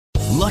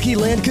Lucky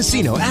Land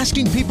Casino,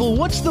 asking people,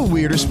 what's the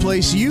weirdest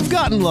place you've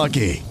gotten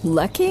lucky?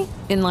 Lucky?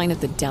 In line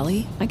at the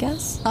deli, I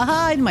guess?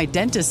 Aha, in my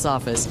dentist's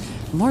office.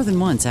 More than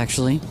once,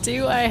 actually.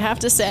 Do I have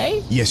to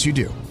say? Yes, you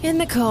do. In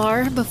the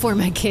car before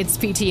my kids'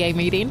 PTA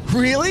meeting.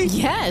 Really?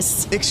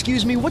 Yes.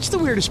 Excuse me, what's the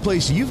weirdest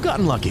place you've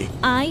gotten lucky?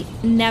 I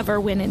never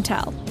win and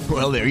tell.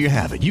 Well, there you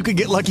have it. You can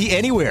get lucky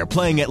anywhere,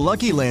 playing at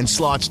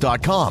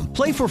LuckyLandSlots.com.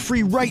 Play for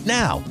free right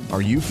now.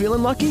 Are you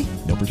feeling lucky?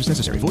 No purchase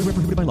necessary. Void where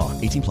prohibited by law.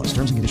 18 plus.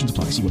 Terms and conditions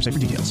apply. See website for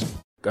details.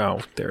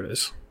 Oh, there it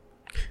is.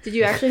 Did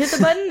you actually hit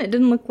the button? It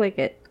didn't look like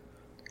it.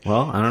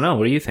 Well, I don't know.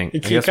 What do you think? You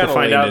I guess we'll kinda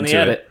find leaned out in the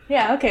into it. edit.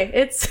 Yeah, okay.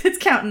 It's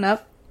counting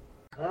up.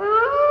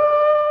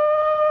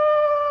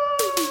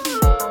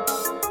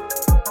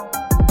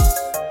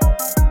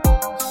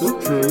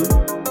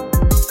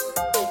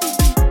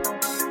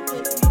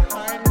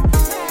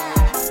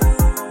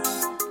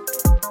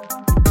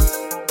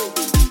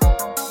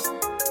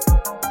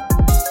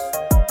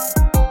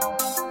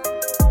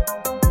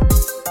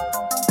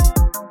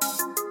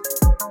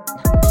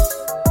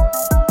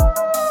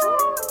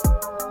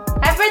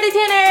 Happy birthday,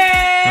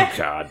 Tanner! Oh,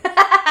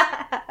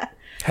 God.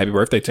 Happy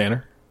birthday,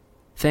 Tanner.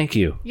 Thank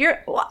you.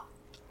 You're... What?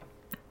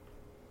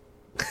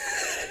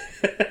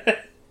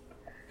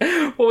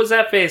 What was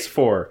that face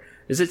for?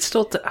 Is it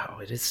still... oh,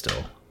 it is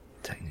still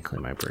technically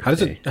my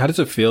birthday. How does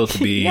it feel to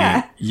be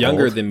Yeah.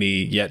 younger Old. than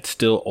me, yet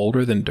still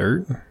older than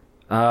dirt?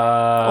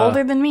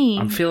 Older than me.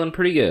 I'm feeling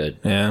pretty good.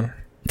 Yeah.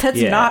 That's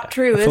Yeah. not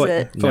true, I is feel, like,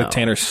 it? I feel like No.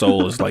 Tanner's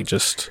soul is like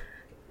just...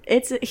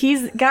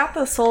 He's got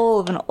the soul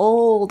of an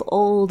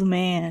old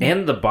man.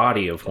 And the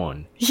body of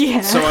one.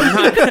 Yeah. So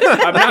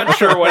I'm not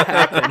sure what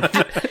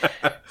happened.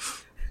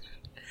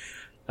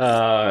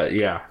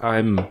 Yeah,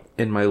 I'm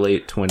in my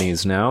late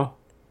 20s now.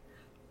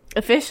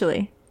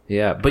 Officially.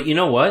 Yeah, but you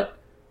know what?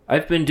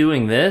 I've been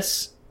doing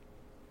this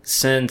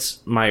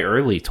since my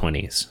early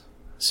 20s.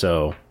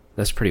 So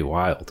that's pretty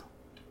wild.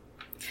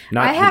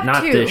 I have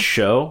not too. this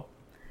show.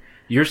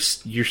 You're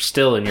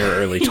still in your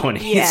early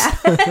 20s.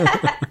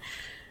 Yeah.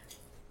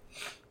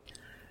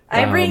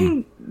 I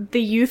bring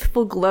the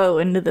youthful glow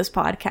into this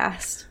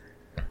podcast.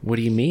 What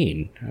do you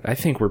mean? I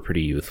think we're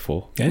pretty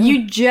youthful. Yeah.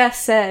 You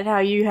just said how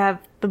you have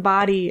the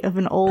body of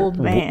an old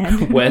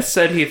man. Wes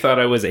said he thought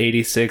I was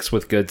 86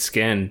 with good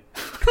skin.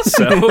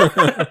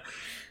 So,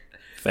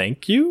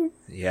 Thank you.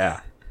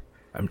 yeah.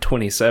 I'm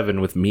 27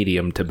 with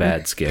medium to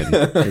bad skin,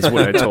 is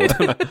what I told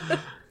him.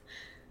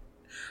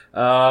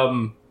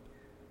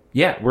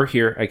 Yeah, we're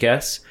here, I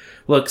guess.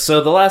 Look, so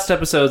the last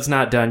episode's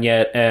not done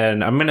yet,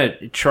 and I'm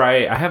gonna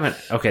try... I haven't...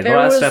 Okay, There the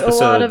last was episode's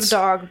a lot of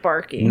dog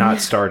barking. not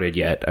started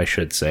yet, I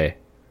should say.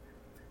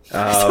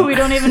 So we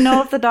don't even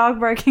know if the dog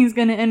barking is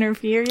going to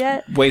interfere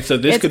yet. Wait, so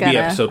this It's could be gonna.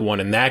 episode 1,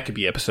 and that could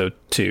be episode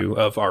 2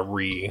 of our Of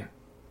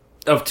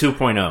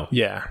 2.0.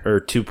 Yeah.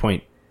 Or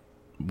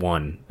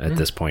 2.1 at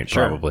this point,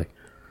 Sure. probably.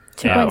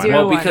 2.01.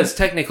 Well, because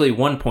technically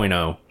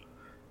 1.0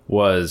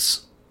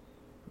 was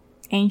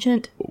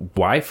Ancient.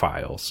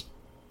 Y-Files.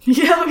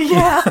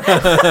 Yeah.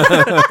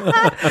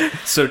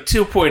 So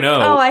 2.0...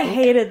 Oh, I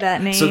hated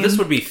that name. So this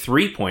would be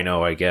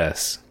 3.0, I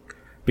guess.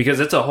 Because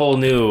it's a whole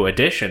new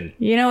edition.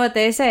 You know what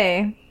they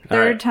say.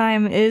 Third right.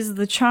 time is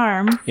the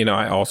charm. You know,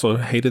 I also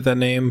hated that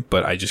name,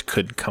 but I just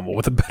couldn't come up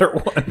with a better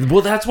one.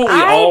 Well, that's what we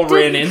I all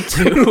ran didn't-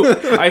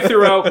 into. I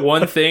threw out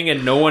one thing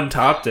and no one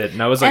topped it.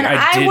 And I was like,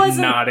 I did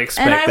wasn't- not and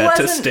expect I that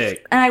to wasn't-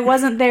 stick. And I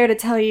wasn't there to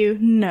tell you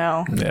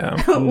no.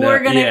 Yeah.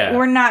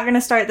 We're not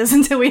gonna start this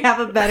until we have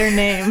a better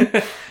name.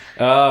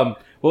 Well,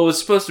 it was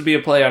supposed to be a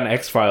play on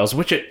X-Files,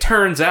 which it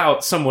turns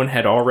out someone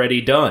had already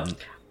done.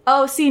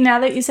 Oh, see, now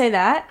that you say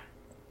that,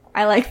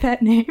 I like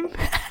that name.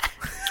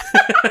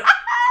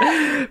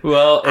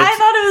 Well, I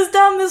thought it was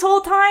dumb this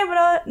whole time,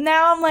 but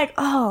now I'm like,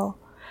 oh,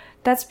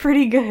 that's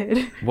pretty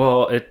good.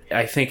 well, it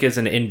I think is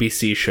an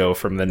NBC show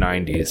from the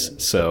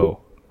 90s. So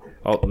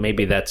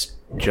maybe that's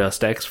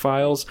just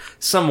X-Files.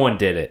 Someone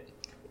did it.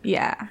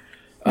 Yeah.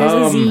 There's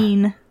a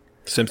zine.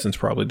 Simpsons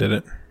probably did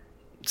it.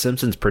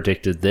 Simpsons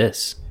predicted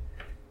this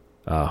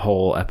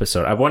whole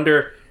episode.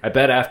 I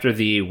bet after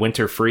the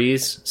winter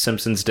freeze,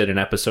 Simpsons did an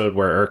episode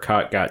where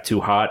ERCOT got too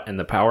hot and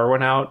the power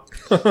went out.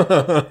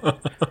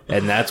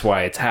 And that's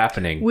why it's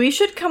happening. We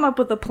should come up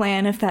with a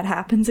plan if that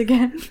happens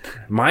again.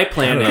 My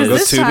plan I don't know, Because go is...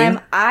 this tubing? time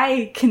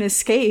I can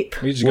escape.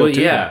 We just Well, go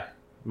to yeah.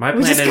 My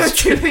We plan just go is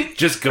tubing.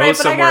 just go Right, but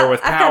somewhere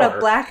with power. I've got a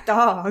black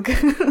dog.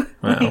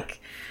 Like,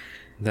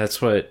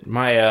 That's what...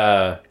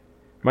 My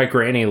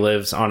granny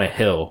lives on a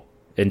hill,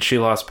 and she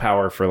lost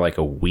power for like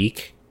a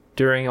week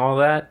during all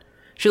that.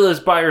 She lives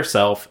by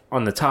herself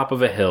on the top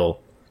of a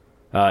hill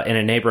in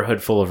a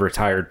neighborhood full of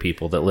retired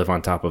people that live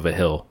on top of a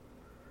hill.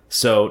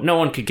 So no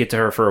one could get to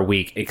her for a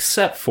week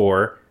except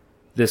for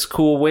this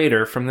cool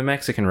waiter from the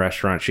Mexican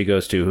restaurant she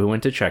goes to who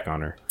went to check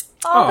on her.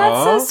 oh,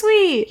 that's so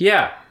sweet.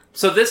 Yeah.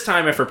 So this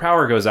time, if her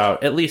power goes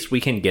out, at least we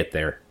can get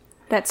there.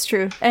 That's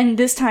true. And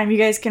this time you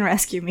guys can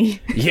rescue me.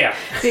 Yeah.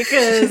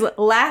 Because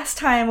last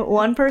time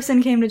one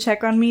person came to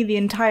check on me the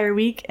entire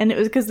week, and it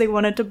was because they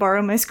wanted to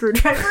borrow my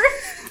screwdriver.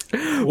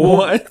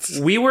 What?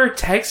 We were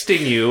texting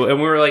you, and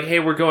we were like, hey,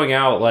 we're going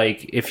out.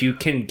 Like, if you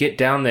can get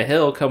down the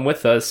hill, come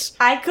with us.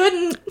 I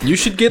couldn't. You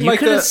should get You like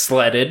could a have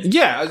sledded.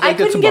 yeah. I Get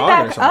couldn't some get or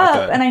back something like up,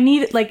 that. and I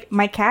needed like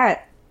my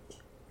cat.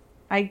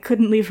 I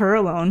couldn't leave her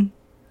alone.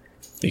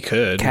 You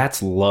could.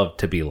 Cats love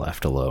to be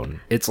left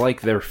alone. It's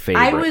like their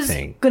favorite I was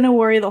thing. gonna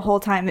worry the whole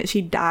time that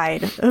she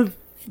died of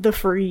the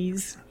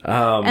freeze,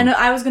 and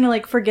I was gonna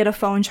like forget a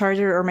phone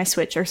charger or my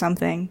Switch or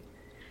something,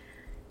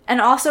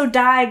 and also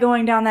die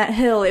going down that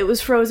hill. It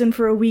was frozen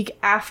for a week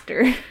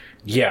after.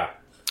 Yeah.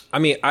 I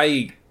mean,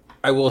 I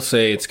will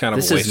say it's kind of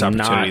This a is waste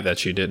opportunity not- that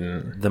she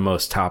didn't. The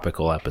most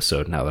topical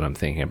episode now that I'm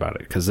thinking about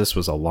it, because this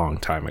was a long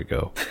time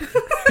ago.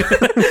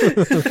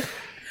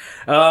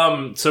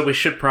 So we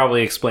should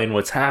probably explain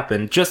what's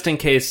happened, just in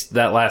case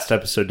that last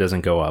episode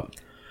doesn't go up.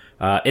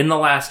 In the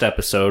last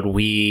episode,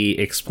 we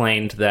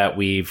explained that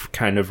we've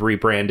kind of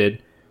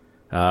rebranded.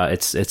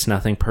 It's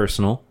nothing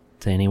personal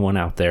to anyone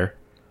out there.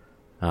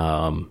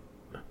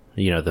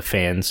 The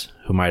fans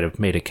who might have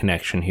made a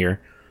connection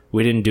here.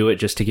 We didn't do it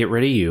just to get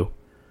rid of you.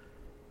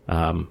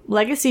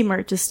 Legacy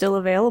merch is still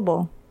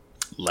available.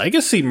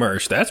 Legacy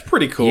merch. That's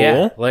pretty cool.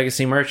 Yeah,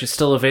 Legacy merch is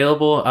still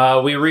available.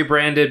 We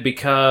rebranded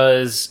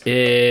because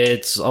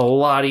it's a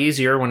lot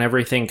easier when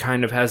everything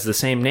kind of has the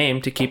same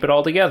name to keep it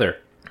all together.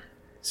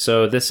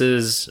 So this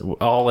is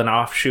all an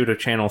offshoot of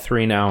Channel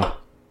 3 now.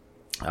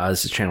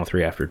 This is Channel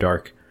 3 After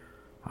Dark,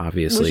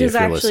 obviously, Which is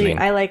if you're actually, listening.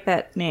 I like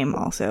that name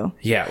also.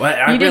 Yeah, well,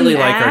 I You really didn't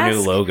like our new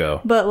ask,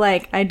 logo. But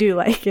like, I do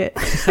like it.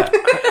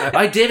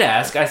 I did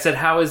ask. I said,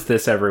 how is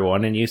this,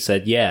 everyone? And you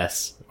said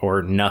yes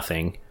or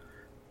nothing.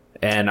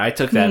 And I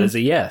took that as a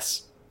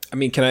yes. I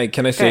mean, can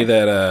I say Okay.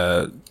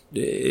 that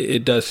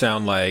it does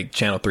sound like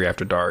Channel 3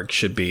 After Dark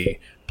should be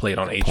played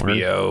on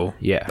HBO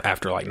Yeah.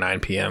 after like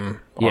 9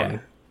 p.m. Yeah. on Yeah,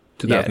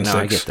 2006. no,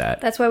 I get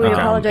that. That's why we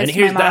apologize And to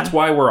here's my mom. that's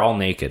why we're all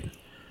naked.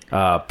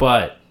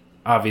 But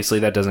obviously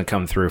that doesn't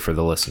come through for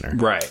the listener.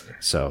 Right.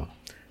 So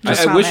I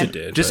wish comment. it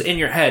did. just but- in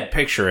your head,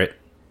 picture it.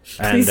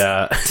 Please.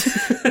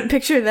 And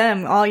Picture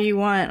them all you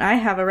want. I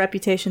have a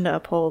reputation to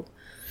uphold.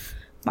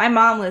 My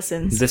mom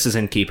listens. this is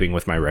in keeping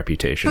with my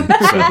reputation.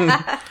 So.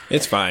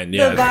 it's fine. The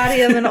Yeah.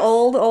 body of an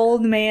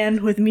old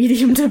man with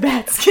medium to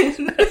bad skin.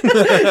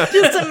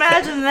 Just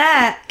imagine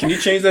that. Can you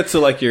change that to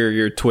like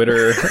your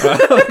Twitter?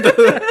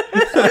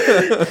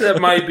 That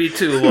might be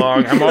too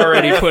long. I'm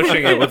already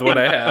pushing it with what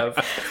I have.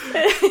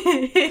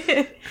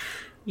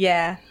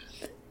 Yeah.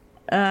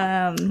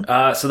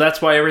 So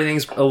that's why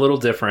everything's a little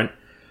different.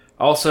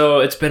 Also,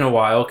 it's been a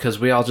while because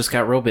we all just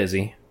got real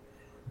busy.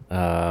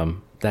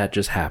 That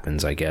just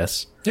happens, I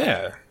guess.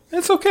 Yeah,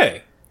 it's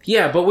okay.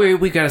 Yeah, but we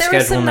got a There were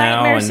schedule some now.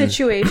 nightmare And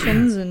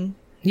situations, and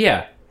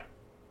yeah,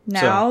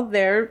 now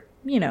they're,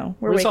 we're waking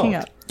Resolved.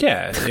 up.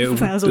 Yeah, it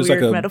That was a was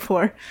weird like a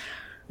metaphor.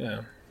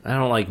 yeah. I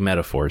don't like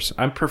metaphors.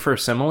 I prefer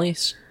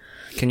similes.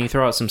 Can you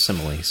throw out some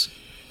similes?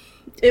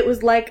 It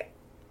was like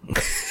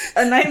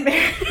a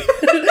nightmare.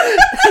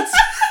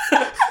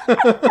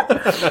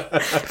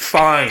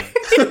 Fine.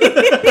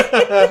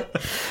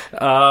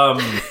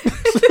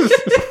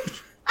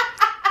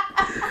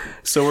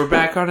 So we're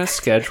back on a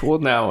schedule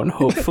now, and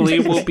hopefully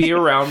we'll be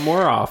around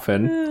more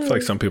often. I feel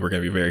like some people are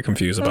gonna be very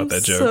confused about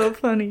that joke. So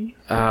funny.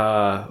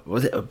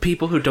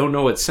 People who don't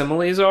know what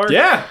similes are?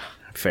 Yeah.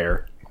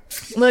 Fair.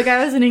 Look,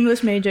 I was an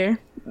English major.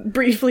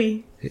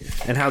 Briefly.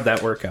 And how'd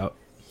that work out?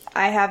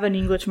 I have an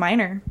English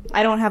minor.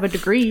 I don't have a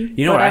degree.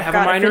 You know but what I I've have a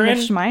got minor in?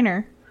 finished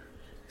minor.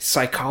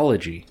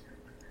 Psychology.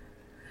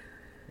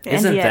 And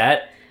Isn't yet-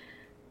 that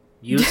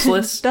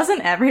useless?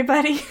 Doesn't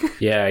everybody?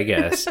 Yeah, I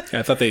guess.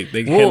 I thought they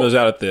hand Well- those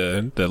out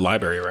at the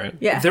library, right?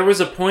 Yeah. There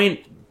was a point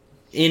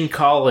in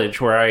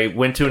college where I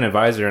went to an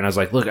advisor and I was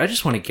like, look, I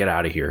just want to get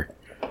out of here.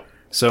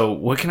 So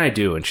what can I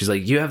do? And she's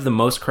like, you have the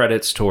most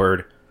credits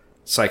toward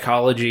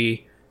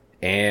psychology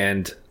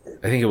and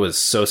I think it was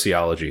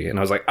sociology. And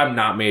I was like, I'm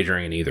not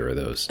majoring in either of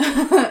those.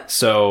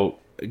 So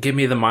give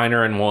me the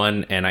minor in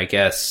one and I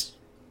guess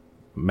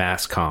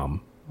mass comm.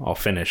 I'll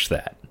finish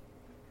that.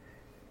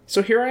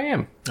 So here I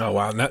am. Oh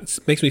wow, that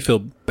makes me feel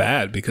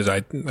bad because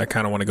I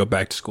kind of want to go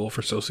back to school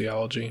for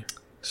sociology.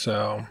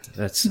 So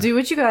That's Do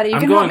what you gotta. You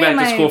I'm can going help me in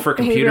back to my school for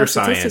computer behavioral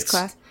statistics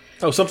science.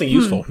 class. something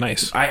useful,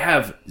 nice. I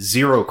have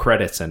 0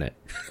 credits in it.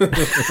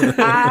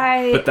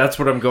 I But that's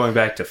what I'm going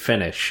back to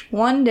finish.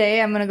 one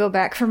day I'm gonna go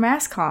back for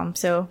mass comm.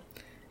 So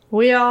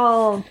we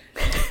all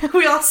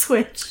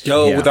switch.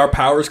 Yo, Yeah. with our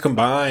powers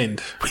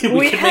combined,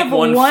 We could make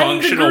one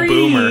functional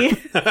boomer.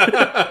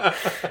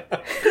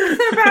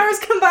 Their powers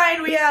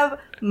combined, we have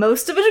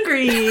most of a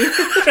degree.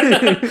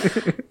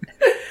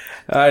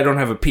 I don't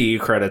have a PE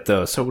credit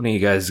though, so one of you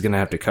guys is gonna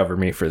have to cover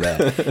me for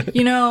that.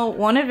 You know,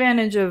 one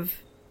advantage of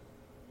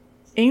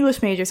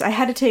English majors, I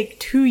had to take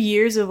 2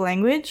 years of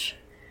language,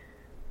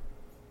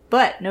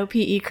 but no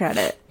PE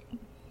credit.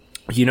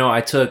 You know,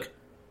 I took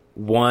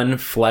one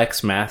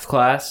flex math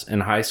class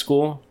in high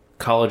school,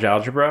 college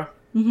algebra.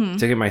 Mm-hmm.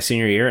 Took it my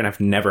senior year, and I've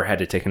never had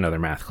to take another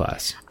math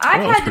class.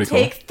 I've that's had to pretty cool.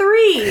 take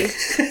 3.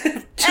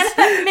 And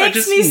that makes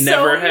just me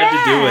never so had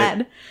to do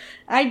it.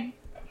 mad.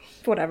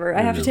 Whatever.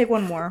 I have to take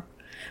one more.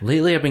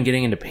 Lately, I've been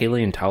getting into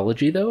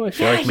paleontology, though. I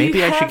feel like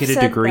maybe I should get a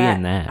degree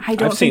in that. I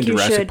don't I've seen think you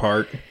Jurassic should.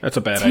 Park. That's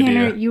a bad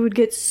Tanner, idea. you would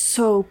get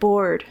so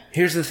bored.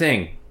 Here's the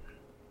thing.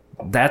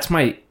 That's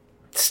my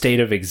state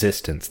of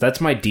existence. That's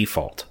my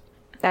default.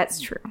 That's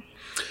true.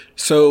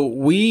 So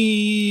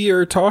we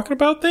are talking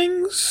about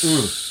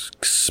things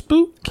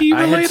spooky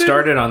related. I had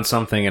started on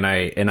something and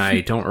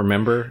I don't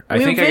remember. I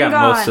We've think I been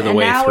got most of gone, the and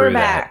way now through we're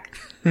that.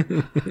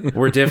 back.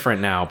 We're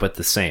different now, but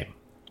the same.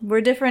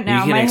 We're different now.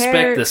 You can My expect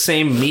hair... the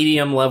same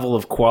medium level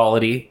of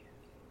quality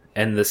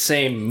and the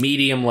same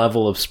medium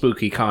level of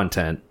spooky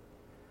content,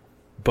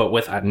 but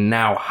with a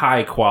now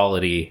high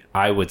quality,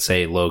 I would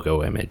say,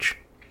 logo image.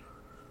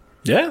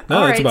 Yeah, no,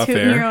 All that's right, about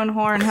tooting your fair. own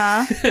horn,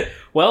 huh?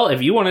 Well,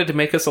 if you wanted to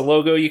make us a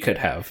logo, you could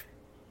have.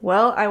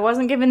 Well, I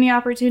wasn't given the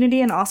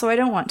opportunity, and also I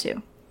don't want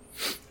to.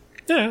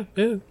 Yeah.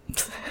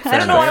 I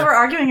don't know why we're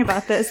arguing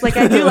about this. Like,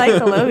 I do like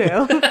the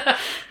logo.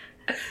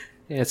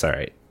 Yeah, it's all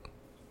right.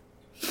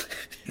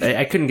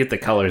 I couldn't get the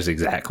colors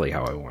exactly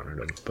how I wanted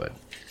them, but...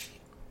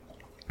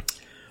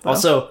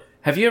 Also,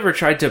 have you ever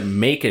tried to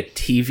make a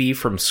TV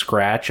from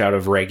scratch out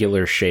of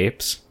regular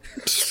shapes?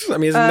 I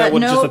mean, isn't that what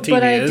no, just a TV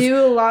but I is? do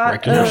a lot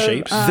Regular of...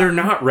 shapes? They're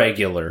not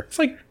regular. It's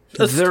like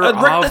They're that's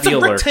a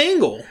ovular.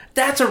 rectangle.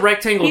 That's a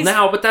rectangle He's-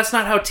 now, but that's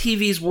not how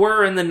TVs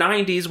were in the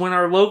 90s when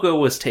our logo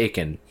was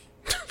taken.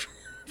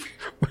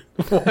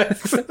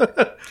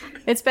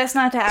 It's best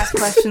not to ask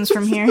questions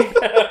from here.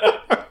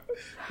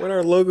 When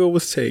our logo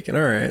was taken.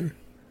 All right.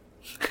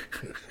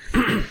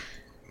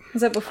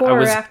 Was that before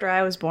or after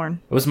I was born?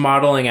 I was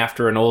modeling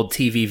after an old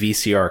TV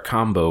VCR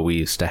combo we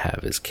used to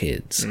have as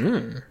kids.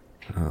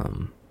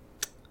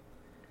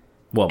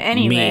 Well,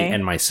 Anyway. me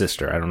and my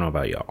sister. I don't know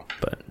about y'all,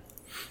 but...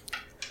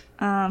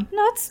 No,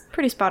 it's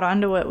pretty spot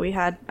on to what we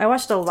had. I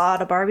watched a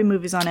lot of Barbie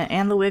movies on it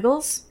and The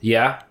Wiggles.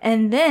 Yeah,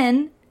 And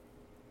then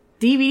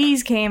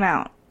DVDs came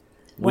out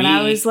when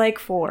I was like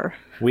 4.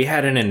 we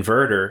had an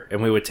inverter,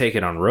 and we would take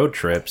it on road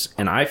trips,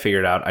 and I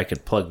figured out I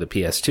could plug the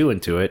PS2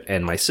 into it,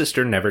 and my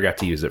sister never got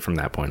to use it from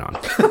that point on.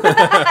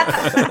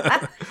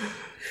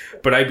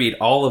 But I beat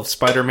all of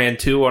Spider-Man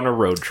 2 on a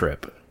road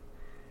trip.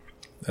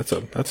 That's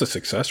a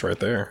success right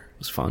there. It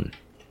was fun.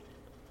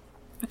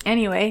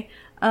 Anyway,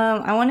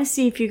 I want to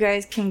see if you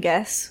guys can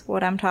guess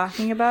what I'm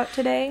talking about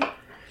today.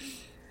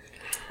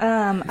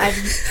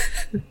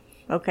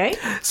 Okay.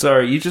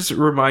 Sorry, you just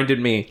reminded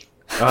me.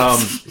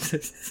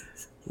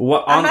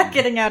 What I'm not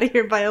getting out of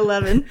here by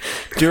 11.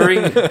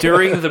 during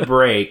the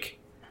break,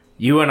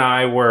 you and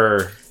I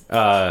were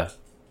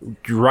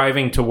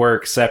driving to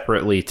work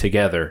separately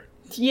together.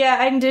 Yeah,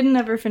 I didn't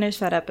ever finish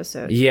that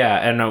episode. Yeah,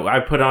 and I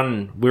put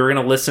on. We were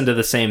going to listen to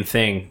the same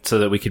thing so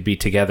that we could be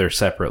together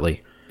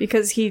separately.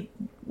 Because he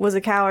was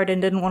a coward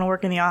and didn't want to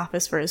work in the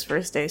office for his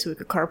first day so we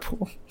could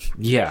carpool.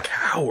 Yeah,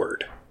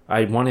 Howard.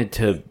 I wanted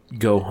to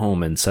go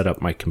home and set up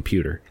my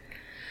computer.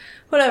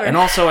 Whatever. And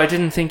also, I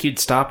didn't think you'd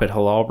stop at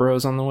Halal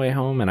Bros on the way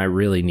home, and I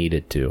really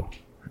needed to.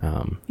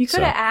 You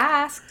could have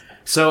asked.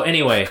 So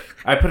anyway,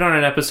 I put on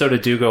an episode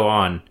of Do Go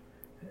On,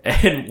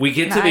 and we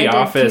get to I the did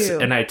office, too.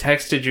 and I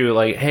texted you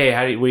like,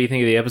 "Hey, what do you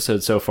think of the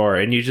episode so far?"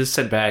 And you just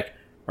sent back,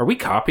 "Are we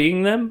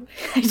copying them?"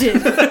 I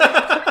did.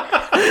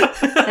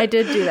 I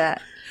did do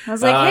that. I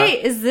was like,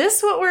 hey, is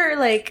this what we're,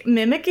 like,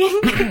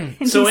 mimicking?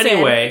 And So he said,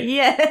 anyway.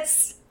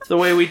 yes. The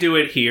way we do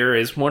it here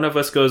is one of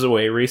us goes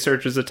away,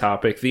 researches a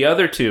topic. The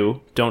other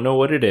two don't know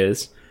what it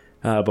is,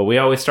 but we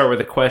always start with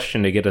a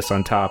question to get us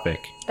on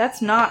topic.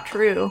 That's not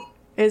true,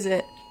 is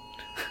it?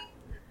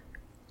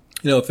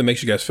 You know, if it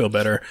makes you guys feel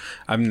better,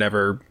 I've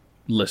never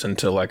listened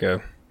to like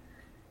a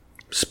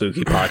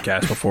spooky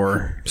podcast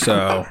before,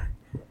 so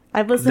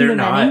I've listened They're to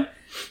many. not.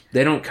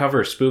 They don't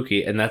cover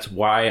spooky, and that's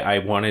why I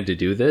wanted to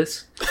do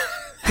this.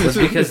 Was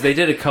because they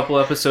did a couple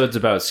episodes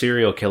about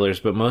serial killers,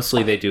 but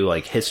mostly they do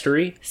like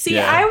history. See,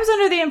 Yeah. I was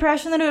under the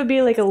impression that it would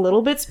be, like, a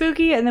little bit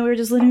spooky, and then we were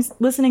just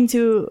listening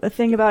to a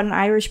thing about an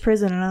Irish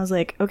prison, and I was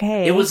like,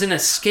 okay. It was an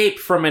escape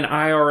from an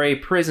IRA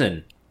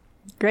prison.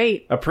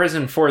 great. A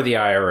prison for the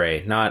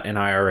IRA, not an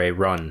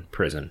IRA-run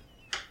prison.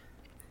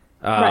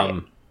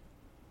 Right.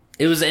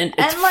 It's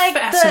like,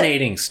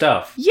 fascinating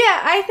stuff. Yeah,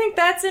 I think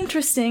that's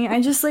interesting.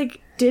 I just,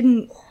 like,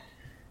 didn't...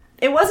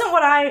 It wasn't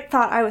what I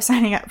thought I was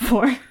signing up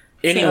for.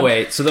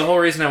 Anyway, so the whole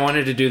reason I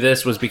wanted to do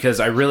this was because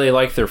I really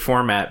like their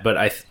format, but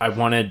I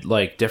wanted,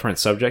 like, different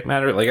subject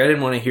matter. Like, I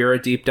didn't want to hear a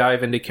deep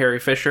dive into Carrie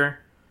Fisher,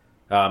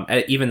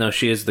 even though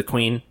she is the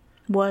queen.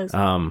 Was.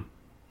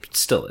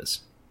 Still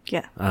is.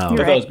 Yeah. I You're thought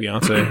that right. was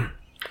Beyonce.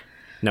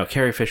 No,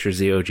 Carrie Fisher's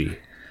the OG.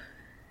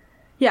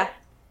 Yeah.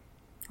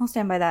 I'll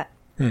stand by that.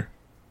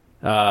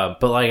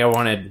 But, like, I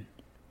wanted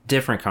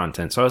different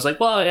content. So I was like,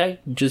 well, I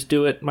just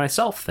do it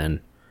myself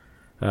then.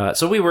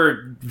 So we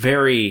were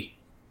very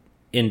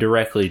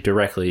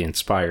directly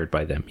inspired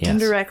by them, yes.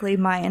 Indirectly,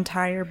 my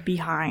entire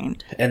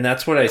behind. And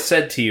that's what I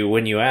said to you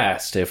when you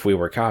asked if we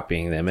were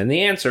copying them. And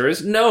the answer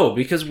is no,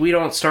 because we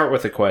don't start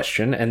with a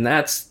question, and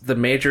that's the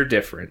major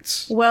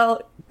difference.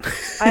 Well,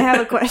 I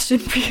have a question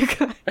for you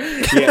guys.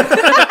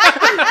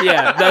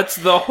 Yeah, that's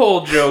the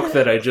whole joke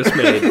that I just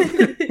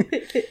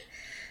made.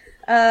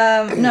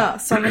 No,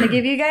 so I'm going to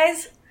give you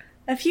guys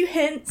a few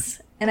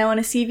hints, and I want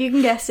to see if you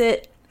can guess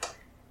it.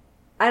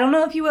 I don't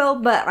know if you will,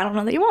 but I don't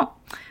know that you won't.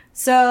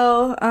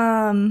 So,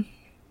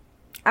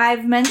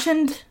 I've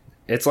mentioned...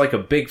 It's like a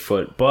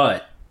Bigfoot,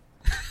 but...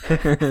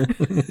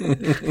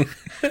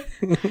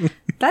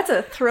 That's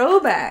a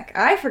throwback.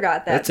 I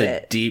forgot that That's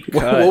bit. a deep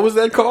cut. What was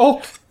that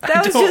called?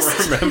 That was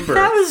don't remember.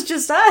 That was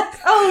just us.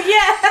 Oh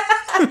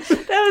yeah,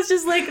 that was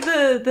just like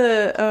the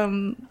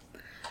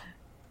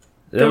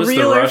That was the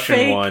real or Russian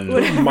fake, one.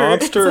 whatever.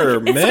 Monster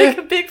or It's meh? like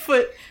a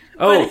Bigfoot.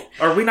 Oh,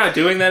 are we not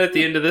doing that at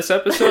the end of this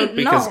episode?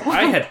 Because No.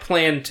 I had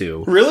planned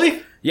to.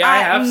 Really? Yeah, I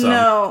have some.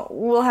 No,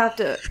 we'll have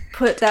to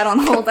put that on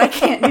hold. I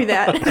can't do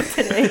that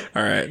today.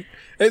 All right.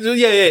 Yeah,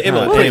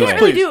 Emily, Well, we Anyway.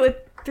 can't really do it with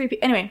 3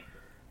 people. Anyway,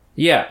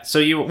 Yeah, so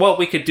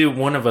we could do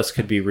one of us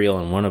could be real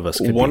and one of us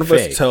could One be of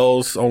fake. us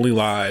tells only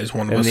lies.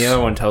 One of and us. the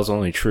other one tells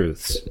only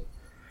truths.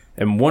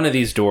 And one of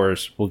these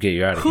doors will get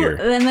you out of here.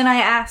 and then I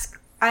ask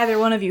either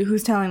one of you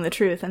who's telling the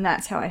truth, and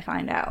that's how I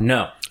find out.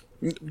 No.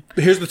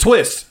 Here's the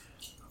twist.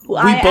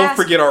 Well, We I both ask-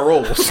 forget our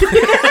roles.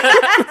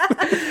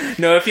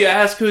 No, if you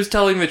ask who's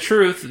telling the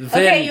truth, then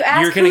Okay, you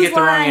ask you're going to who's get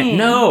the wrong lying. answer.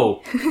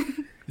 No.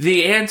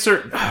 The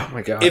answer... Oh,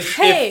 my God. If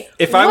I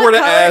what were to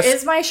color ask,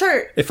 is my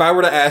shirt? if I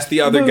were to ask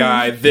the other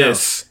guy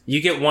this,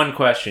 You get one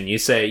question. You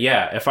say,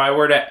 yeah, if I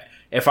were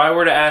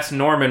to ask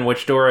Norman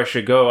which door I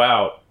should go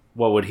out,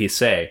 what would he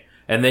say?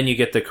 And then you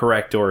get the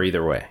correct door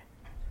either way.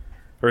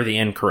 Or the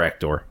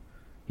incorrect door.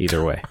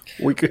 Either way.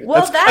 we could.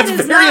 Well, that's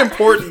is very not-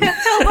 important.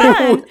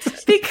 Hold on,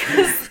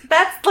 because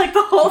that's like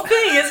the whole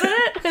thing, isn't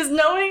it? Is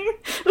knowing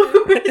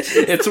which is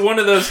It's one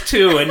of those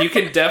two, and you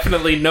can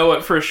definitely know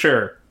it for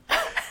sure.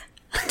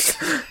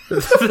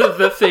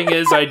 The thing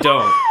is, I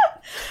don't.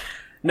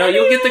 No,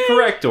 you'll get the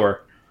correct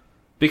door.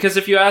 Because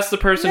if you ask the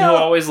person who No.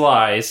 always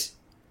lies...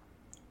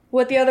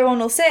 what the other one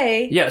will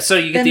say. Yeah, so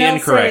you get Then the they'll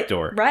incorrect say-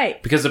 door.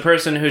 right. Because the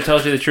person who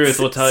tells you the truth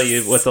will tell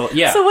you what the...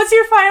 Yeah. So what's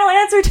your final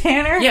answer,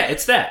 Tanner? Yeah,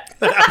 it's that.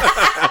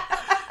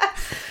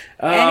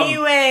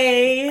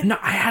 Anyway, No,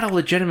 I had a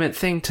legitimate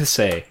thing to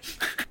say.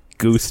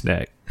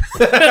 Gooseneck.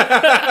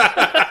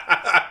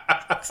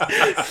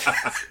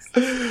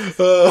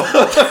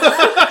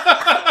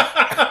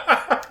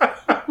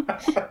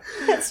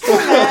 it's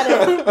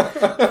traumatic.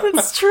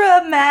 It's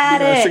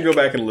traumatic. I should go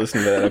back and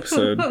listen to that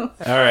episode. All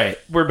right,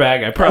 we're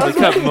back. I probably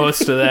cut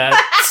most of that.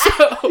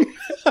 So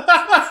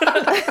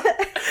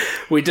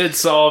we did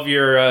solve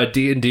your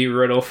D&D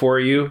riddle for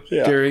you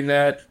during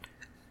that.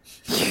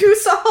 You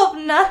solved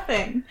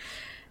nothing.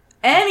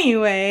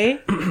 Anyway,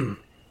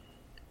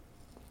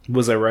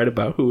 Was I right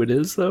about who it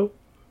is, though?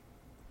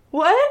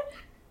 what?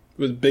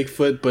 It was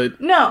Bigfoot,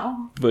 but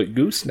No. But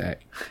Gooseneck.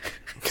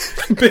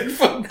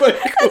 Bigfoot, but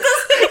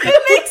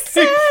It makes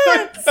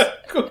sense.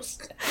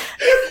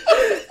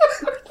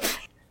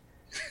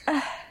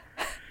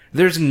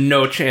 There's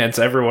no chance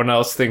everyone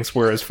else thinks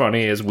we're as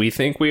funny as we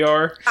think we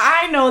are.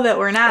 I know that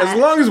we're not. as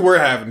long as we're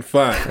having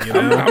fun, you know.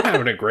 I'm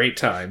having a great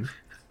time.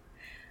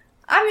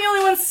 I'm the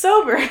only one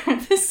sober.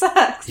 This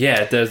sucks.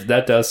 Yeah,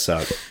 that does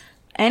suck.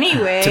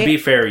 Anyway, To be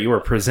fair, you were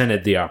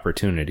presented the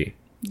opportunity.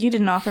 you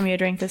didn't offer me a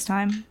drink this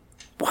time.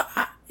 What?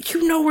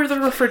 You know where the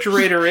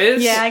refrigerator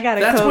is. Yeah, I got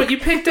a That's Coke. what you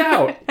picked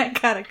out. I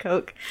got a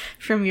Coke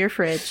from your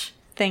fridge.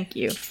 Thank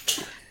you.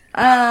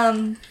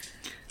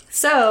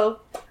 So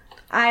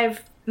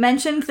I've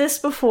mentioned this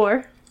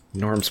before.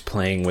 Norm's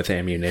playing with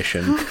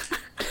ammunition.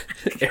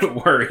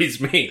 It worries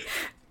me.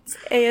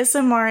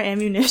 ASMR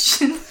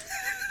ammunition.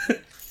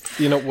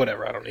 You know,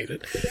 whatever. I don't need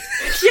it.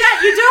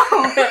 Yeah, you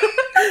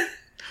don't.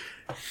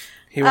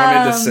 He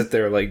wanted to sit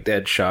there like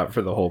dead shot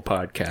for the whole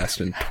podcast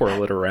and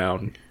twirl it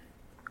around.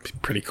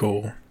 Pretty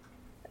cool.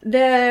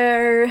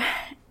 There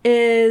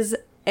is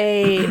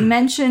a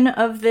mention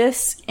of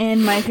this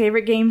in my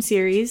favorite game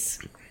series.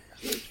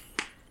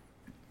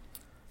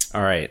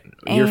 All right,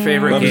 your And-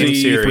 favorite Loves game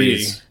the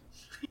series.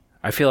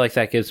 I feel like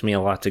that gives me a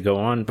lot to go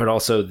on, but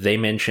also they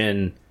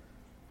mention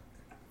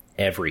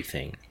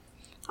everything.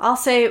 I'll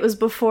say it was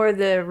before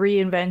the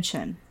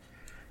reinvention.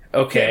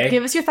 Okay,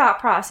 Give us your thought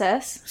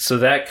process. so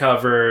that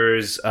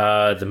covers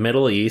the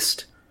Middle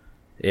East,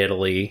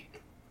 Italy,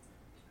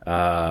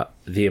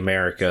 the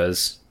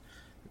Americas,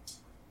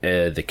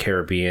 the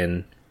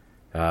Caribbean,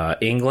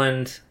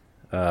 England,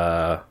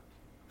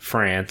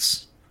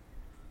 France.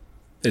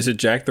 Is it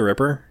Jack the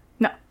Ripper?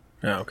 No.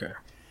 Oh, okay.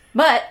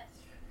 But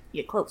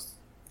you're close.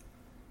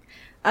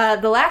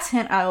 The last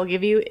hint I will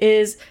give you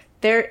is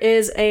there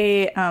is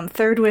a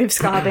third wave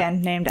ska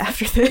band named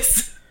after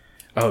this.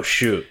 Oh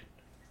shoot!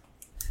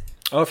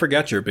 Oh, I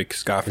forgot you're a big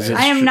ska fan.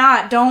 I am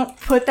not. Don't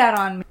put that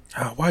on me.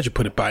 Oh, why'd you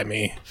put it by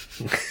me?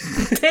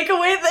 Take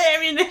away the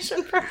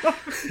ammunition from him.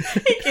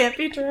 He can't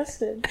be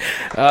trusted.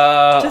 Just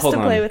Hold to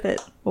on. play with it.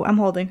 Oh, I'm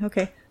holding.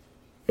 Okay.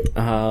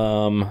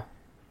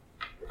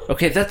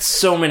 Okay, that's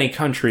so many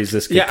countries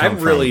this could Yeah, come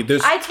I'm really. from.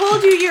 There's I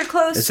told you you're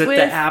close Is it with...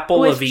 the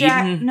Apple with of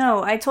Jack- Eden?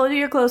 No, I told you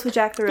you're close with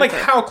Jack the Ripper. like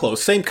how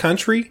close? Same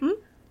country? Hmm?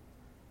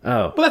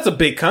 Oh, Well, that's a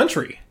big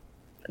country.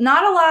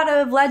 Not a lot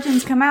of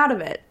legends come out of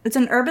it. It's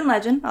an urban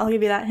legend. I'll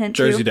give you that hint,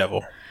 Jersey too.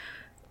 Devil.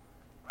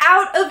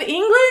 out of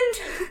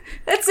England?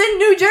 That's in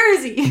New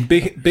Jersey. He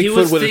Bigfoot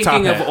was with a top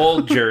thinking of hat.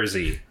 Old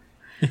Jersey.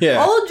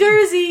 Yeah. Old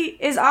Jersey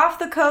is off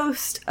the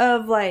coast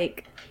of,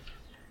 like,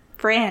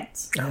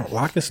 France. Oh,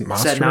 Loch Ness that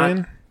Monster not-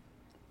 Man?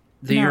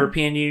 The No.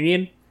 European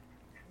Union?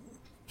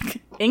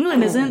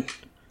 England isn't.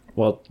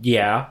 Well,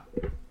 yeah.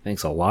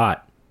 Thanks a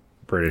lot,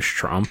 British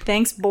Trump.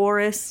 Thanks,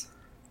 Boris.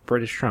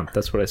 British Trump.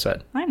 That's what I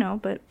said. I know,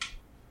 but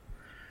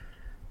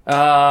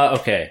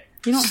Okay.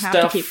 you don't have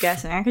to keep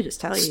guessing. I could just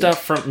tell you.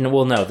 Stuff from...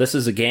 Well, no. This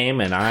is a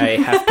game, and I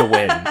have to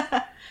win.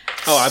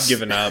 Oh, I've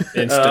given up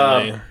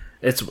instantly.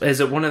 Is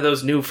it one of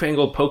those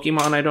newfangled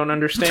Pokemon I don't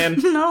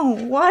understand? No,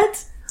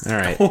 what? All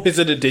right. Is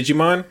it a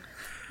Digimon?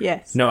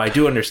 Yes. No, I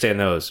do understand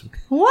those.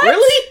 What?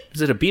 Really?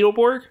 Is it a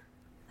Beetleborg?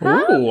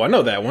 Ooh, I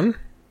know that one.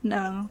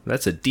 No.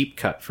 That's a deep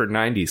cut for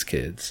 90s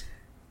kids.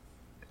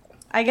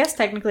 I guess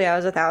technically I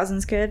was a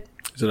Thousands kid.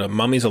 Is it a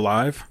Mummies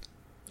Alive?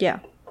 Yeah.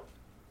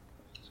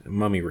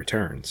 Mummy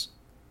Returns.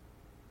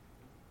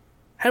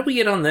 How did we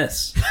get on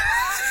this?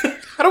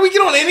 How do we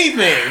get on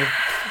anything?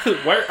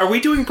 Why, are we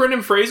doing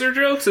Brendan Fraser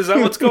jokes? Is that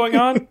what's going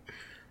on?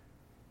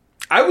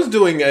 I was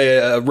doing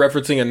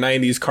referencing a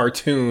 90s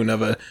cartoon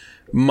of a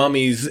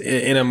mummies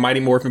in a Mighty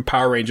Morphin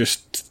Power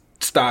Rangers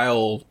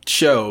style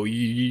show.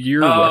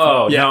 You're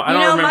Oh, yeah. no, I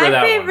don't remember my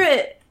that one.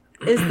 favorite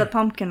is the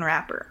pumpkin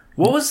wrapper.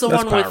 What was the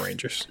That's one Power with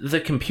Rangers.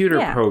 the computer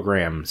Yeah.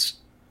 programs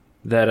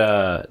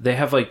that they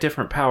have like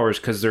different powers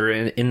because they're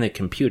in the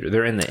computer,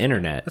 they're in the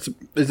internet. Is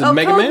it Oh,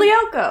 Mega Code Man?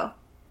 Lyoko.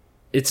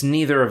 It's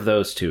neither of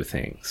those two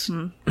things.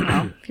 Well,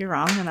 if you're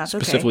wrong, then that's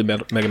Specifically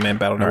Mega Man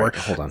Battle All Network.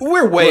 right, hold on.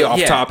 We're way Well, off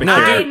yeah, topic no,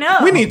 here. I know.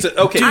 We need to...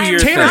 Okay, Do your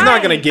Tanner's thing.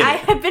 not going to get I it.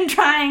 have been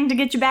trying to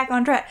get you back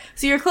on track.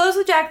 So you're close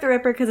with Jack the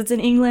Ripper because it's in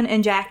England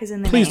and Jack is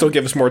in the Please name. don't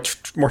give us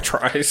more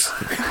tries.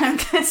 I'm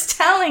just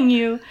telling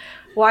you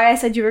why I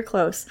said you were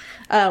close.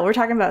 We're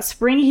talking about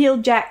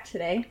Spring-Heeled Jack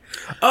today.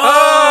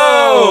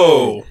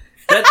 Oh!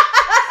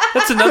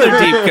 That's another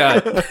deep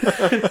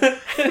cut.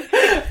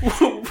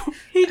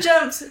 He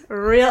jumps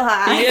real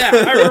high. Yeah,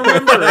 I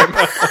remember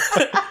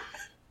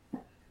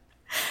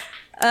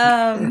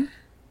him.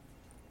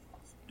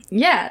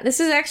 Yeah, this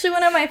is actually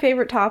one of my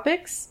favorite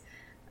topics.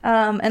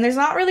 And there's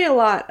not really a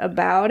lot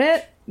about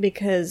it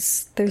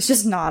because there's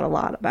just not a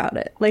lot about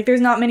it. Like,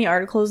 there's not many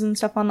articles and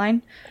stuff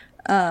online.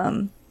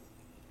 And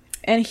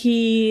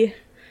he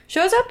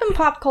shows up in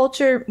pop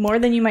culture more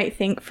than you might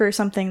think for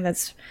something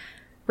that's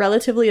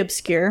relatively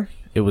obscure.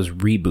 It was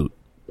Reboot,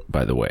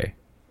 by the way.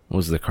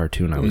 Was the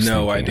cartoon I was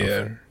No thinking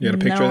idea. of. You got a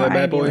picture No of that bad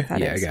idea boy? what that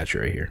Yeah, is. I got you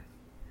right here.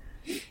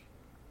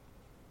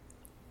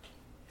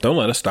 Don't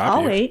let us stop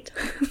I'll you. wait.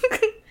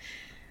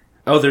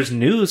 Oh, there's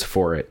news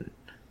for it.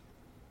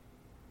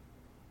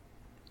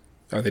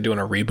 Are they doing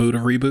a reboot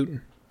of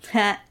Reboot?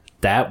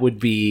 That would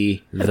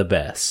be the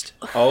best.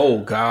 Oh,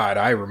 God.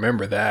 I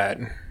remember that.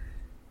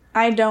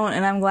 I don't,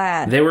 and I'm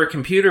glad. They were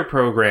computer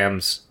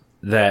programs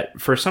that,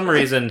 for some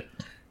reason,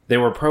 they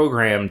were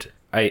programmed,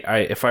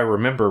 if I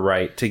remember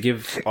right, to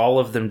give all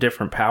of them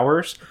different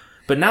powers.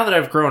 But now that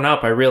I've grown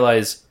up, I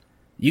realize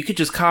you could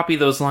just copy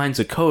those lines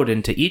of code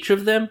into each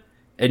of them,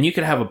 and you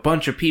could have a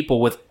bunch of people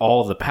with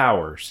all the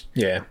powers.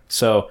 Yeah.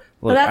 So,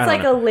 look, that's I don't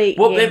like know. a late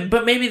Well, game.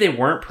 but maybe they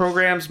weren't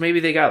programs. Maybe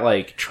they got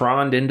like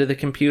troned into the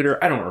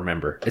computer. I don't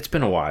remember. It's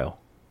been a while.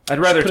 I'd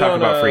rather put talk on,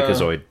 about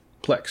Freakazoid.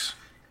 Plex.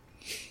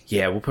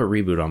 Yeah, we'll put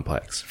Reboot on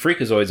Plex.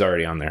 Freakazoid's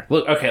already on there.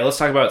 Look, okay, let's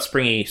talk about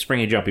Springy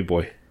Jumpy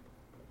Boy.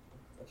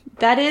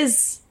 That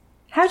is...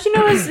 How'd you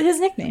know his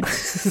nickname?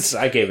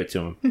 I gave it to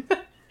him.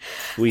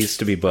 We used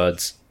to be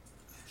buds.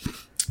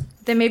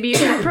 Then maybe you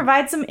can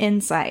provide some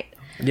insight.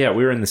 Yeah,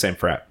 we were in the same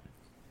frat.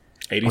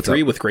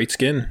 83 with great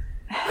skin.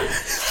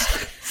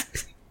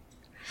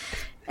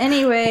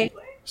 Anyway,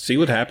 See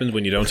what happens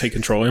when you don't take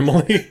control,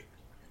 Emily?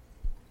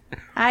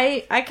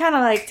 I kind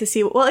of like to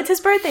see... Well, it's his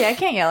birthday. I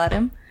can't yell at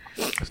him.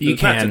 You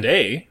It's not can.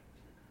 today.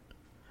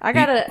 I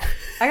got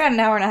an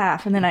hour and a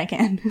half, and then I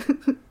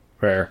can.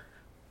 Rare.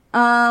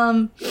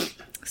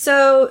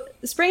 So,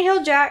 Spring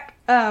Hill Jack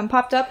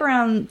popped up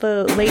around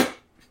the late...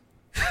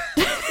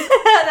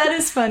 That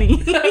is funny.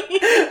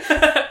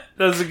 That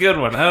was a good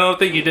one. I don't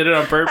think you did it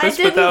on purpose,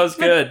 but that was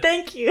good.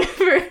 Thank you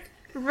for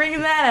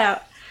bringing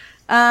that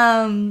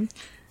out.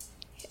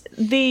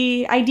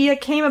 The idea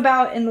came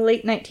about in the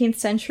late 19th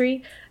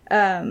century.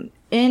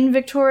 In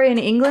Victorian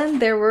England,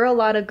 there were a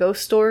lot of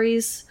ghost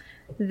stories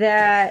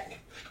that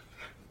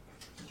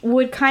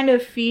would kind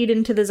of feed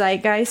into the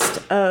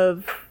zeitgeist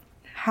of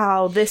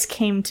how this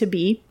came to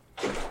be.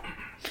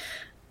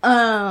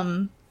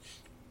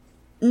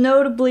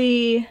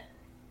 Notably...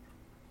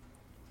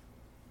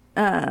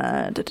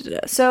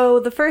 So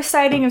the first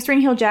sighting of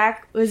Spring Hill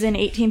Jack was in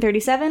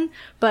 1837,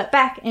 but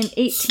back in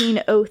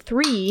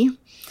 1803,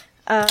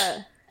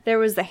 there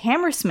was the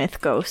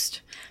Hammersmith ghost.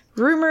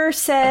 Rumor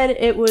said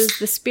it was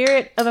the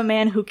spirit of a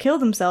man who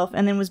killed himself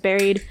and then was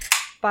buried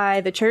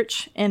by the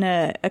church in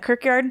a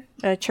churchyard.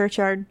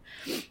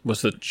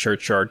 Was the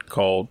churchyard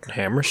called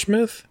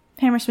Hammersmith?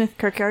 Hammersmith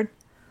Kirkyard.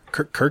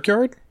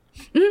 Kirkyard?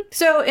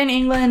 So in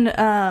England,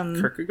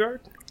 Kierkegaard?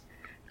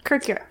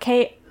 Kirkyard,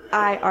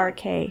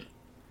 Kirkya.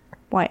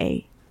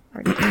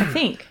 I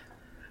think.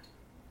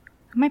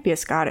 It might be a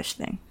Scottish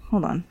thing.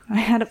 Hold on. I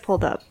had it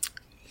pulled up.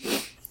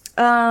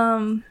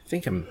 I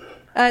think I'm...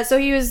 So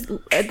he was...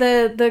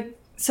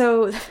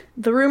 So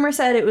the rumor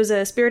said it was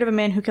a spirit of a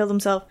man who killed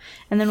himself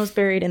and then was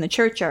buried in the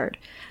churchyard,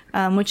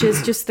 which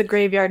is just the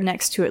graveyard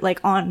next to it, like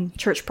on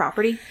church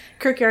property.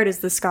 Kirkyard is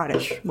the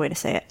Scottish way to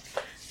say it.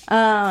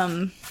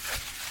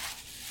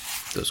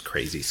 Those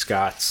crazy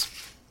Scots.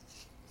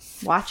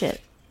 Watch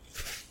it.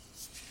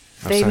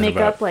 They make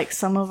up like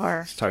some of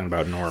our... Talking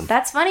about Norm.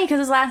 That's funny because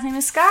his last name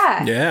is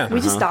Scott. Yeah. We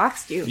just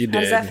doxed you. You How did.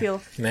 does that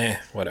feel? Nah,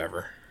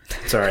 whatever.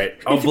 It's all right.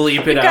 I'll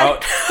bleep it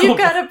out. You've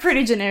got a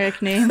pretty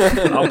generic name.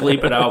 I'll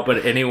bleep it out,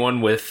 but anyone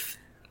with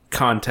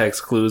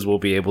context clues will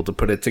be able to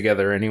put it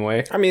together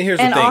anyway. I mean, here's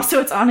the And thing. also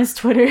it's on his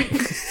Twitter.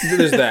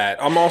 There's that.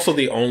 I'm also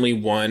the only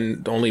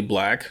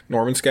black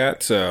Norman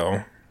Scott,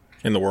 so...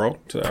 in the world.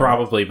 So.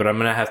 Probably, but I'm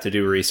going to have to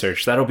do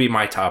research. That'll be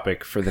my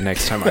topic for the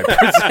next time I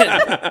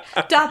present.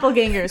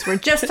 Doppelgangers. We're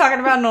just talking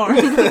about Norm.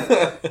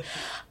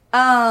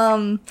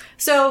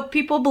 So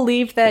people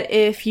believe that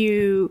if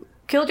you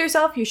killed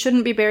yourself, you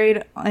shouldn't be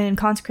buried in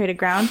consecrated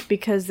ground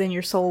because then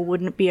your soul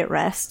wouldn't be at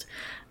rest.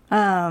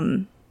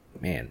 Man.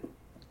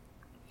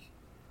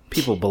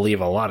 People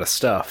believe a lot of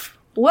stuff.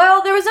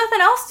 Well, there was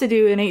nothing else to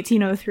do in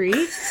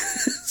 1803.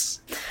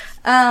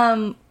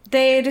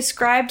 They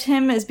described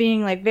him as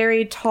being like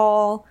very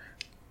tall,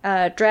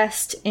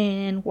 dressed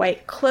in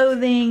white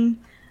clothing.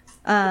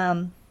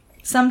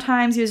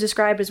 Sometimes he was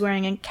described as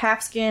wearing a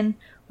calfskin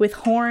with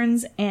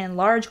horns and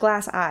large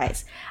glass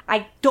eyes.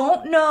 I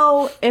don't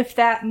know if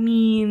that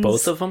means...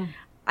 Both of them?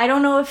 I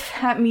don't know if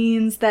that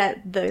means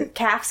that the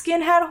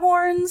calfskin had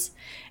horns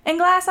and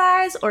glass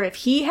eyes, or if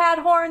he had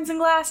horns and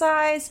glass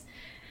eyes.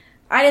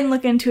 I didn't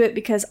look into it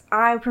because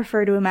I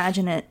prefer to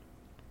imagine it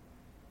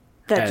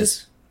that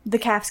just the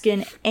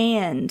calfskin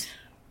and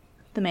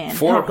the man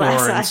Four had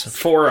glass horns, eyes.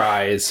 4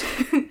 eyes.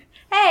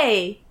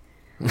 Hey!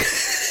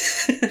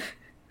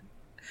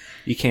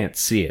 You can't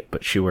see it,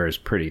 but she wears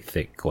pretty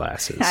thick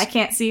glasses. I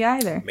can't see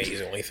either.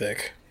 Amazingly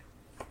thick.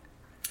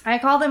 I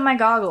call them my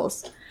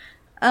goggles.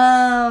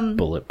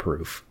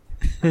 Bulletproof.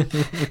 There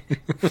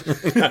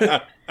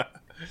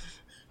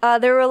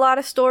were a lot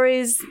of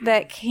stories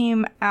that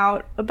came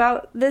out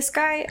about this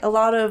guy. A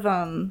lot of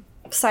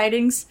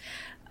sightings.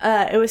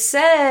 It was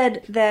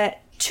said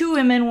that 2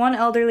 women, one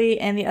elderly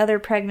and the other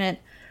pregnant,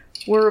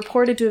 were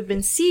reported to have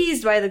been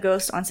seized by the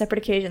ghost on separate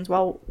occasions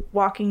while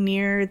walking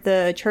near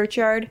the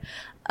churchyard.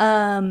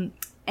 And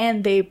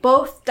they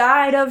both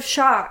died of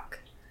shock.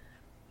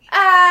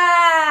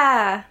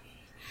 Ah!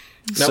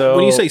 Now, So-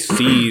 when you say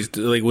seized,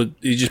 like, would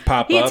you just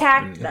pop He up?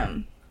 attacked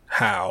them.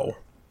 How?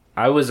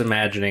 I was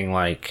imagining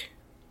like...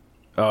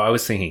 Oh, I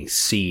was thinking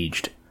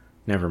sieged.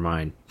 Never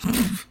mind.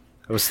 I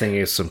was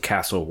thinking of some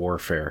castle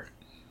warfare.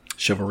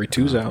 Chivalry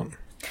 2's out.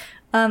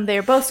 They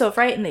were both so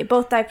frightened they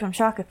both died from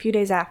shock a few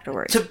days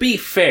afterwards. To be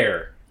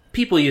fair,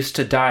 people used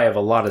to die of a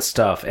lot of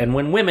stuff, and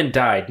when women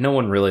died, no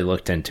one really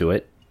looked into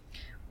it.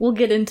 We'll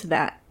get into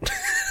that.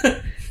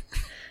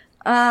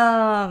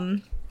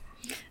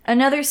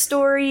 Another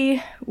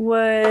story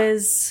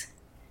was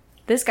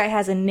this guy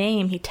has a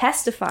name. He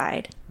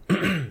testified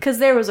because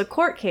there was a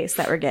court case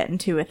that we're getting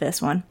to with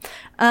this one.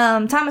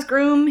 Thomas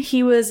Groom,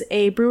 he was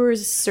a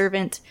brewer's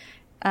servant.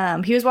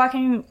 He was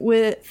walking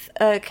with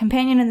a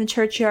companion in the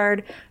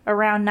churchyard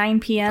around 9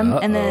 p.m.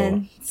 and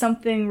then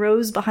something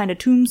rose behind a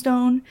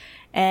tombstone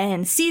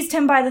and seized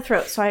him by the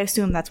throat. So I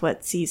assume that's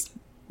what seized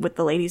with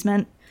the ladies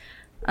meant.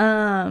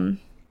 Maybe.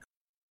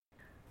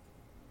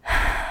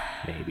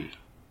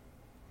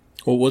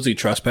 Well, was he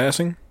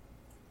trespassing?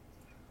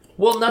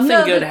 Well, nothing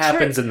No, good the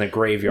happens in the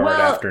graveyard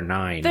Well, after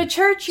 9. The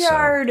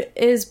churchyard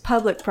is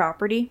public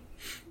property.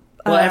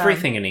 Well,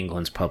 everything in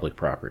England's public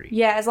property.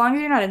 Yeah, as long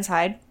as you're not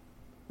inside.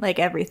 Like,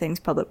 everything's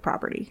public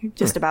property.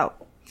 Just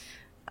about.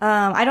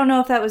 I don't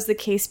know if that was the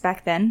case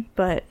back then,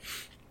 but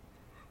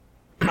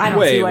I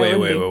don't see why it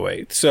wouldn't be.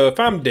 Wait. So if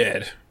I'm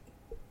dead,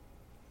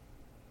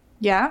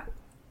 Yeah?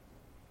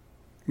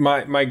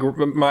 my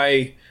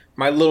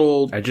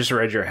little... I just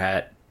read your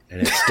hat,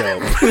 and it's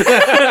dope.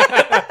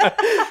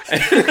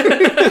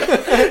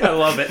 I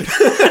love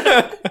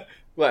it.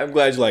 Well, I'm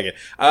glad you like it.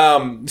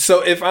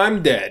 So if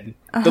I'm dead,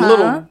 the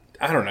little,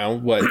 I don't know,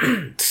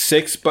 what,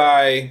 6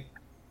 by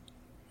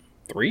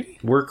 3?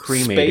 We're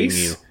cremating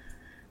Space? you.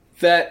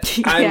 That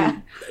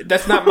Yeah.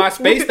 That's not my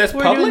space. That's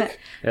We're doing public. that.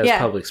 That's Yeah.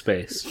 public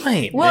space.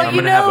 Wait, Well, I'm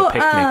you gonna have a know,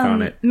 picnic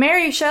on it.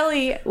 Mary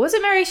Shelley, was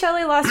it Mary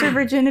Shelley lost her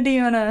virginity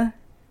on a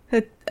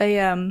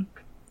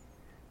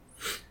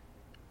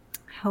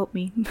help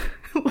me.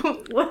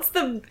 What's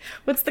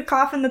the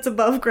coffin that's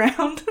above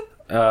ground?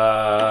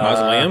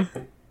 mausoleum,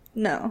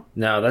 No.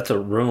 No, that's a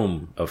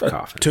room of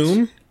coffins.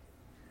 tomb,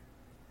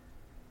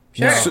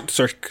 Sure.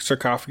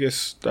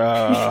 sarcophagus.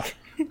 I'm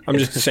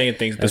just saying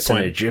things at this That's an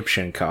point.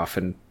 Egyptian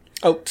coffin.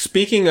 Oh,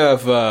 speaking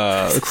of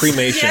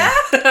cremation,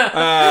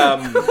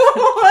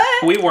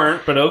 What? We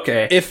weren't, but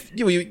okay. if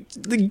you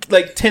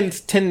like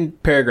 10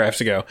 paragraphs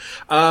ago,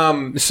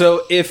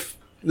 so if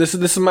this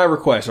is my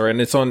request, all right,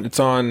 and it's on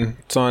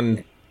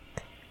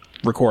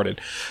recorded.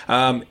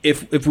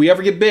 If we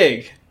ever get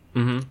big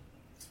and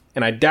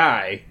I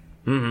die,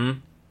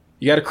 you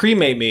got to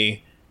cremate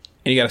me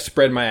and you got to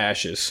spread my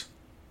ashes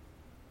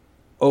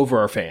over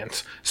our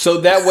fans. So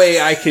that way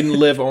I can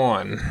live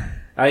on.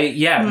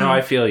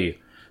 I feel you.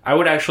 I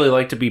would actually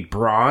like to be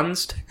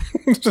bronzed.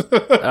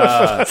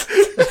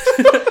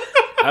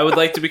 I would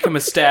like to become a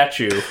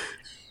statue,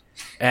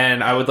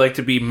 and I would like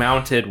to be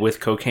mounted with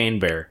Cocaine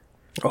Bear.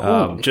 I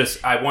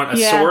want a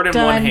sword in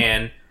one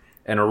hand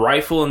and a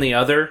rifle in the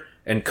other,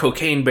 and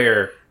Cocaine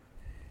Bear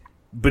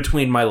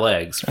between my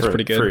legs. That's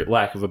pretty good. For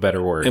lack of a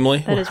better word. Emily,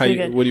 That is pretty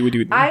good. What do you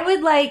do? I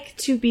would like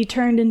to be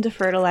turned into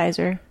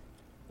fertilizer.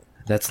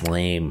 That's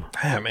lame.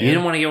 Yeah, man. You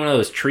didn't want to get one of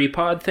those tree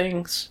pod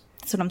things?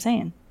 That's what I'm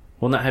saying.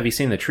 Well, not have you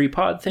seen the tree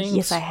pod things?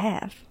 Yes, I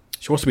have.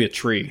 She wants to be a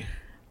tree.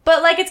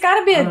 But, like, it's got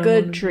to be a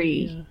good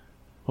tree.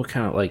 What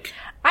kind of, like...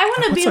 I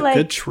want to What's be a like...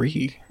 good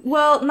tree?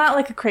 Well, not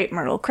like a crepe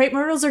myrtle. Crepe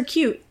myrtles are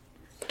cute.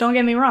 Don't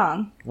get me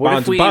wrong.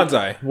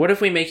 Bonsai. What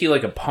if we make you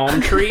like a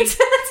palm tree?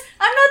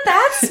 I'm not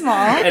that small.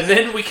 And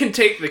then we can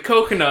take the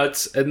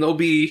coconuts, and they'll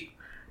be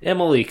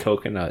Emily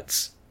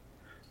coconuts.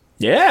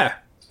 Yeah.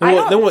 I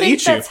don't Then we'll think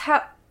eat you. that's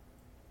how...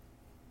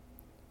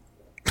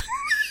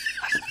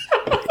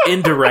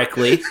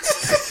 Indirectly.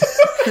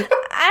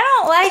 I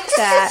don't like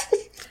that.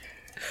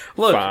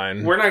 Look,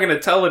 Fine. we're not going to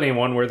tell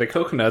anyone where the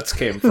coconuts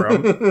came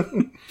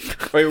from.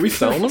 Wait, are we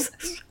selling them?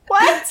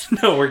 What?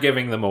 No, we're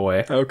giving them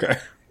away. Okay.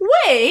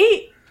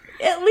 Wait.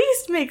 At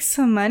least make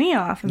some money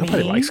off of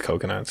Nobody me. likes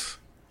coconuts.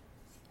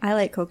 I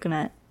like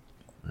coconut.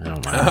 I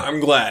don't know. I'm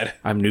glad.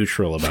 I'm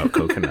neutral about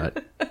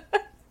coconut.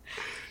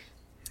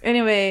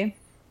 Anyway,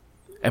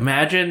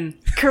 Imagine...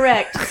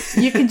 correct.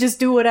 You can just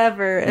do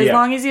whatever. As Yeah.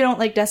 long as you don't,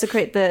 like,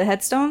 desecrate the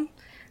headstone,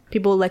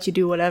 people will let you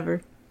do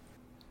whatever.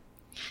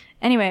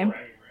 Anyway.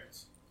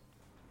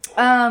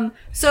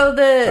 So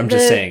I'm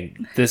just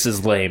saying, this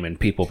is lame, and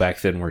people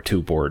back then were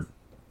too bored.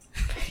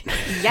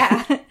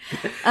 Yeah.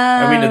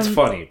 I mean, it's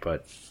funny,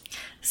 but...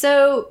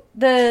 So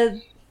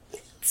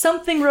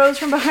something rose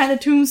from behind the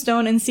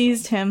tombstone and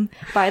seized him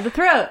by the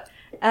throat.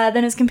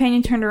 Then his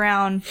companion turned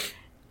around,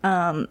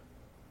 because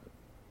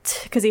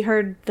he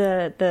heard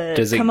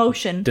the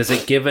commotion. Does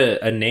it give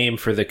a name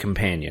for the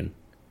companion?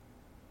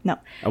 No.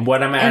 And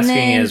what I'm asking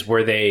then- is,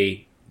 were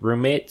they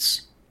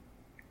roommates?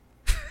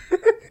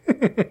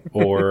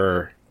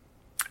 Or...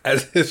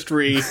 As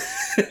history...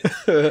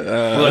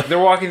 Look, they're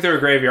walking through a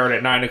graveyard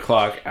at 9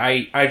 o'clock.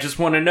 I just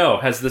want to know,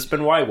 has this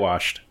been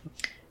whitewashed?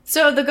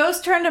 So the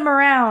ghost turned him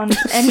around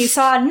and he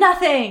saw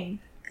nothing.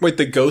 Wait,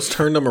 the ghost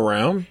turned them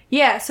around?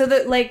 Yeah, so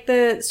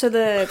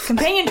the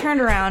companion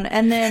turned around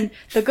and then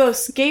the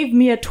ghost gave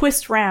me a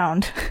twist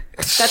round.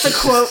 That's a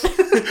quote.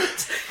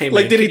 Hey, man,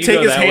 Like, did he can you take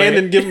go his that hand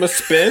way? and give him a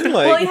spin?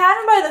 Like, Well, he had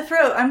him by the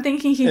throat. I'm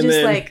thinking he And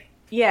just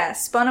then-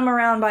 spun him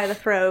around by the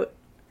throat.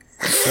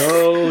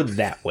 Go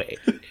that way.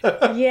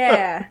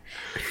 Yeah.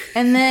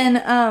 And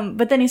then,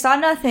 but then he saw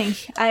nothing.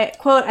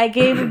 I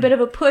gave a bit of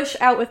a push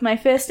out with my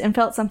fist and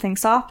felt something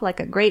soft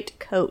like a great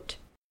coat.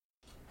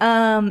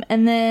 And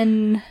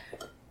then,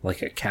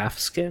 Like a calf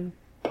skin?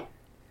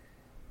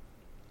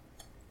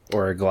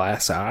 Or a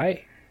glass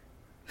eye?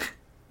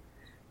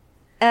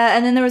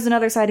 and then there was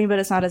another sighting, but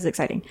it's not as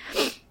exciting.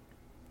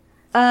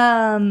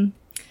 So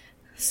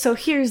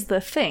here's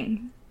the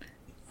thing.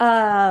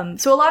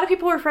 So a lot of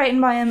people were frightened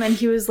by him, and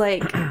he was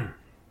like,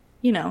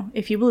 you know,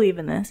 if you believe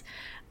in this,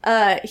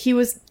 he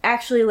was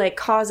actually like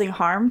causing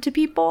harm to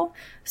people.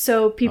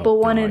 So people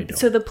wanted,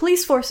 so the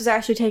police force was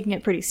actually taking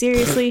it pretty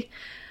seriously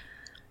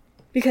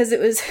because it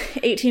was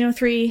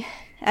 1803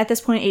 at this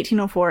point,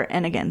 1804.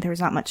 And again, there was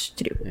not much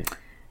to do.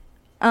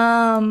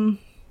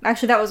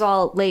 Actually that was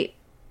all late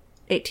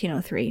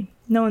 1803.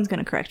 No one's going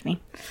to correct me.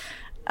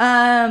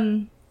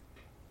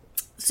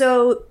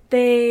 So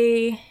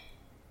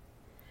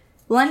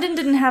London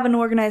didn't have an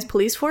organized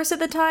police force at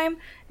the time,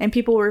 and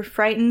people were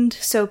frightened,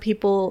 so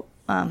people,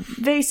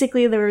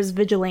 basically there was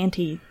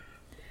vigilante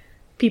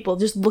people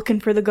just looking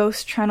for the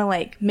ghost, trying to,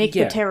 like, make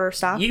the terror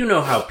stop. You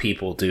know how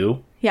people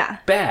do. Yeah.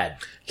 Bad.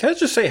 can I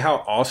just say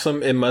how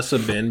awesome it must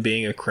have been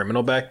being a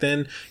criminal back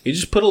then? You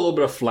just put a little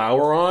bit of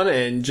flour on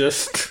and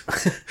just...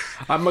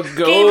 I'm a ghost.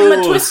 Gave him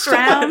a twist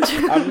round.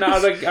 I'm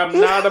not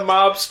a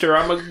mobster.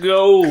 I'm a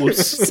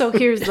ghost. So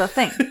here's the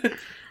thing.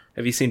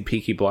 Have you seen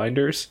Peaky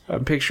Blinders?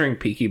 I'm picturing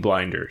Peaky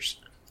Blinders.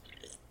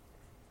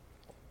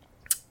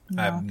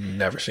 No. I've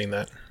never seen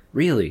that.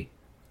 Really?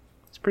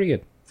 It's pretty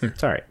good.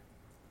 It's alright.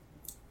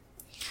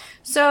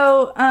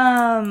 So,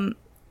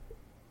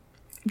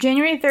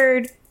 January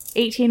 3rd,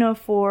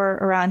 1804,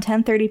 around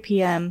 10:30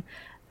 p.m.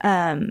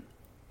 They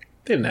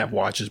didn't have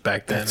watches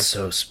back then. That's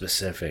so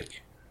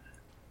specific.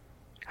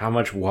 How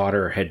much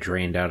water had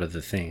drained out of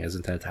the thing?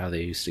 Isn't that how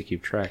they used to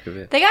keep track of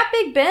it? They got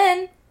Big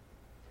Ben.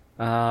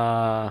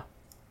 I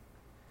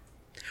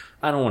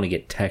don't want to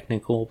get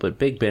technical, but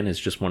Big Ben is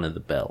just one of the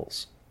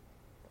bells.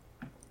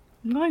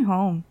 I'm going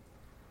home.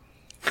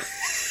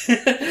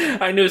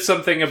 I knew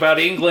something about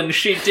England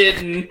she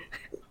didn't.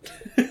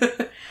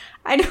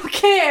 I don't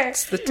care.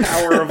 It's the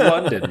Tower of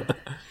London.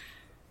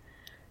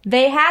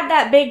 They had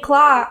that big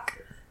clock.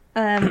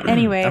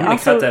 Anyway, I'm gonna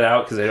also, cut that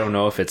out because I don't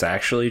know if it's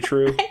actually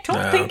true. I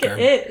don't think it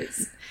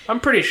is. I'm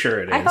pretty sure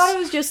it is. I thought it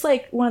was just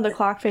like one of the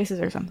clock faces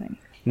or something.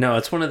 No,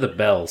 it's one of the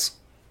bells.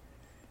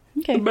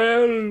 Okay.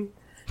 Bell.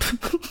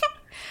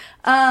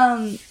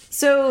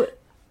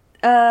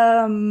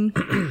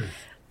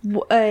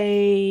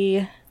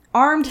 A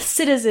armed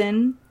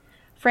citizen,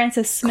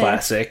 Francis Smith.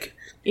 Classic.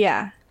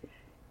 Yeah.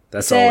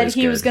 That's said always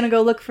he good. was going to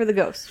go look for the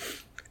ghost.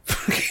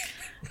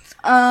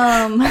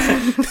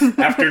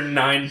 After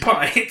 9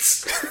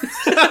 pints.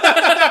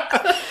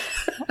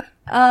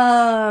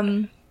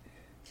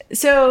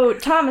 So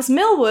Thomas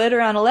Millwood,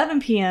 around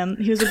 11 p.m.,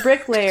 he was a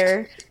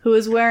bricklayer who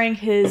was wearing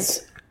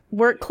his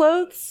work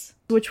clothes,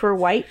 which were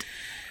white.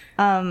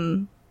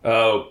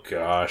 Oh,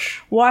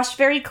 gosh. Washed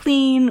very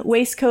clean,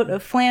 waistcoat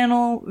of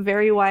flannel,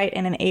 very white,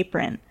 and an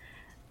apron.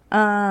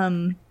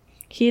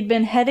 He had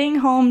been heading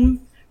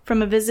home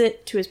from a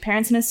visit to his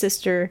parents and his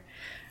sister.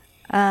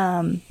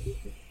 And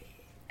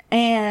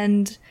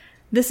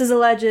this is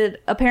alleged.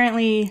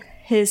 Apparently,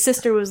 his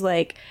sister was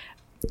like,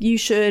 you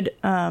should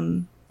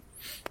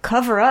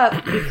cover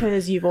up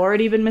because you've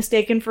already been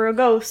mistaken for a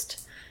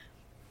ghost.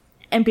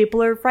 And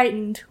people are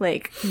frightened.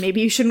 Like,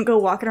 maybe you shouldn't go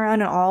walking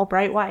around in all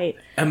bright white.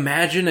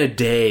 Imagine a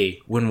day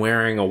when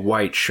wearing a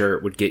white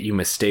shirt would get you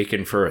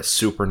mistaken for a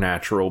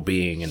supernatural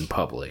being in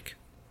public.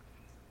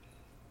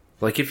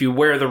 Like, if you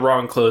wear the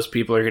wrong clothes,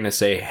 people are going to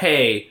say,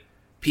 hey,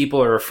 people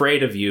are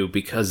afraid of you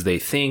because they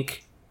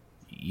think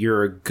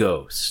you're a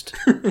ghost.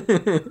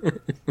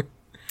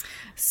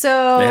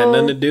 So They had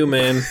nothing to do,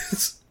 man.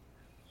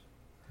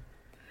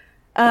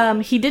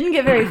 he didn't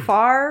get very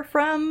far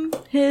from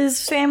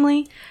his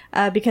family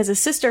because his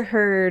sister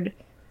heard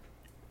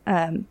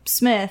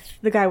Smith,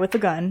 the guy with the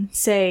gun,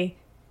 say,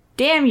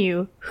 "Damn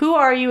you, who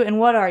are you and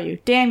what are you?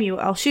 Damn you,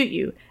 I'll shoot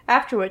you."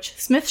 After which,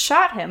 Smith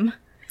shot him.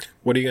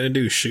 What are you going to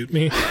do, shoot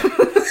me?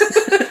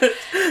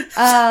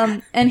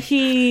 And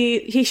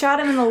he shot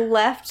him in the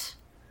left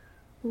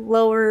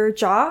lower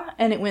jaw,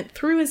 and it went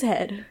through his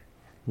head.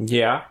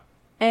 Yeah.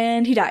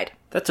 And he died.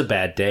 That's a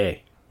bad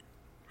day.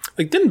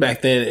 Like, didn't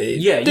back then,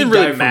 Yeah, you didn't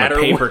really died from matter.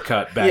 a paper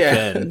cut back yeah,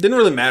 then. it didn't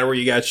really matter where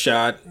you got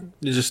shot.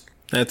 It just,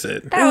 that's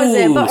it. That was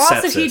it. But Ooh,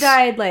 also he sepsis.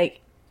 died, like,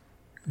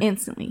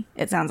 instantly,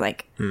 it sounds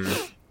like.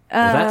 Well,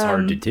 that's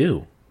hard to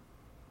do.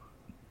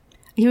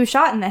 He was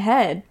shot in the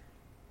head.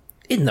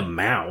 In the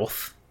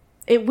mouth.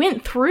 It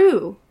went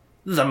through.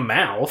 The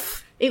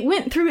mouth. It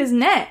went through his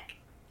neck.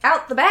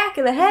 Out the back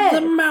of the head.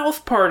 The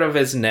mouth part of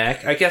his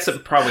neck. I guess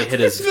it probably hit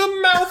his... The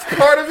mouth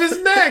part of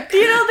his neck.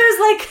 You know, there's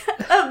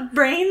like a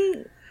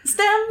brain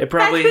stem. It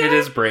probably back hit there.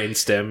 his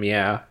brainstem,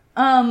 yeah.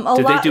 A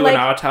Did lot, they do like, an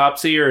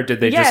autopsy, or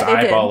did they Yeah, just they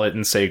did. eyeball it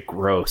and say,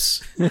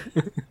 gross?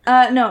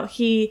 No,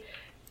 he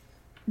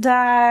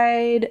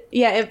died.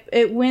 Yeah,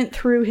 it went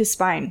through his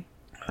spine.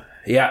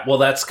 Yeah, well,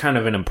 that's kind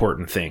of an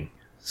important thing.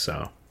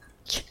 So,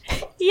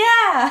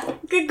 Yeah,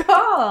 good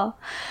call.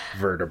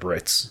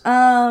 vertebrates.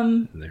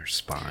 Their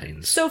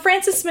spines. So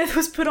Francis Smith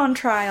was put on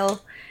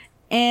trial,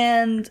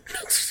 and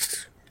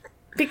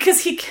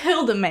because he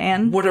killed a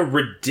man. What a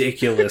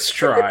ridiculous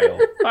trial.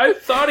 I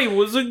thought he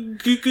was a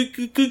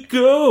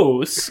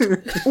ghost.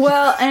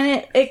 Well,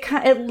 and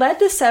it led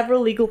to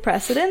several legal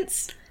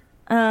precedents.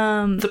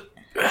 Well,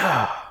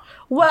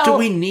 Do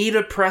we need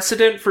a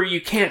precedent for you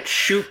can't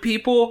shoot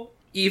people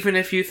even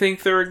if you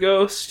think they're a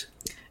ghost?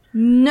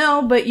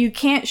 no, but you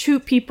can't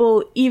shoot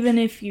people even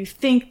if you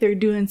think they're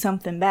doing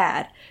something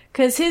bad.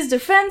 Because his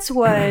defense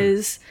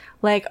was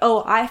like,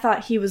 oh, I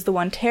thought he was the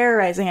one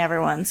terrorizing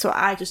everyone, so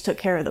I just took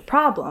care of the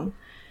problem.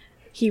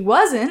 He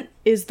wasn't,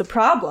 is the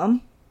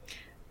problem.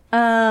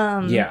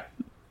 Yeah.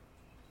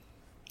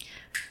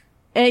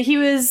 He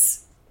was...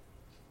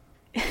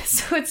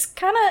 So it's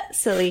kind of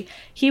silly.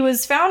 He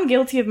was found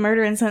guilty of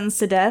murder and sentenced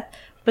to death,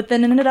 but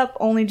then ended up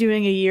only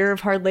doing a year of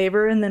hard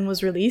labor and then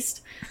was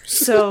released.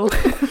 So...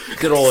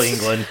 Good old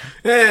England.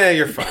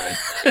 You're fine.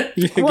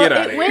 You Well, get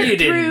out it of went here. You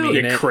didn't through-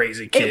 mean You it.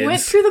 crazy kids. It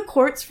went through the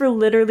courts for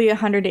literally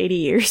 180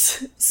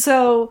 years.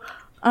 So,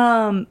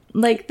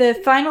 like, the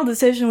final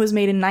decision was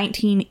made in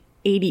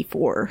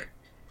 1984.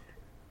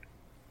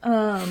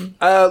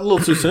 A little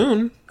too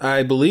soon,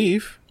 I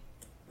believe.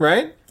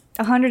 Right?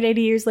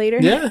 180 years later?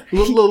 Yeah. A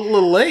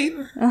little late.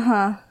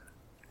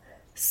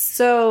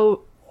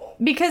 So,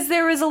 because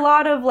there was a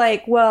lot of,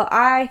 like, well,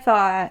 I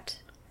thought...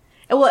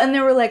 Well, and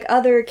there were, like,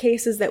 other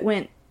cases that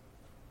went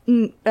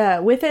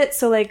with it.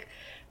 So, like,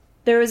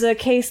 there was a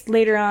case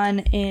later on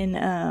in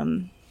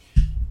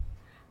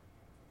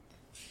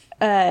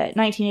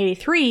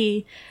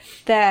 1983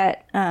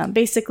 that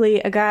basically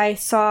a guy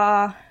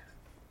saw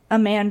a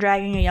man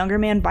dragging a younger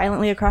man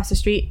violently across the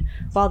street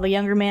while the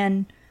younger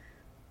man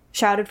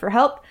shouted for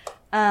help.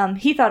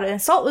 He thought an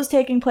assault was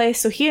taking place,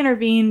 so he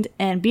intervened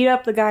and beat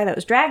up the guy that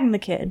was dragging the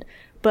kid.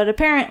 But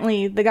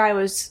apparently the guy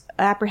was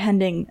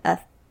apprehending a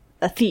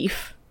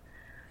thief.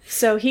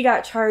 So he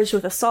got charged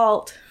with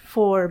assault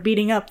for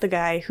beating up the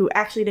guy who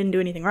actually didn't do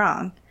anything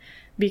wrong.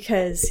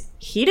 Because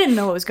he didn't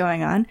know what was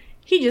going on.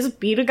 He just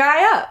beat a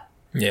guy up.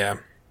 Yeah.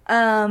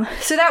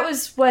 So that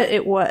was what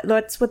it was.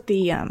 That's what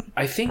the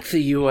I think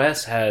the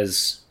U.S.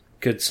 has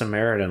Good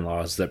Samaritan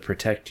laws that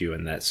protect you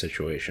in that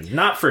situation.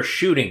 Not for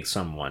shooting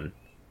someone.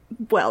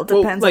 Well,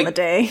 depends on the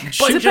day.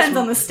 Depends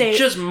on the state.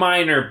 Just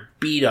minor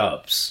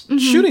beat-ups. Mm-hmm.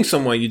 Shooting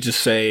someone, you just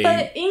say...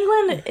 But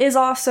England is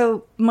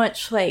also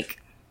much,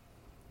 like,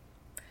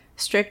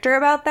 stricter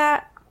about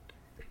that.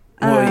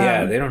 Well,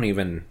 yeah, they don't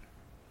even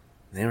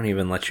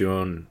let you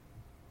own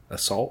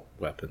assault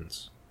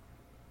weapons.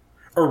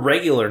 Or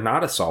regular,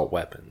 not assault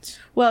weapons.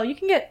 Well, you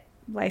can get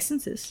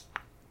licenses.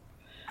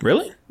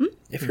 Really?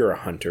 If you're a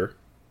hunter.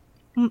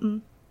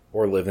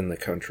 Or live in the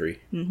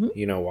country.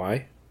 You know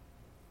why?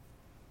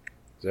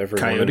 Because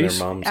everyone and their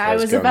moms has I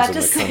was guns about in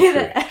to the say country.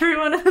 that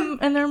everyone of them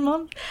and their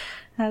mom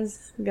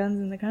has guns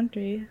in the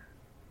country.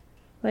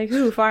 Like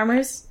who?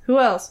 Farmers? Who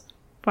else?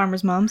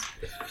 Farmers' moms.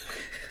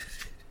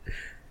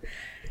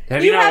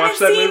 Have you not watched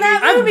that movie?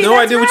 That I have movie? no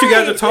That's idea what you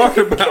guys are right.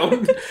 talking about.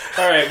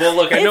 All right, well,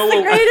 look, I know It's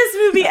the greatest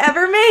movie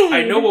ever made.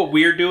 I know what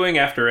we're doing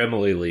after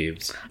Emily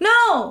leaves.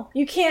 No,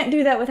 you can't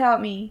do that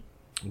without me.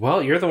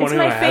 Well, you're the one It's who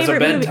my has a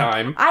favorite movie.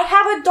 bedtime. I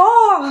have a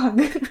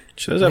dog.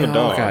 She does have a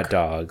dog. Got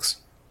dogs.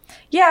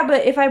 Yeah,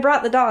 but if I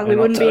brought the dog, we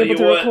wouldn't be able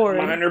to record.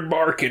 Mine are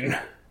barking.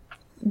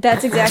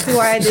 That's exactly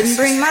why I didn't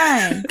bring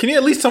mine. Can you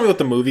at least tell me what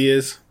the movie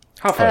is?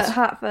 Hot Fuzz.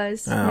 Hot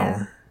Fuzz.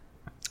 Oh.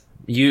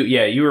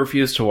 Yeah. You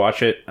refused to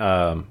watch it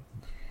on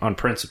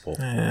principle.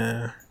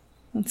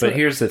 But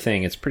here's the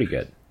thing, it's pretty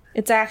good.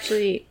 It's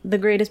actually the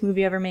greatest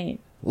movie ever made.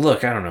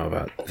 Look, I don't know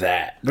about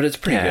that, but it's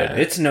pretty good.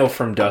 It's no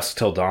From Dusk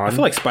Till Dawn. I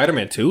feel like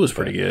Spider-Man 2 was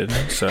pretty good,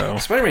 so...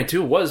 Spider-Man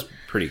 2 was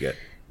pretty good.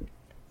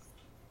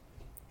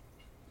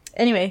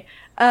 Anyway,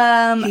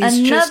 He's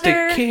just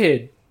a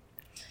kid.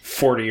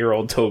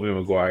 40-year-old Tobey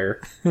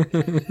Maguire.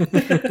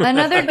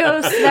 another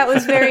ghost that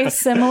was very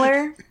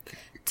similar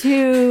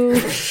to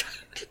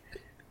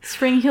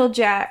Spring Heel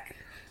Jack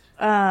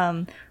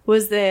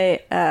was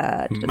the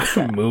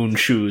Moon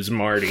Shoes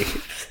Marty.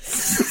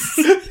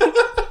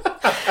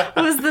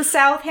 was the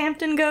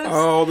Southampton ghost.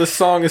 Oh, this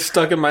song is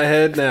stuck in my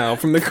head now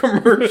from the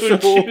commercial.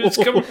 Shoes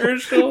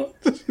commercial.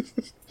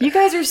 You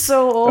guys are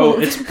so old. Oh,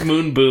 it's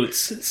Moon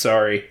Boots.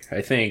 Sorry,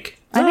 I think.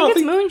 I think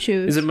it's Moon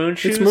Shoes. Is it Moon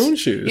Shoes? It's Moon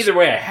Shoes. Either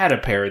way, I had a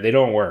pair. They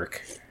don't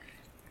work.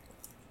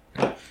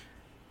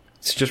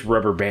 It's just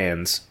rubber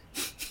bands.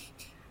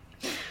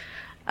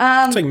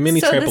 It's like mini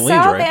so trampolines, the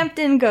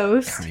Southampton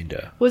ghost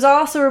Kinda. was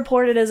also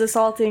reported as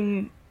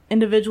assaulting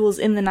individuals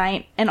in the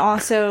night, and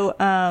also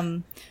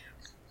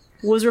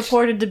was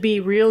reported to be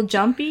real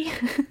jumpy.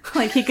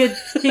 Like he could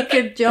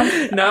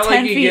jump Not 10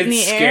 like he feet in gets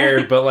the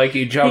scared, air. but like he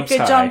He jumps could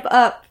high. jump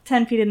up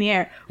 10 feet in the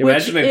air.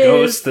 Imagine which a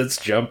ghost that's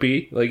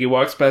jumpy. Like he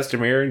walks past a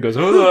mirror and goes,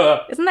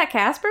 ugh. Isn't that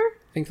Casper?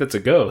 I think that's a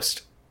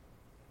ghost.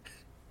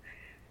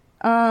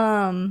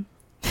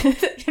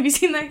 Have you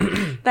seen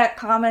that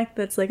comic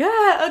that's like,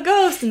 a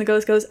ghost, and the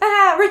ghost goes,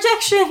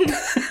 rejection.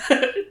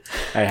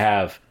 I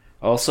have.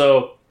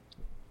 Also,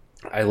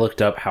 I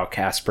looked up how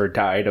Casper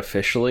died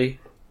officially.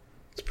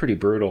 It's pretty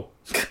brutal.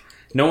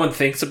 No one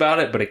thinks about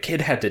it, but a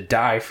kid had to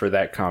die for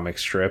that comic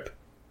strip.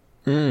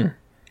 How'd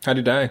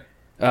he die?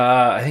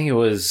 I think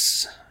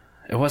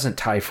it wasn't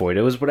typhoid.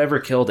 It was whatever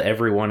killed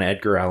everyone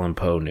Edgar Allan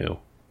Poe knew.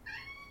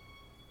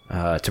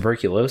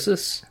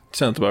 Tuberculosis?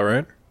 Sounds about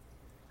right.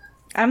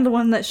 I'm the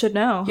one that should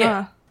know,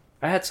 Yeah. huh?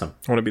 I had some.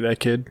 I want to be that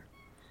kid.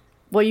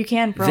 Well, you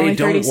can for They only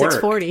don't work.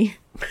 $36.40.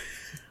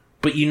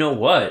 But you know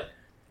what?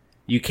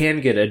 You can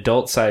get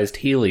adult-sized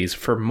Heelys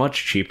for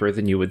much cheaper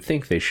than you would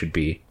think they should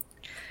be.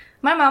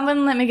 My mom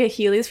wouldn't let me get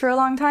Heelys for a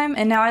long time,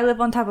 and now I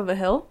live on top of a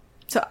hill,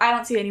 so I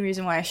don't see any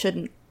reason why I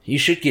shouldn't. You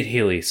should get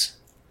Heelys.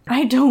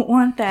 I don't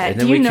want that. And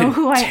then Do you we know could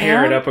who I tear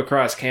am? it up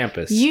across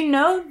campus. You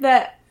know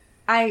that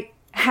I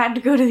had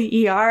to go to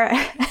the ER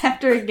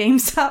after a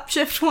GameStop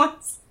shift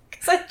once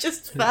because I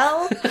just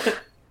fell.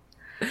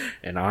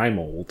 And I'm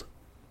old.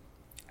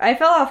 I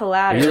fell off a Are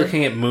ladder. you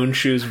looking at Moon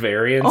Shoes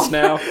variants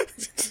now?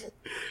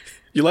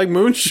 You like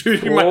Moon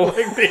Shoes? You might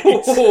like these.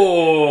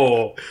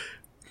 Oh,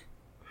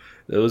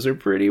 those are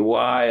pretty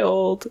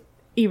wild.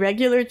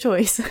 Irregular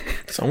choice.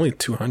 It's only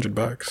 $200.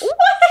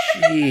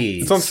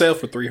 Jeez. It's on sale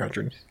for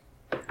 $300.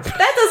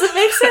 That doesn't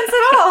make sense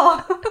at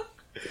all.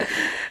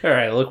 All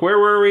right, look, where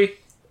were we?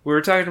 We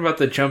were talking about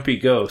the jumpy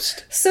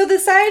ghost. So the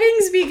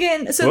sightings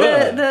begin. So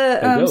Whoa, the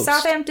a ghost.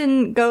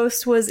 Southampton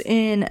ghost was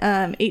in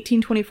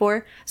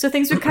 1824. So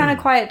things would kind of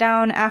quiet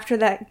down after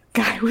that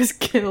guy was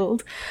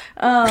killed,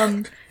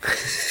 and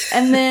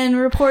then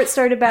reports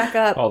started back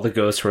up. All the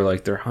ghosts were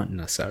like, they're hunting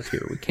us out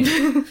here. We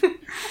can't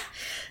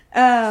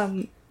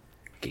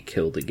get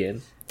killed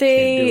again.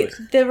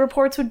 The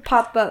reports would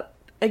pop up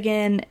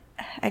again.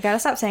 I gotta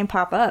stop saying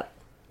pop up.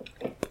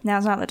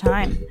 Now's not the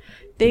time.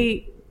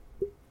 They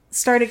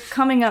started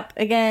coming up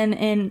again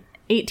in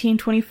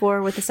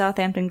 1824 with the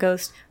Southampton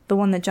ghost, the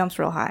one that jumps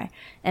real high.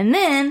 And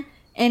then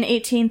in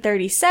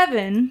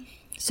 1837,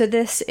 so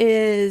this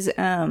is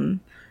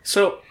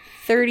So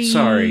 30.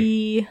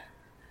 Sorry.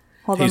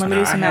 Hold on, let me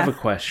do I some have math. a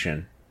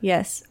question.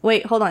 Yes.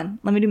 Wait, hold on.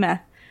 Let me do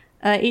math.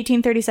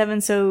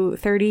 1837, so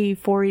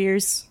 34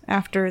 years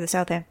after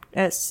the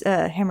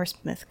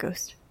Hammersmith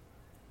ghost.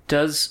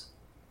 Does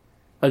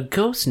a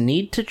ghost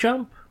need to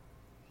jump?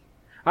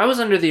 I was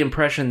under the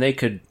impression they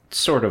could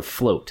sort of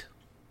float.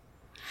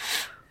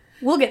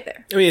 We'll get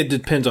there. I mean, it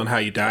depends on how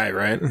you die,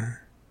 right?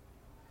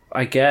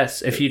 I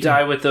guess if you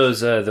die with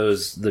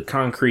the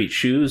concrete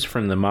shoes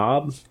from the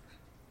mob,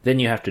 then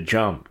you have to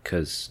jump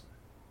because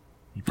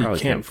you probably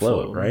can't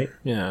float, right?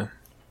 Yeah.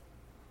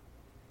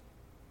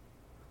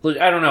 Look,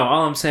 I don't know.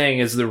 All I'm saying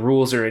is the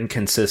rules are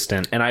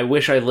inconsistent, and I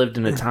wish I lived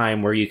in a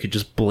time where you could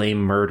just blame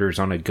murders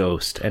on a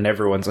ghost, and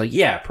everyone's like,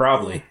 "Yeah,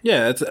 probably."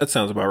 Yeah, that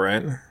sounds about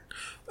right.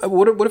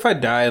 What if I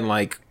die in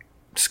like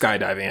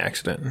skydiving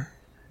accident?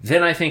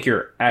 Then I think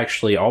you're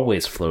actually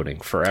always floating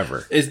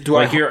forever.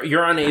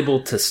 You're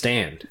unable to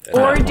stand.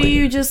 Or do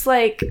you just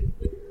like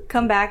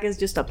come back as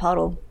just a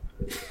puddle?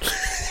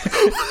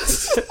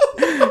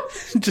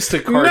 Just a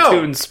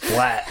cartoon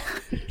splat.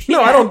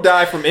 No, I don't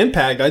die from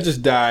impact. I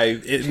just die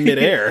in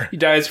midair. He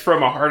dies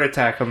from a heart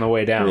attack on the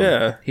way down.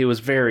 Yeah. He was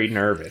very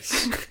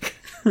nervous.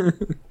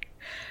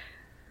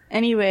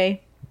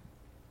 Anyway.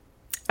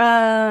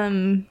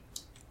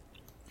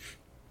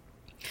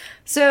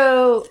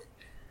 So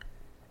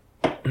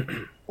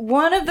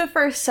one of the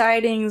first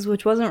sightings,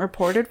 which wasn't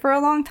reported for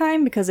a long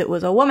time because it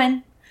was a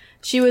woman,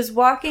 she was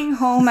walking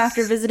home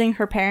after visiting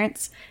her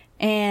parents,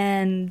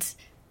 and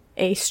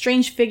a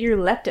strange figure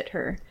leapt at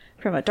her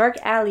from a dark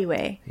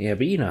alleyway. Yeah,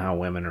 but you know how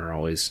women are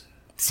always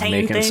saying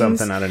making things.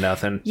 something out of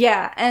nothing.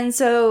 Yeah, and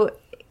so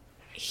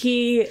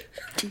he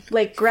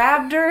like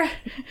grabbed her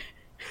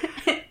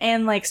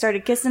and like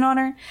started kissing on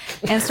her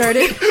and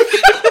started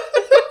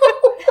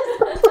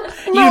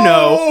You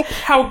know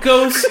how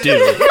ghosts do.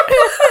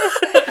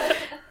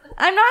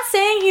 I'm not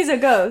saying he's a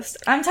ghost.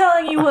 I'm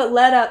telling you what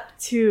led up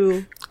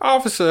to...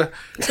 Officer,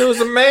 there was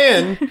a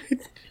man.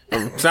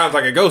 Sounds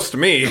like a ghost to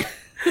me.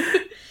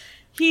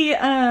 He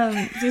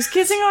was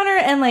kissing on her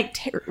and like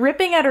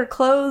ripping at her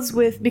clothes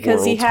with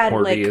because he had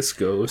like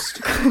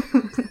ghost.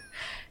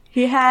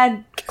 he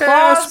had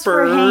claws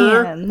for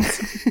hands.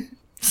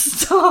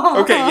 Stop.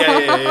 Okay,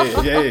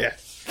 yeah.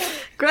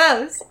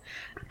 Gross.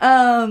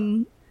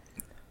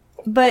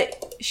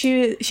 But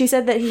she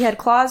said that he had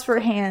claws for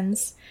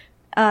hands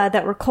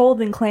that were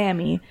cold and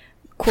clammy.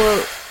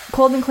 Quote,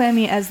 cold and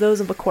clammy as those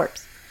of a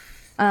corpse.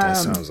 That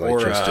sounds like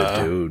just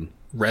a dude.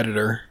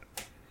 Redditor.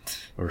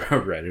 Or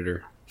a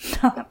Redditor.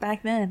 Not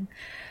back then.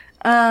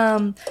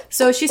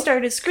 So she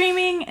started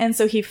screaming, and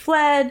so he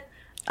fled.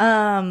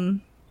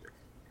 Man.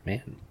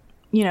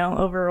 You know,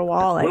 over a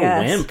wall, I What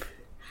guess. a wimp.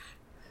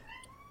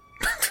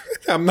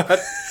 I'm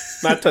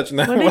not touching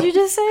that What one. did you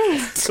just say?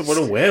 So what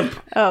a wimp.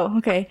 Oh,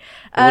 okay.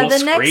 A little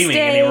The next screaming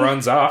day, and he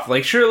runs off.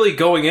 Like, surely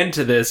going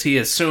into this, he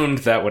assumed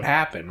that would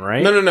happen,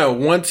 right? No.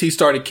 Once he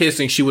started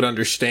kissing, she would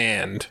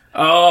understand.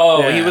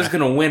 Oh, he Yeah. was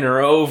going to win her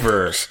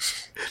over.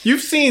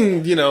 You've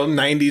seen,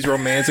 90s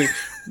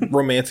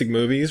romantic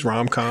movies,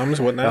 rom-coms,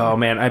 whatnot. Oh,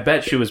 man, I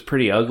bet she was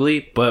pretty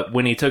ugly, but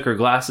when he took her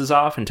glasses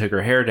off and took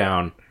her hair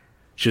down,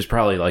 she was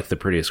probably like the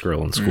prettiest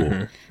girl in school.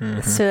 Mm-hmm.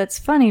 Mm-hmm. So it's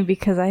funny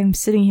because I'm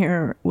sitting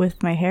here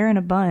with my hair in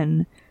a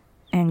bun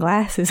and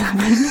glasses on.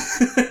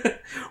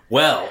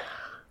 Well,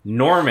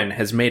 Norman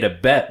has made a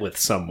bet with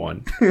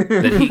someone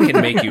that he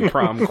can make you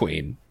prom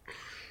queen.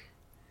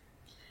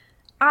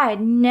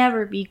 I'd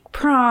never be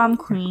prom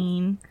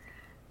queen.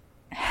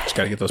 Just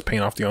gotta get those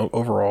paint off the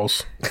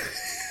overalls.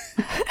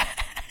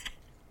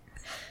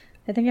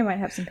 I think I might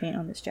have some paint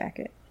on this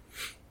jacket.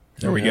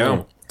 There we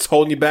go. It's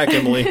holding you back,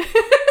 Emily.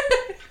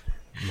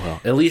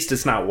 Well, at least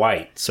it's not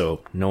white,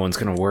 so no one's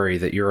going to worry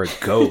that you're a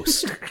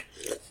ghost.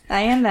 I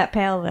am that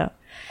pale, though.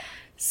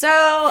 So,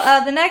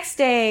 the next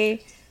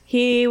day,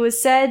 he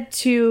was said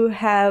to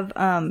have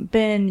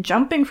been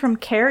jumping from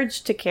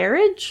carriage to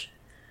carriage.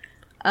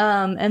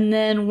 And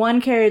then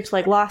one carriage,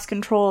 lost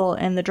control,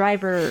 and the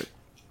driver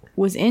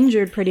was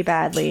injured pretty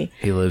badly.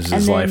 He lives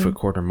his life a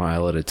quarter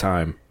mile at a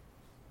time.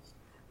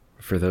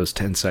 For those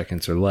 10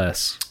 seconds or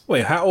less.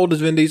 Wait, how old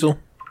is Vin Diesel?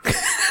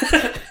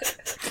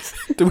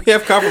 Do we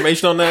have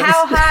confirmation on that?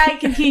 How high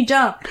can he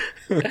jump?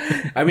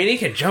 I mean, he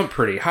can jump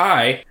pretty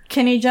high.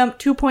 Can he jump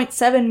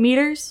 2.7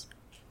 meters?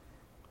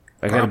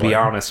 I gotta Probably. be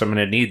honest, I'm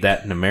gonna need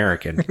that in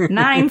American.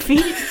 9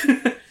 feet?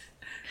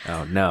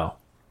 Oh, no.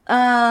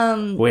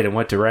 Wait, in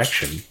what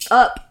direction?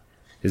 Up.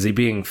 Is he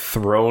being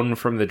thrown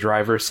from the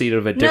driver's seat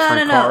of a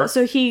different No. car?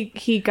 So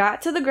he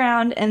got to the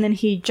ground, and then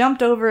he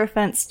jumped over a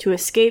fence to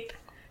escape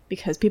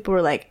because people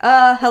were like,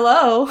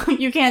 hello,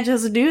 you can't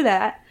just do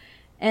that.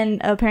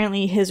 And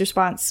apparently his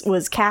response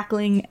was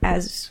cackling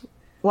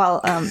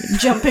while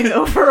jumping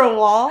over a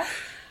wall.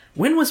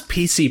 When was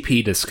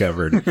PCP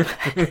discovered?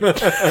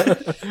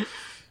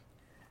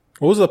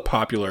 What was a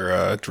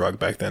popular drug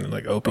back then?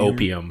 Like opium?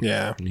 Opium.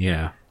 Yeah.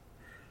 Yeah.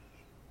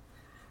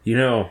 You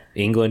know,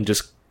 England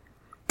just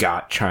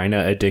got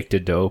China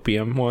addicted to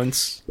opium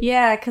once.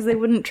 Yeah, because they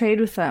wouldn't trade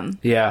with them.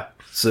 Yeah.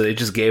 So they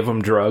just gave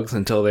them drugs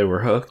until they were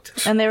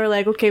hooked. And they were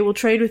like, okay, we'll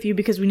trade with you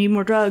because we need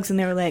more drugs. And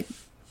they were like,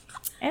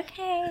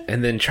 okay.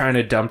 And then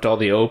China dumped all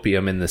the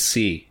opium in the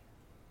sea.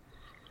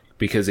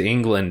 Because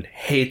England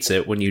hates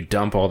it when you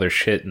dump all their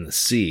shit in the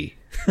sea.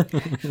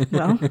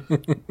 Well.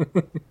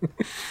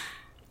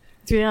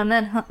 It's really on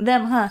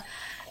them, huh?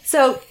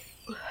 So,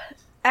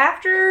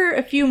 after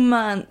a few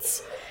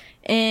months,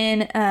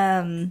 in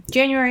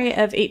January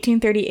of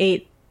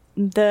 1838,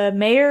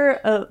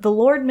 the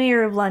Lord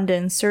Mayor of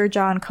London, Sir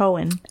John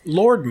Cohen.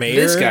 Lord Mayor?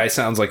 This guy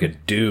sounds like a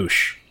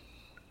douche.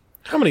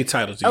 How many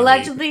titles do you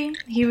Allegedly,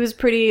 he was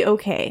pretty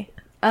okay.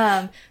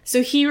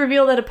 So he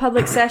revealed at a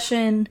public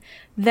session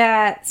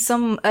that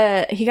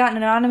he got an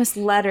anonymous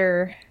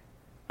letter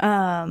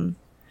that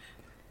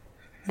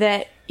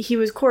he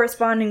was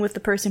corresponding with the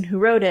person who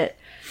wrote it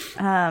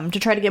to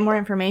try to get more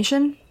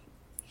information.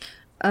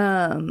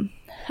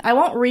 I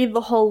won't read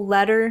the whole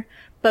letter,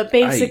 but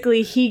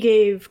basically he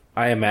gave...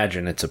 I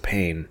imagine it's a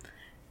pain.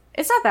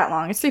 It's not that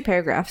long. It's 3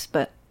 paragraphs,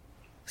 but...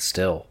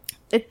 Still.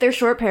 They're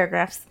short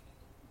paragraphs.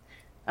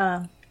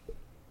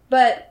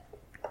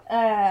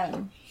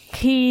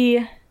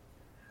 He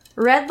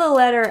read the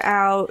letter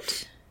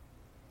out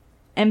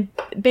and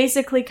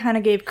basically kind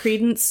of gave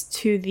credence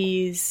to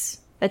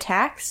these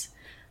attacks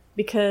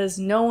because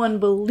no one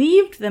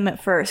believed them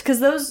at first. Because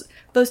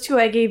those 2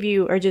 I gave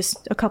you are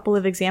just a couple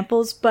of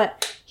examples,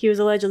 but he was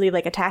allegedly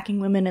like attacking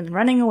women and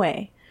running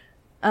away.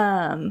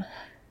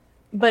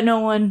 But no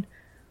one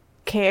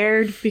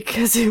cared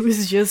because it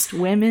was just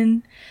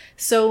women.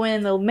 So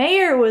when the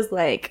mayor was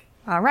like,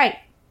 all right,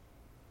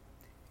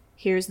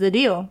 here's the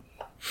deal.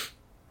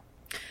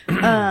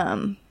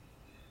 There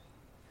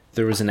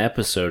was an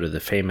episode of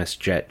the famous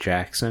Jet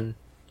Jackson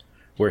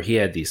where he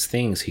had these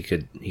things he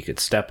could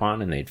step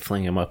on and they'd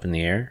fling him up in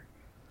the air.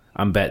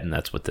 I'm betting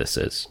that's what this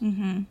is.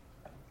 Mm-hmm.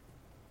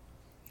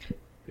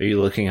 Are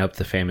you looking up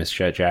the famous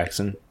Jet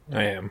Jackson?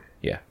 I am.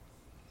 Yeah.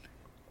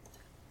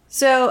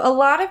 So a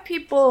lot of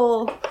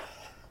people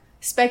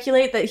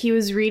speculate that he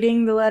was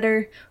reading the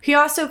letter. He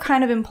also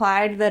kind of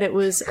implied that it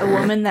was a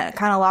woman that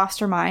kind of lost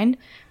her mind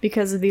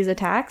because of these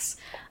attacks.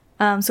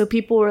 So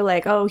people were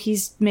like, oh,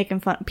 he's making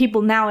fun.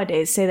 People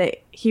nowadays say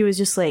that he was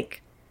just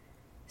like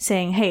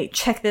saying, hey,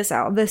 check this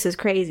out. This is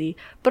crazy.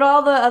 But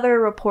all the other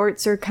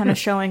reports are kind of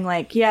showing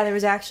like, yeah, there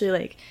was actually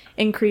like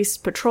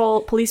increased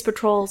police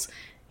patrols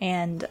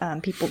and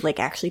people like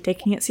actually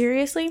taking it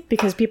seriously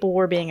because people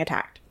were being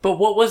attacked. But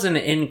what was an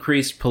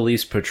increased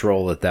police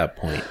patrol at that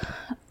point?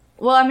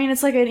 Well, I mean,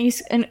 it's like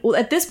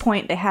at this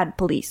point they had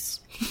police,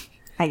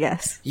 I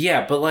guess.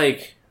 Yeah, but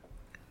like,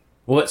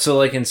 what? So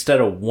like instead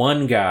of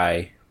one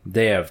guy,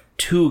 they have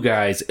 2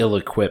 guys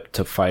ill-equipped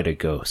to fight a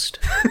ghost.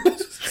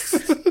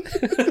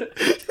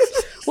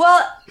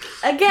 Well,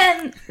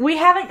 again, we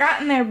haven't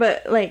gotten there,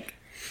 but like,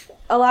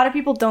 a lot of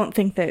people don't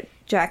think that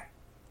Jack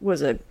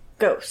was a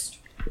ghost.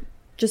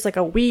 Just like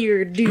a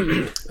weird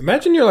dude.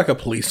 Imagine you're like a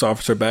police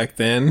officer back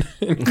then.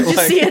 Did you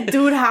see a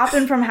dude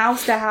hopping from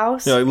house to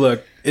house? You're like,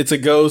 look, it's a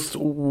ghost. I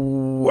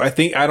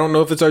don't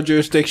know if it's our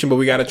jurisdiction, but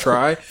we got to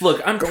try.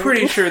 Look, I'm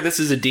pretty sure this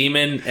is a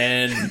demon,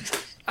 and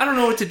I don't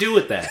know what to do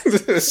with that.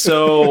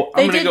 So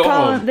I'm going to go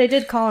home. They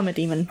did call him a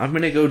demon. I'm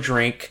going to go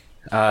drink.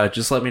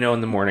 Just let me know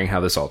in the morning how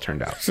this all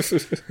turned out.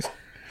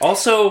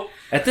 Also,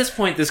 at this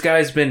point, this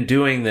guy's been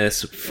doing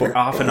this for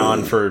off and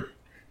on for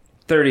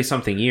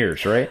 30-something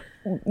years, right?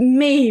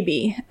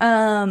 Maybe.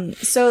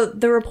 So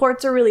the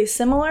reports are really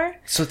similar.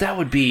 So that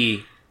would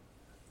be,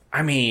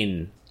 I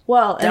mean,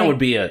 well, that would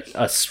be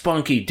a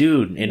spunky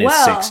dude in his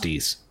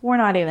 60s. We're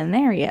not even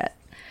there yet.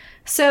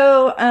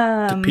 So,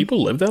 did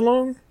people live that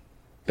long?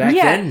 Back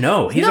then?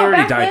 No. He's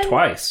already died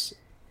twice.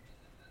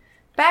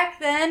 Back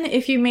then,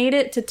 if you made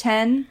it to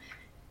 10,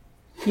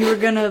 you were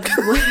gonna,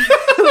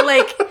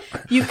 like,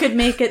 you could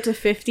make it to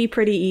 50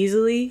 pretty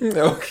easily.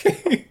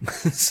 Okay.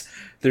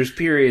 There's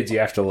periods you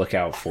have to look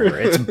out for.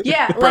 It's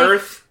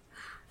birth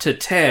to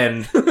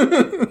 10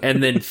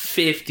 and then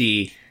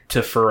 50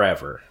 to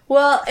forever.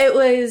 Well, it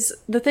was...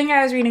 The thing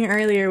I was reading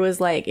earlier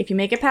was, like, if you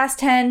make it past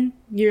 10,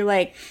 you're,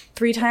 like,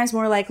 3 times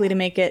more likely to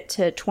make it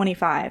to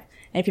 25.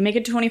 And if you make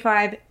it to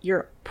 25,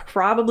 you're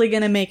probably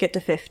going to make it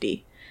to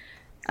 50.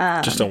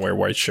 Just don't wear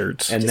white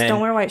shirts. Don't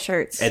wear white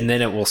shirts. And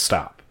then it will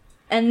stop.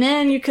 And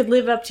then you could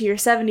live up to your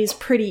 70s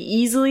pretty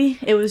easily.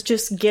 It was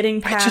just getting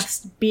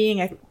past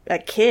being a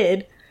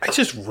kid. I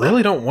just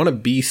really don't want to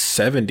be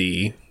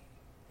 70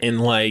 in,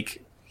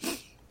 like,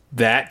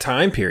 that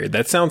time period.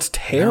 That sounds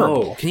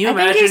terrible. No. Can you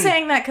imagine? I think you're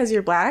saying that because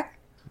you're black.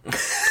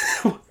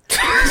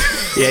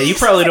 Yeah, you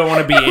probably don't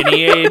want to be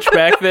any age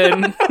back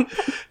then.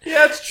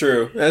 Yeah, that's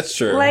true. That's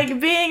true. Like,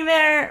 being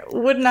there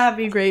would not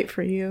be great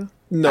for you.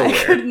 No, I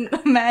couldn't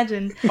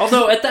imagine.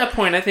 Although, at that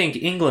point, I think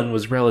England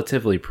was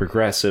relatively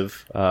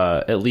progressive.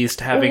 At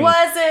least having...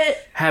 Was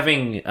it?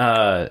 Having...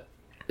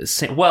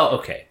 well,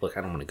 okay. Look,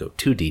 I don't want to go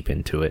too deep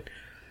into it.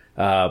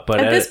 But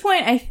at this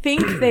point, I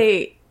think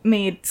they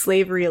made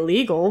slavery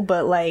illegal,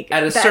 but like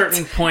at a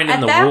certain point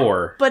in the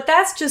war. But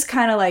that's just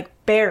kind of like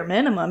bare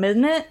minimum,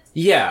 isn't it?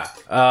 Yeah.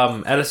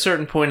 At a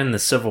certain point in the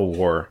Civil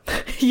War.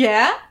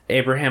 Yeah.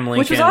 Abraham Lincoln,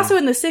 which was also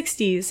in the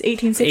 60s,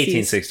 1860s.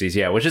 1860s,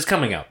 yeah, which is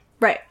coming up.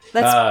 Right.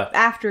 That's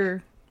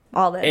after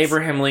all this.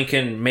 Abraham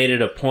Lincoln made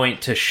it a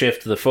point to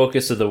shift the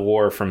focus of the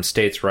war from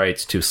states'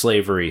 rights to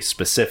slavery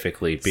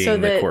specifically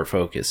being the core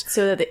focus.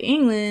 So that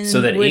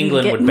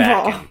England would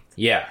back him.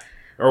 Yeah.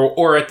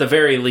 or at the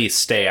very least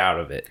stay out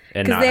of it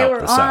and not Because they help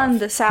were the South. on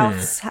the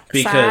South side,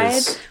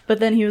 Because- but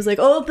then he was like,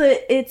 "Oh,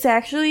 but it's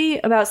actually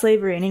about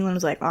slavery," and England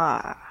was like,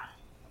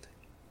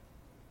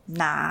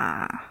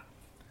 nah,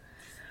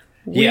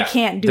 we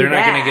can't do that. They're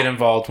not going to get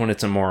involved when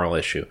it's a moral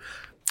issue.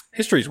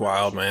 History's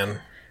wild, man.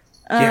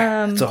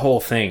 Yeah, it's a whole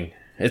thing.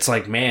 It's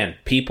like, man,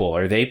 people,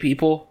 are they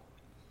people?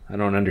 I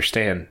don't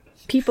understand.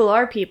 People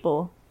are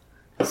people,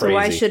 so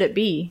why Crazy. should it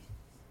be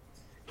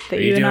that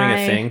Are you doing and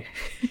a I thing?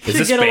 Is should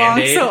this get along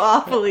Band-Aid? so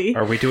awfully?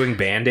 Are we doing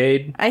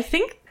Band-Aid? I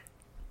think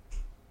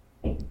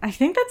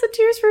that's a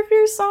Tears for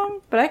Fears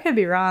song, but I could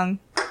be wrong.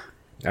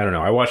 I don't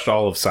know. I watched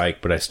all of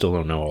Psych, but I still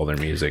don't know all their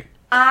music.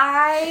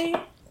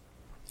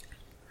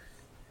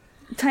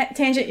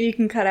 Tangent you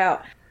can cut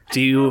out.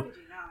 Do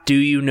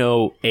you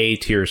know a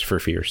Tears for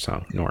Fears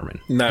song, Norman?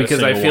 Not a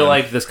Because I single feel one.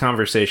 like this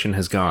conversation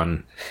has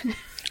gone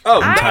Oh,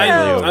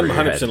 entirely I'm over your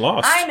 100% head.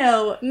 lost. I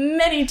know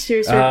many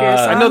Tears for Fears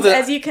songs, I know that-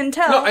 as you can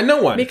tell. No, I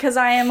know one. Because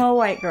I am a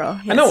white girl.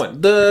 I know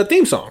it. The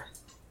theme song.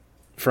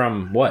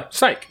 From what?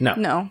 Psych. No.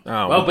 No.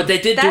 Oh, but they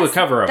did do a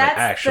cover of it, That's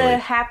actually. the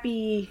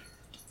happy...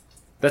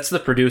 That's the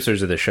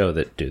producers of the show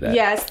that do that.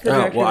 Yes. The Oh,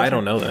 director well, of the I show.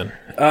 don't know then.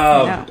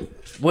 No.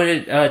 What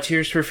did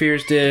Tears for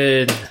Fears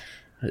did?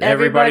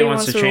 Everybody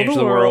wants to change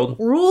the world.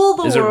 Rule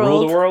the world. Is it Rule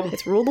the World?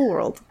 It's Rule the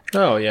World.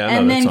 Oh, yeah. I know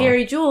And that then song.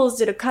 Gary Jules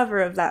did a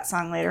cover of that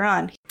song later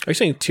on. Are you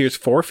saying Tears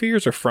for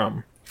Fears or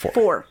from?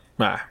 Four.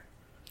 Ah,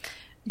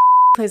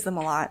 Plays them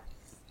a lot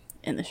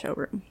in the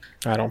showroom.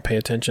 I don't pay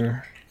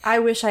attention. I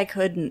wish I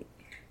couldn't.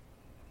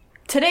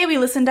 Today we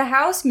listened to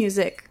house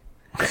music.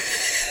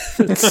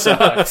 It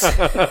sucks.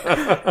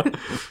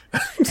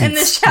 And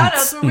the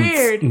shout-outs were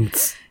weird.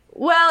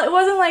 Well, it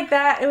wasn't like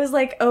that. It was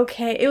like,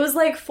 okay. It was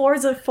like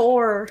Forza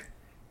 4.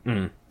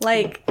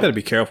 Like, Better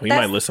be careful. You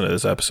That's- might listen to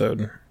this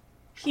episode.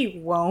 he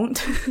won't.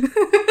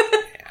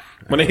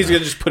 When he's going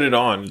to just put it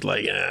on,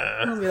 like,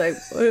 I'll be like,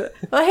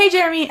 well, hey,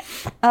 Jeremy,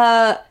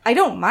 I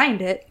don't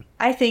mind it.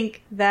 I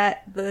think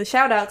that the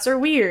shout-outs are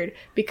weird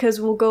because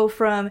we'll go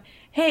from,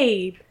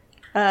 hey,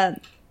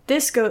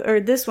 this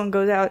one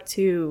goes out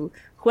to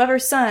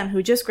whoever's son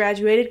who just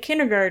graduated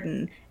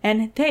kindergarten,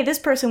 and hey, this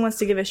person wants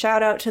to give a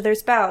shout-out to their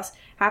spouse.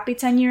 Happy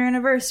 10-year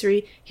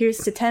anniversary. Here's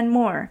to 10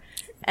 more.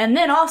 And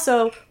then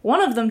also,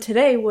 one of them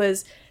today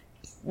was,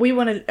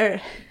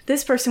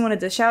 this person wanted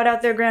to shout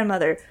out their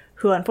grandmother,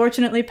 who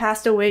unfortunately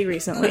passed away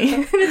recently.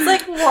 And it's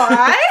like,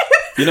 why?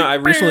 you know, I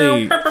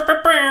recently,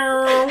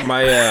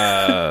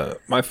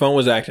 my phone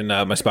was acting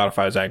up, my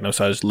Spotify was acting up,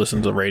 so I just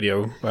listened to the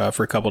radio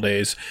for a couple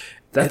days.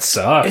 That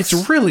sucks.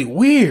 It's really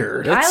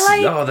weird. I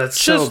like, Oh, that's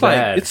so just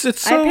bad. like,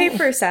 it's so... I pay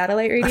for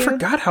satellite radio. I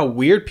forgot how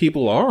weird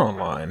people are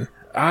online.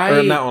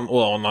 Or not on, well,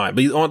 online,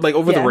 but on, like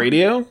over the Yeah.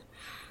 radio.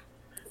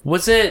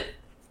 Was it...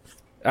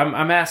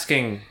 I'm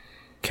asking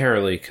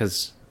Carolee,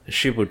 because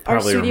she would Our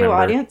probably studio remember.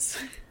 audience.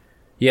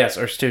 Yes,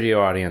 our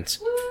studio audience.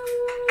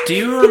 Do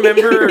you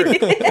remember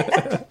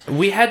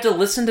we had to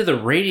listen to the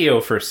radio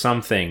for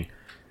something,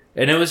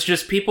 and it was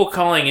just people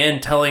calling in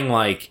telling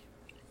like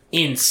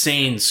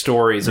insane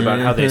stories about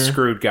how they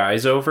screwed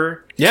guys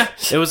over. Yeah.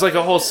 It was like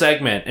a whole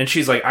segment, and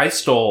she's like, I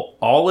stole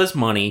all his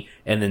money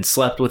and then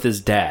slept with his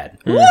dad.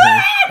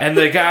 And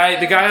the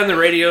guy on the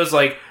radio is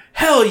like,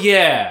 hell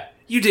yeah,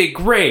 you did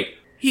great.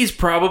 He's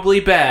probably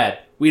bad.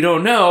 We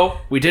don't know.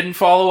 We didn't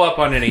follow up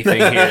on anything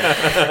here.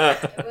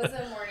 It was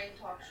a morning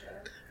talk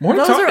show. Morning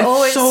Those Talk are is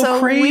always so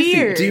crazy.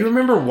 weird. Do you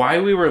remember why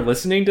we were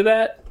listening to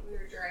that? We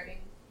were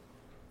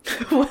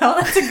driving.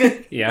 Well, that's a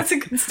good. Yeah. That's a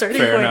good starting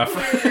Fair point. enough.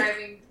 We were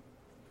driving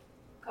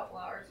a couple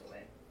hours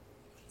away.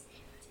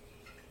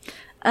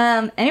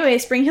 Anyway,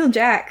 Spring Hill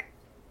Jack.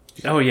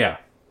 Oh, yeah.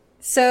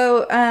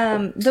 So,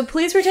 the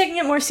police were taking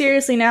it more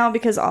seriously now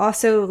because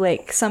also,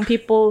 like, some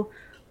people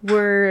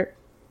were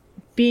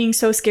being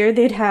so scared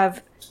they'd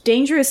have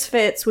dangerous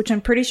fits, which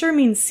I'm pretty sure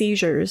means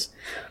seizures.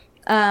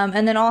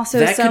 And then also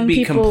That some could be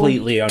people,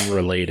 completely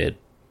unrelated.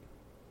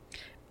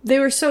 they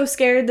were so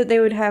scared that they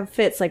would have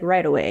fits, like,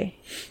 right away.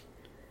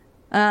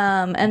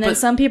 And then But-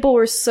 some people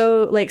were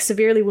so, like,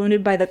 severely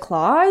wounded by the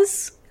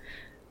claws.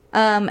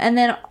 And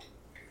then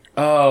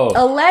Oh,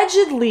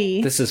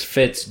 allegedly, this is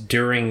fits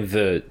during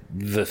the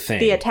thing.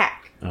 the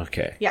attack.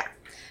 Okay. Yeah.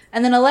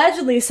 And then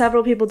allegedly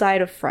several people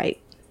died of fright.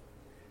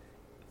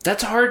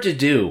 That's hard to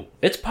do.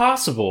 It's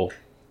possible,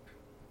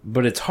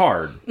 but it's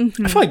hard. I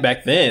feel like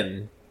back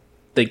then,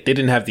 they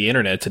didn't have the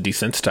internet to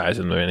desensitize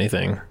them to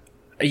anything.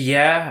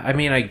 Yeah, I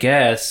mean, I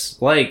guess.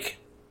 Like,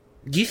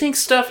 do you think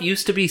stuff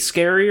used to be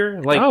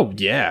scarier? Like, Oh,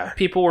 yeah.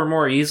 people were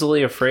more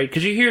easily afraid?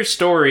 Because you hear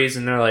stories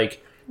and they're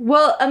like,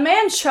 Well, a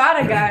man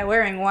shot a guy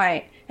wearing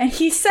white, and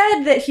he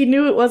said that he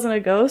knew it wasn't a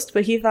ghost,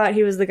 but he thought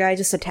he was the guy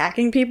just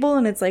attacking people,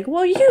 and it's like,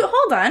 well,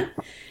 hold on.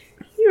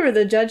 You were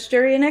the judge,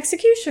 jury, and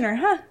executioner,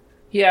 huh?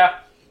 yeah.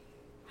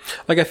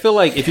 Like, I feel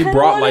like if you I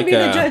brought, want to like, be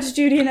the judge,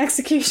 jury, and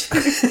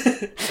executioner.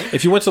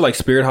 if you went to, like,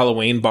 Spirit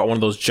Halloween, bought one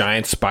of those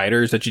giant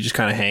spiders that you just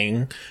kind of hang,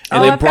 and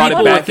Oh, they I brought it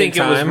People back would think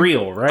in it was time.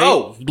 real, right?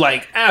 Oh,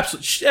 like,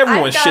 absolutely. I've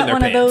Everyone's shitting got their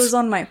one pants. of those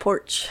on my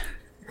porch.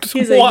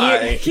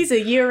 Why? He's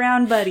a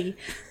year-round buddy.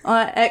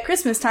 At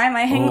Christmas time,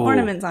 I hang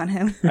ornaments on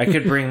him. I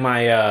could bring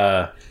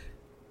my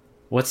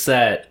what's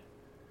that?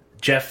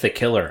 Jeff the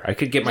Killer. I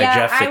could get my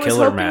Jeff the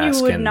Killer mask. I was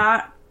hoping you would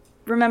not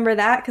remember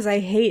that because I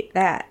hate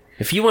that.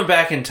 If you went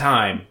back in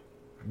time,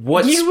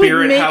 what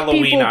spirit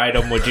Halloween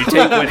item would you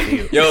take with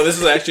you? Yo, this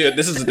is actually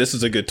this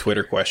is a good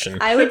Twitter question.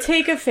 I would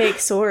take a fake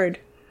sword.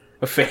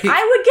 A fake?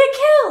 I would get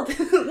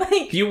killed.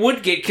 Like, you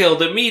would get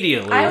killed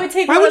immediately. I would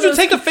take. Why would you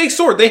take a fake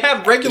sword? They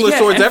have regular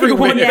swords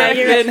everywhere. Back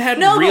then had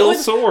real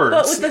swords,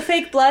 but with the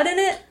fake blood in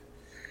it.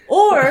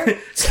 Or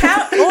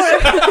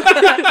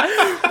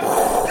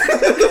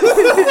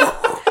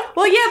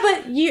well, yeah,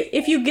 but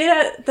if you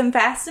get at them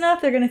fast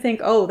enough, they're gonna think,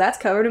 "Oh, that's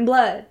covered in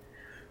blood."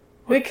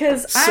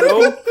 Because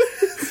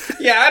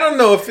yeah, I don't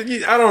know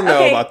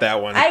about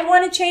that one. I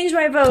want to change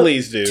my vote.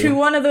 Please do. To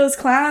one of those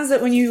clowns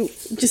that when you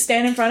just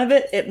stand in front of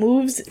it, it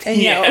moves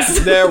and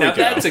yells. There we now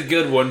go. That's a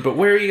good one, but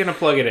where are you gonna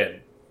plug it in?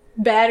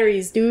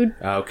 Batteries, dude.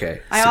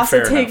 Okay. I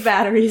also take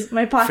batteries.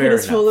 My pocket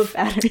is full of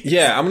batteries.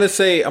 Yeah, I'm gonna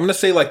say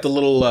like the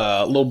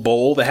little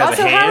bowl that has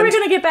also, a hand. how are we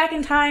gonna get back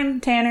in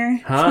time,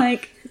 Tanner? Huh?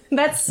 Like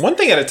that's one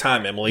thing at a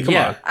time, Emily. Come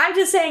on. I'm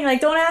just saying,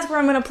 like, don't ask where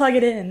I'm gonna plug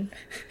it in.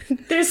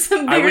 There's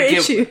some bigger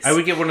issues. I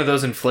would get one of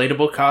those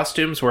inflatable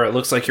costumes where it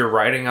looks like you're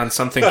riding on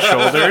something's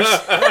shoulders.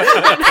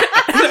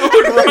 I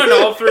would run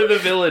all through the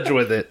village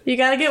with it. You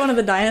gotta get one of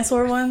the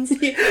dinosaur ones.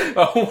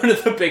 Oh, one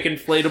of the big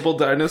inflatable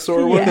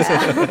dinosaur ones?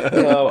 Yeah.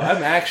 Oh,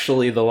 I'm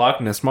actually the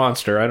Loch Ness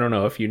Monster. I don't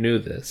know if you knew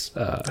this.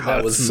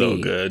 That was so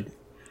me. good.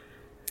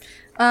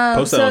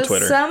 Post that on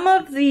Twitter. Some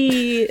of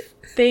the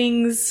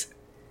things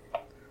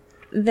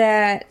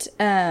that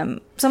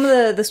some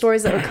of the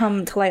stories that would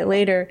come to light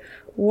later.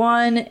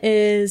 One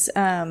is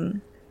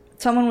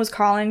someone was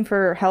calling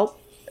for help.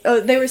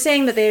 Oh, they were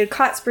saying that they had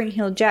caught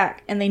Spring-Heeled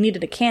Jack and they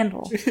needed a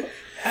candle.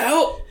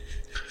 Help!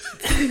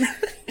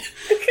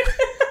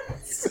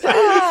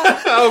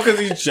 Oh, because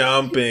he's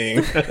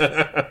jumping.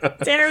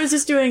 Tanner was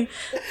just doing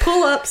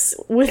pull-ups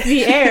with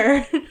the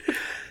air.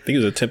 I think he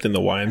was attempting the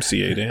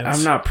YMCA dance.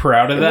 I'm not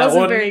proud of that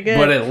wasn't one, very good.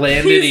 but it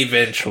landed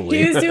eventually.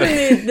 He was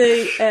doing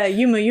the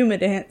Yuma Yuma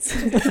dance.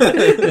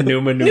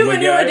 Numa Numa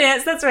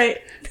dance, that's right.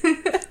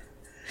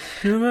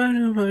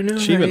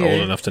 Is she even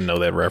old enough to know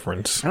that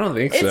reference? I don't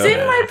think It's so.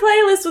 in my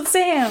playlist with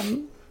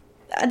Sam.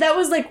 That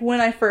was like when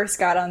I first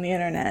got on the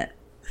internet.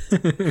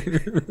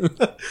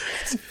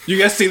 You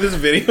guys see this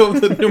video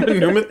of the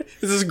Numa?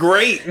 This is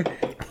great.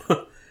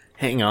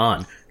 Hang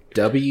on.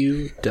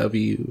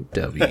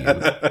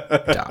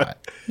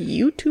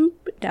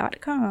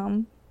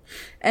 www.youtube.com.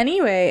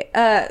 Anyway,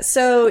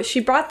 so she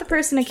brought the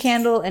person a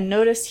candle and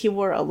noticed he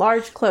wore a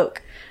large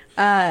cloak.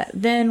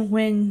 Then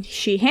when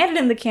she handed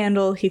him the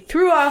candle, he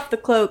threw off the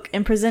cloak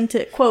and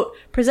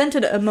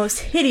presented a most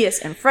hideous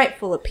and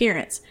frightful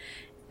appearance.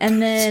 And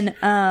then,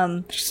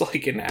 just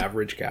like an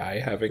average guy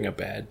having a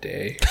bad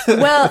day.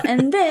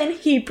 and then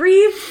he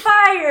breathed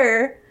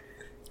fire.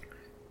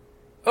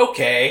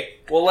 Okay,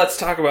 well, let's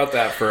talk about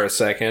that for a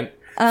second.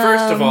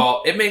 First of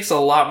all, it makes a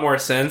lot more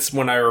sense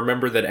when I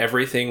remember that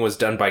everything was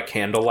done by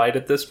candlelight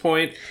at this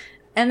point.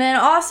 And then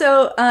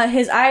also,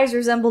 his eyes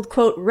resembled,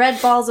 quote, red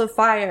balls of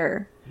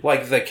fire.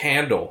 Like the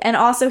candle. And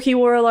also he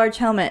wore a large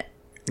helmet.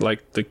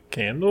 Like the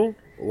candle?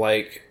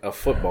 Like a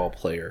football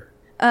player.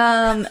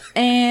 And...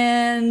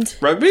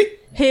 Rugby?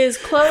 His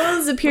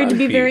clothes appeared to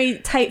be very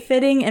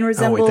tight-fitting and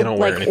resembled,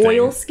 like,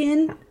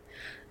 oilskin.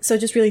 So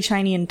just really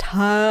shiny and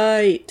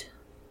tight.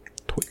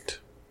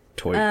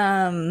 Toit.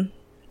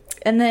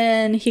 And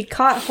then he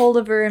caught hold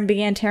of her and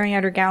began tearing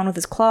out her gown with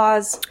his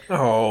claws.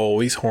 Oh,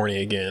 he's horny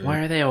again. Why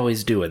are they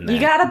always doing that? You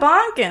gotta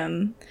bonk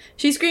him.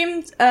 She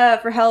screamed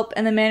for help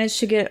and then managed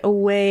to get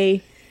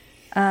away.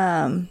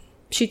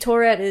 He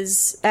tore at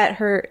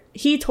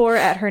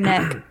her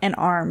neck and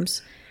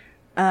arms.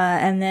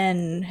 And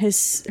then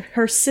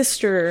her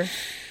sister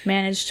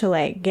managed to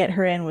like get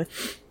her in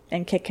with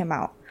and kick him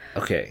out.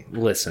 Okay,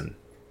 listen.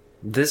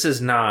 This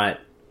is not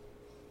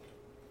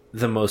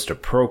the most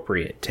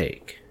appropriate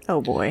take. Oh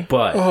boy.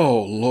 But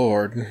oh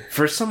Lord.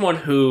 For someone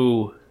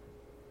who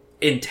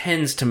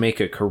intends to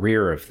make a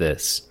career of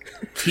this,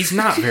 he's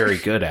not very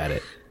good at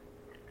it.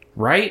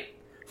 Right?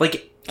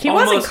 Like he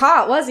wasn't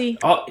caught, was he?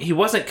 He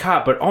wasn't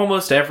caught, but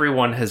almost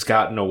everyone has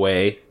gotten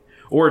away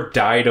or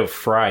died of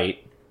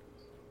fright.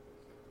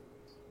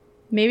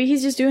 Maybe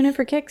he's just doing it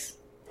for kicks.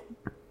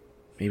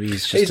 Maybe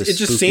he's just it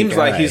just seems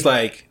like he's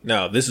like,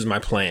 no, this is my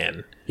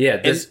plan.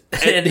 Yeah, and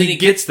then he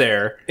gets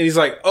there. And he's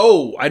like,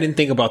 oh, I didn't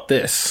think about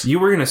this. You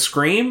were going to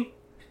scream?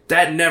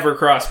 That never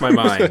crossed my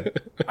mind.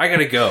 I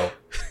gotta go.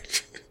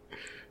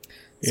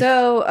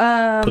 So,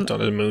 puts on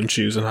his moon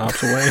shoes and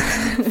hops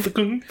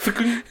away.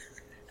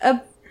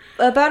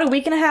 About a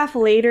week and a half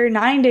later,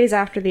 9 days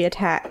after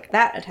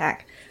that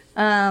attack,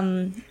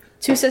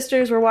 two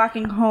sisters were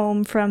walking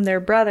home from their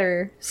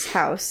brother's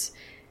house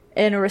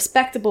in a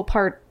respectable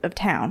part of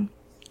town.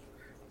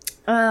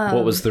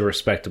 What was the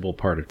respectable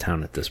part of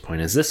town at this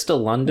point? Is this still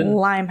London?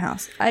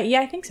 Limehouse.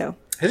 Yeah, I think so.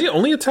 Has he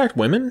only attacked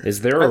women?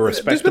 Is there a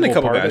respectable There's been a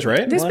couple part guys,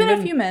 right? There's been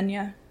a few men,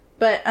 yeah.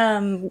 But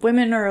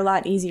women are a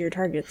lot easier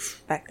targets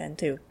back then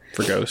too.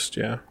 For Ghost,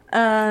 yeah.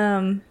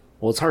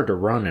 Well, it's hard to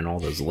run in all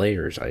those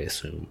layers, I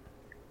assume.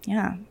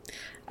 Yeah.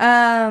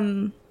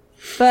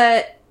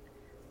 But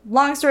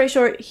long story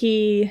short,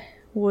 he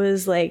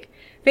was like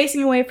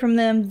facing away from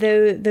them.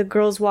 The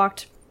girls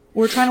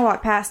were trying to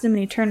walk past him, and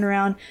he turned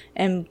around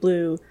and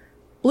blew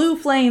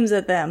flames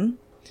at them.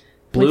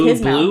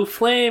 Blue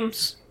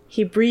flames?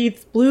 He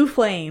breathed blue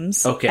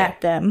flames at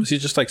them. Was he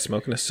just like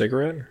smoking a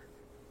cigarette?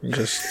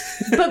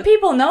 But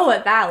people know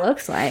what that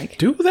looks like.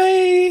 Do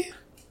they?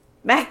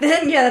 Back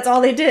then, yeah, that's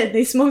all they did.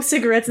 They smoked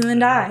cigarettes and then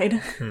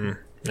died.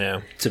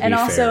 Yeah.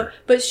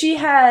 But she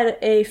had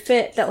a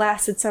fit that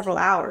lasted several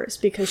hours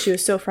because she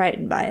was so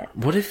frightened by it.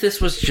 What if this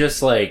was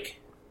just like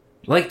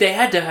they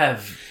had to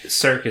have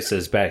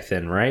circuses back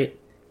then, right?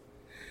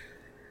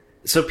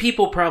 So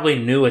people probably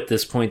knew at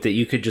this point that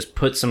you could just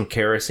put some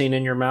kerosene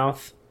in your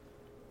mouth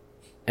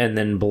and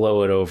then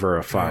blow it over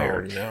a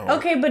fire. Oh, no.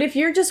 Okay, but if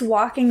you're just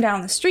walking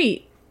down the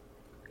street,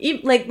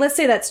 like, let's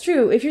say that's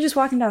true. If you're just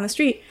walking down the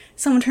street,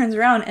 someone turns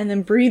around and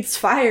then breathes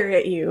fire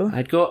at you.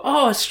 I'd go,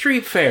 oh, a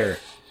street fair.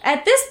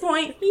 At this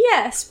point,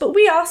 yes, but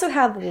we also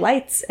have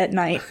lights at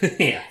night.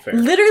 Yeah, fair.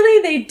 Literally,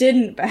 they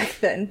didn't back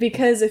then,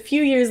 because a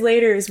few years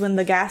later is when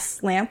the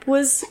gas lamp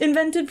was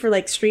invented for,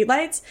 like, street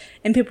lights,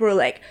 and people were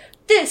like,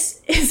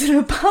 this is an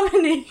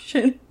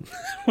abomination.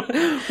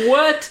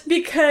 What?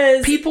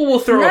 Because people will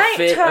throw a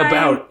fit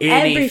about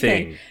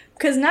anything.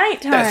 Because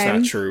nighttime That's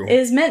not true.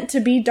 is meant to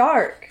be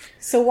dark.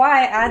 So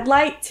why add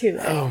light to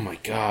it? Oh my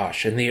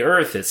gosh. And the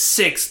Earth is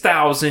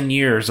 6,000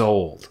 years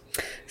old.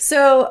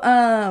 So,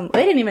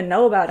 they didn't even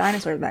know about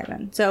dinosaurs back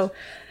then. So,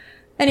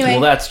 anyway.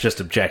 Well, that's just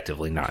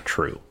objectively not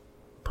true.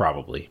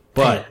 Probably.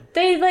 But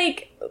they,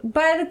 like,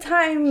 by the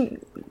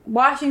time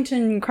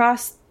Washington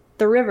crossed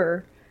the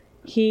river,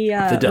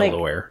 the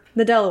Delaware.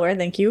 The Delaware,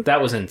 thank you.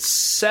 That was in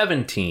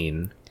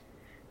 17.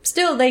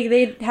 Still,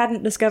 they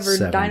hadn't discovered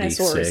 76.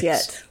 dinosaurs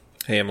yet.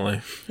 Hey,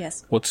 Emily.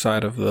 Yes. What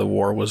side of the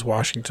war was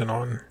Washington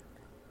on?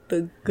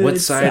 The good What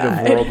side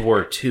of World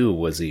War II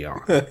was he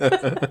on?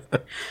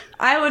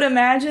 I would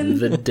imagine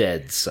the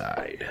dead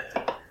side.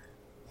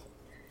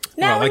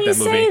 Now like when you that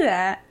movie. say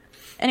that.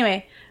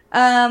 Anyway,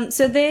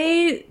 so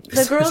the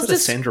girls Is it a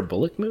Sandra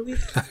Bullock movie?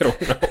 I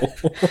don't know.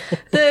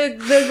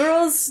 the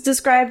girls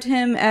described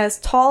him as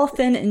tall,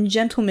 thin, and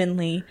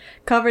gentlemanly,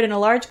 covered in a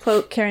large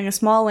cloak, carrying a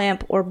small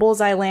lamp or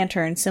bullseye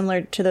lantern,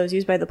 similar to those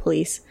used by the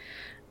police.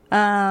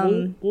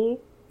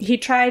 He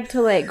tried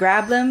to, like,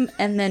 grab them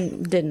and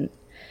then didn't.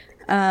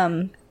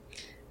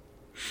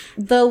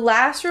 The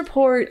last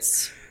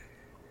reports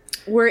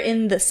were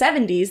in the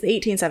 70s, the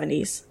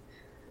 1870s.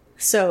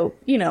 So,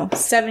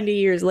 70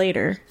 years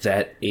later.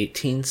 That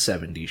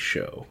 1870s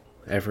show.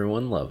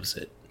 Everyone loves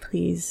it.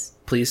 Please.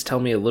 Please tell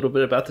me a little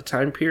bit about the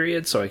time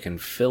period so I can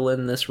fill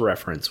in this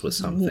reference with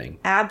something.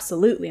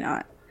 Absolutely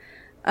not.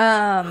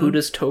 Who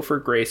does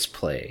Topher Grace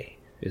play?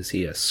 Is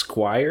he a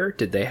squire?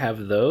 Did they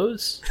have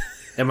those?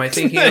 Am I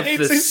thinking of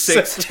the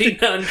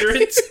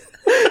 1600s?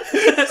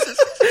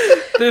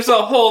 There's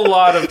a whole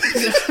lot of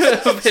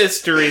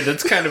history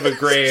that's kind of a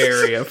gray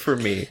area for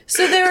me.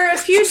 So there were a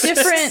few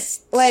different,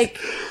 like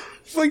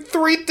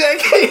 3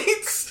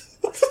 decades.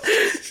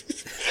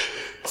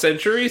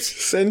 Centuries?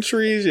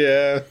 Centuries,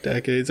 yeah.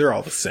 Decades. They're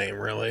all the same,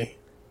 really.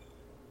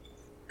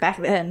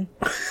 Back then.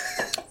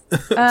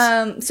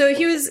 So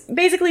he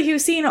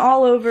was seen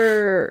all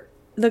over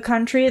the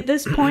country at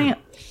this point.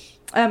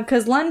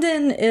 Because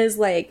London is,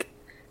 like,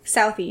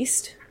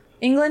 southeast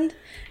England.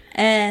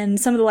 And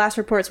some of the last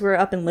reports were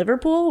up in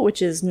Liverpool, which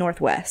is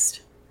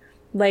northwest.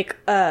 Like,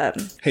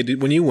 Hey,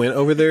 when you went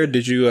over there,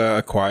 did you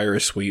acquire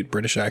a sweet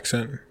British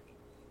accent?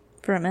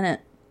 For a minute.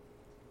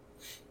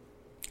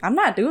 I'm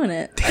not doing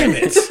it. Damn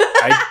it.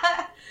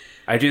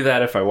 I do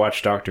that if I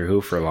watch Doctor Who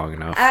for long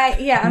enough.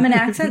 I'm an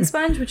accent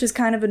sponge, which is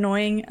kind of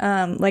annoying.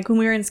 Like, when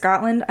we were in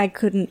Scotland, I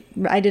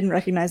didn't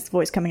recognize the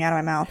voice coming out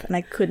of my mouth, and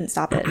I couldn't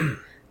stop it.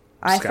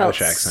 I felt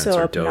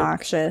so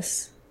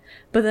obnoxious.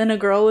 But then a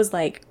girl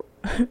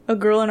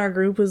in our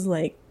group was,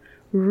 like,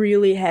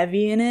 really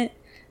heavy in it.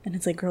 And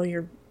it's like, girl,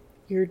 you're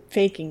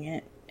faking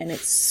it. And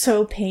it's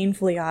so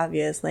painfully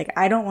obvious. Like,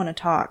 I don't want to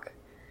talk.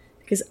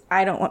 Because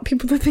I don't want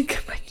people to think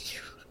I'm like you.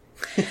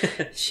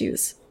 She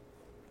was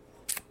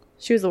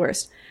the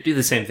worst. I do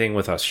the same thing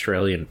with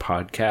Australian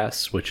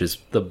podcasts, which is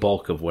the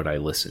bulk of what I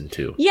listen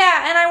to.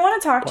 Yeah, and I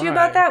want to talk to you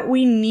about that.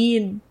 We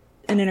need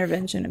an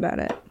intervention about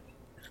it.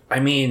 I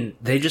mean,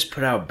 they just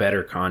put out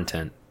better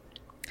content.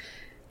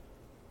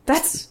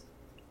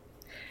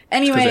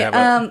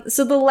 Anyway,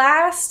 so the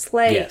last,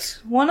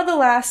 one of the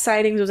last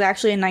sightings was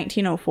actually in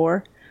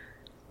 1904.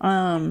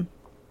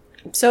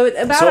 So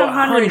about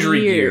 100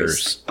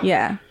 years.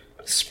 Yeah.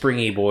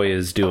 Springy Boy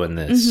is doing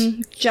this.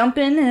 Mm-hmm.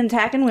 Jumping and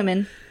attacking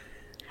women.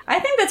 I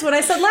think that's what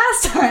I said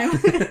last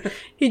time.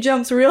 He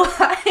jumps real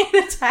high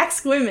and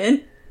attacks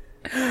women.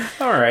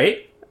 All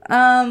right.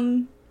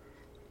 I'm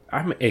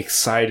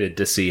excited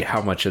to see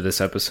how much of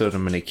this episode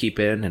I'm going to keep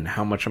in and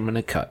how much I'm going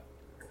to cut.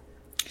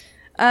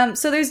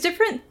 So there's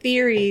different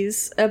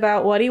theories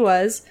about what he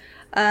was.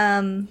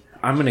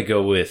 I'm going to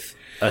go with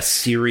a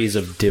series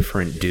of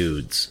different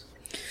dudes.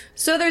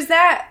 So there's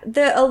that.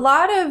 A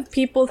lot of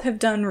people have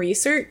done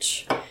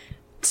research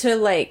to,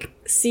 like,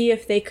 see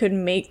if they could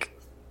make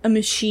a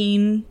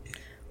machine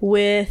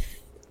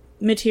with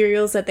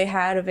materials that they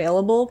had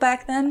available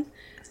back then,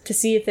 to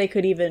see if they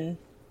could even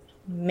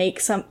make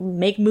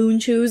moon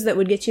shoes that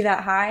would get you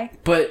that high.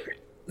 But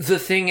the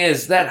thing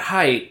is, that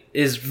height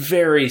is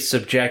very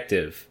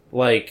subjective.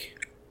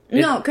 Like,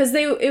 no, because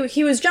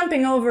he was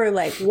jumping over,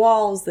 like,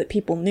 walls that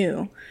people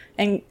knew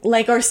and,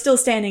 like, are still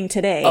standing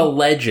today.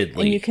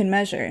 Allegedly. And you can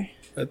measure.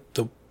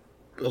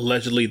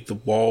 Allegedly the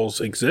walls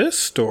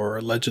exist, or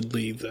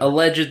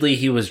Allegedly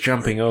he was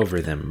jumping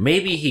over them.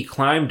 Maybe he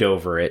climbed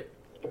over it.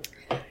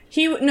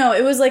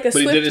 It was like a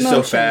swift motion. He did it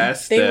so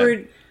fast. They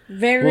were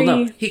very...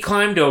 Well, no, he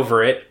climbed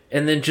over it,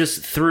 and then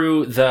just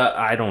through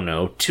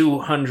the,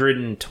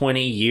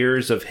 220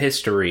 years of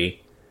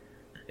history,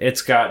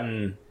 it's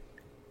gotten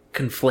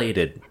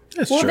conflated.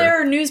 That's true. There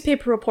are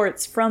newspaper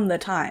reports from the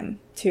time,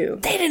 too.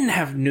 They didn't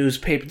have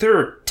newspaper. There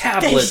are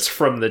tablets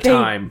from the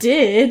time.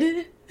 They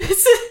did.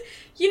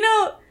 You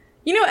know,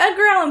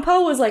 Edgar Allan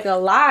Poe was, like,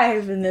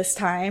 alive in this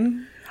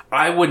time.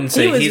 I wouldn't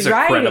say he's a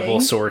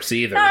credible source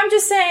either. No, I'm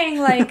just saying,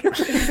 like,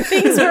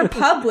 things were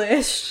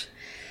published.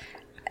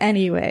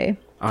 Anyway.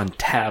 On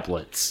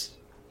tablets.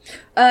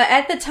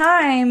 At the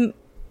time,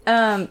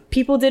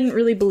 people didn't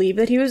really believe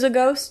that he was a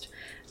ghost.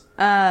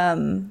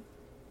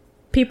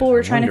 People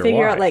were trying to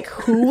figure out, like,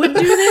 who would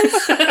do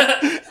this?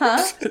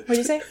 Huh? What'd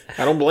you say?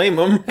 I don't blame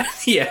him.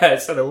 Yeah, I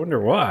said I wonder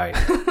why.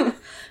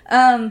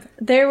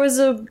 There was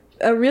a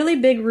really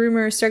big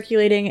rumor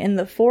circulating in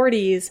the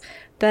 40s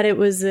that it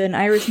was an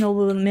Irish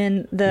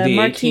nobleman, the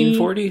Marquis...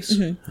 1840s?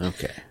 Mm-hmm.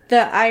 Okay.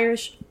 The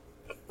Irish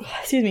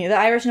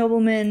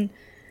nobleman,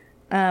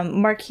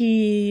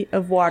 Marquis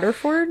of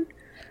Waterford.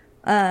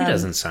 He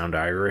doesn't sound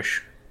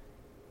Irish.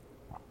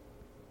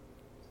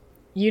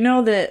 You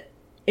know that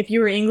if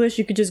you were English,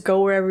 you could just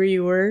go wherever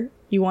you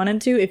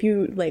wanted to. If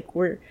you, like,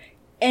 were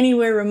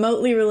anywhere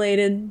remotely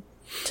related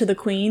to the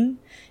Queen,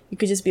 you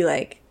could just be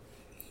like,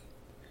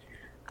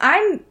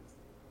 I'm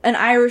an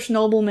Irish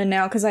nobleman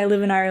now because I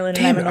live in Ireland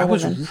and I'm a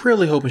nobleman. I was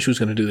really hoping she was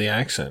going to do the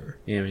accent.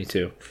 Yeah, me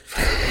too.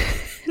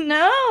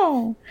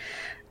 No.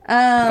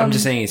 I'm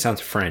just saying he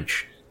sounds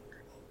French.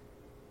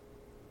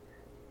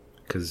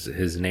 Because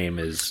his name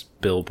is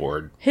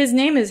Billboard. His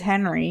name is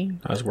Henry.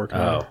 I was working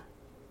on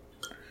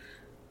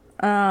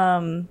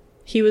it.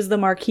 He was the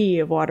Marquis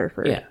of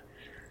Waterford. Yeah,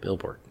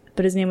 Billboard.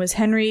 But his name was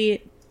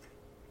Henry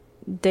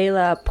de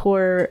la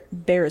Poor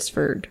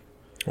Beresford.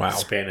 Wow.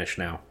 Spanish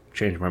now.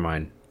 Changed my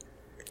mind.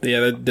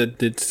 Yeah, that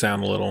did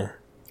sound a little...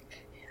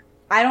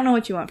 I don't know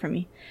what you want from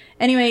me.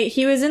 Anyway,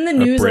 he was in the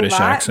news a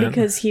lot accent.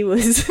 Because he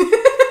was...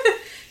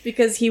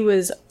 because he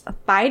was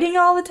fighting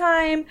all the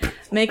time,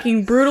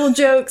 making brutal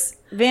jokes,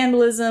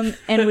 vandalism,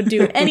 and would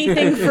do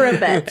anything for a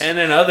bet. And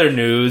in other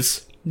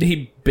news,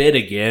 he bid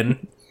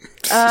again.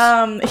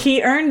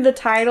 He earned the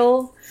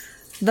title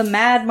the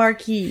Mad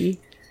Marquis.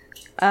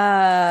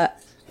 They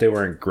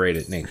weren't great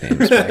at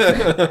nicknames back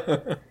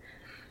then.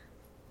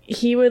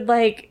 He would,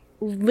 like,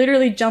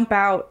 literally jump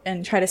out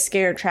and try to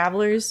scare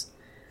travelers.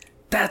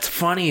 That's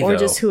funny, or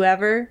just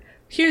whoever.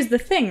 Here's the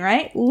thing,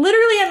 right?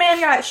 Literally a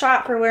man got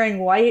shot for wearing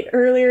white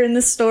earlier in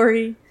this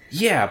story.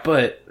 Yeah,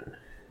 but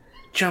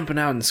jumping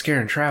out and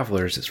scaring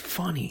travelers is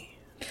funny.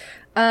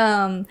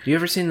 You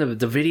ever seen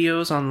the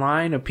videos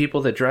online of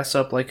people that dress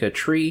up like a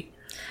tree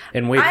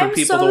and wait for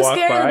people to walk by? I'm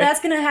so scared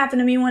that's going to happen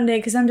to me one day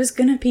because I'm just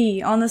going to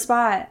pee on the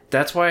spot.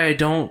 That's why I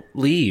don't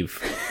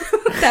leave.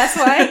 That's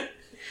why?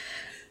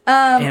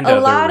 And a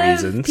other lot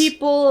reasons. Of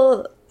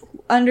people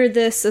under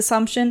this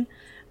assumption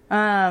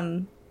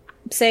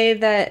say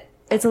that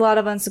it's a lot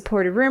of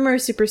unsupported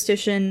rumors,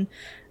 superstition,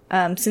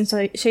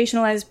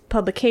 sensationalized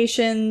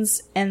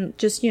publications, and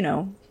just,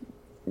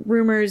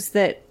 rumors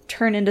that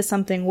turn into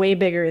something way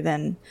bigger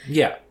than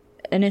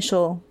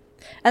initial.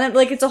 And then,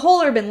 like, it's a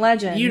whole urban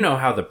legend. You know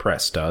how the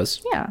press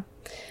does. Yeah.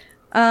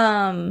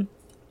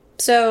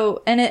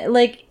 So, and it,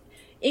 like,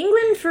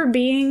 England, for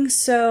being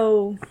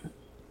so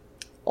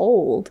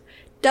old,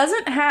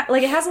 doesn't have,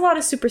 like, it has a lot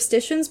of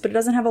superstitions, but it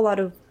doesn't have a lot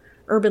of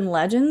urban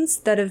legends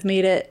that have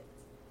made it.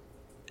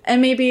 And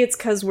maybe it's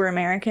because we're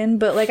American,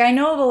 but, like, I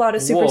know of a lot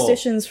of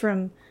superstitions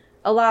from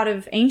a lot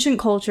of ancient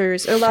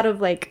cultures, or a lot of,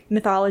 like,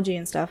 mythology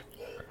and stuff.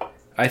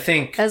 I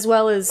think... as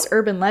well as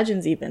urban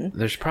legends, even.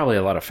 There's probably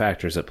a lot of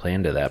factors that play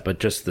into that, but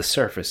just the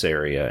surface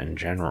area in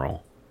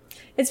general.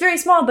 It's very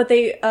small, but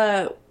they,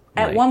 at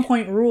one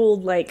point,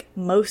 ruled, like,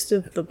 most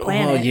of the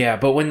planet. Well, yeah,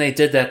 but when they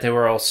did that, they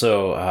were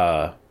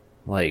also,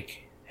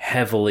 like,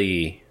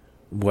 heavily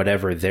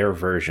whatever their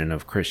version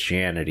of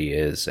Christianity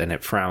is, and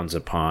it frowns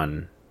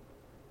upon...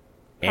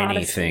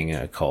 anything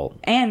occult.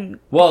 And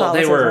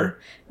they were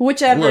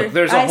whichever.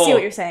 Look, I see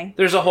what you're saying.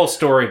 There's a whole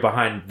story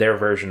behind their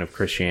version of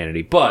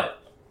Christianity,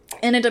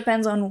 and it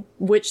depends on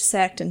which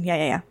sect and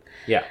yeah.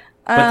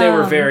 But they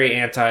were very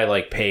anti,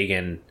 like,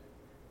 pagan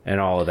and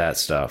all of that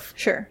stuff.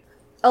 Sure.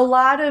 A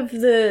lot of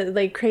the,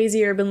 like,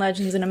 crazy urban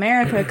legends in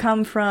America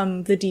come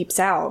from the Deep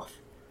South.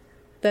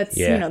 That's,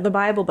 the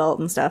Bible Belt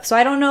and stuff. So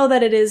I don't know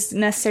that it is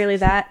necessarily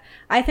that.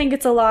 I think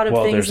it's a lot of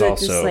things that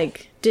just,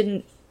 like,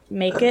 didn't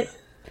make it.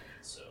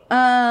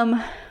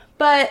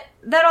 But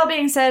that all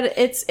being said,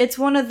 it's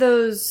one of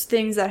those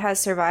things that has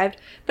survived.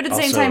 But at the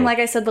same time, like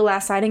I said, the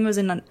last sighting was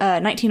in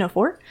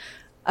 1904.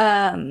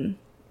 And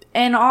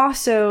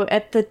also,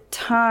 at the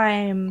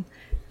time,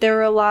 there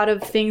were a lot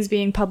of things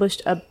being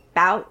published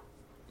about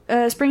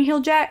Spring Heel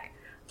Jack.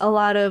 A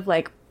lot of,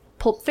 like,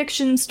 Pulp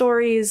Fiction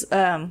stories.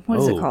 What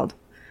is it called?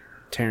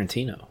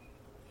 Tarantino.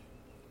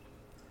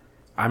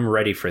 I'm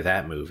ready for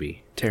that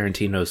movie.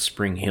 Tarantino's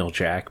Spring Heel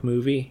Jack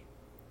movie.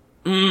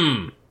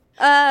 Anyway,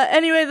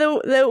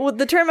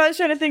 the term I was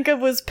trying to think of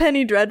was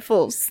Penny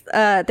Dreadfuls.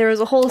 There was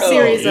a whole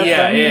series of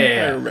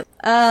them.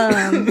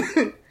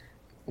 Yeah.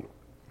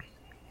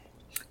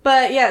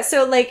 But yeah,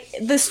 so like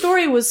the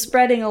story was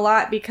spreading a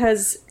lot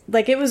because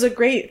like it was a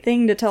great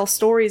thing to tell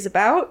stories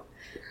about,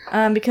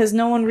 because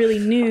no one really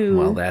knew.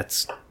 Well,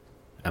 that's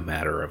a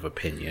matter of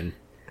opinion.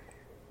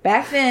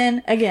 Back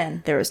then,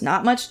 again, there was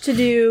not much to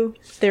do.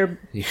 They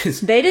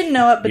didn't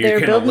know it, but they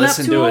were building up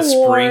to a war. You're going to listen to a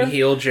Spring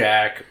Heel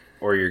Jack,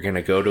 or you're going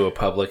to go to a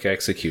public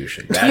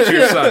execution. That's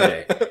your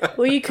Sunday.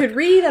 Well, you could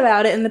read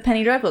about it in the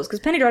Penny Dreadfuls,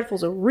 because Penny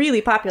Dreadfuls were really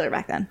popular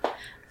back then.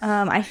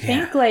 I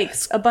think like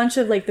a bunch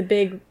of like the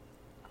big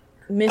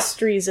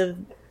mysteries of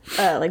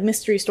like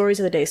mystery stories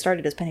of the day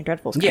started as Penny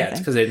Dreadfuls. Yeah, it's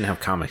because they didn't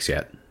have comics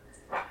yet.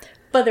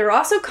 But there were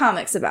also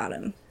comics about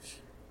him.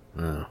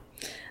 Oh.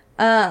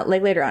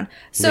 Like later on.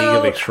 So League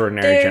of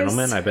Extraordinary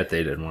Gentlemen, I bet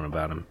they did one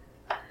about him.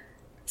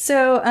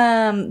 So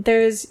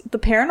there's the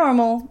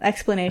paranormal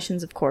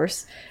explanations, of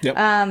course.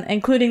 Yep.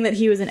 Including that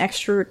he was an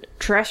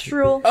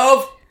extraterrestrial.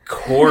 Of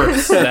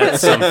course,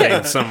 that's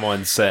something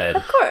someone said.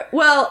 Of course.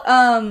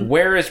 Well,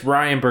 where is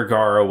Brian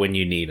Bergara when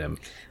you need him?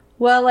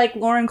 Well, like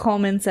Lauren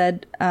Coleman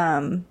said,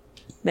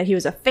 that he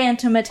was a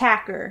phantom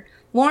attacker.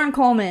 Lauren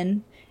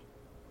Coleman,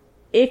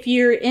 if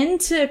you're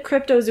into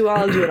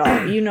cryptozoology at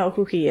all, you know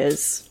who he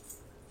is.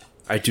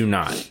 I do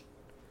not.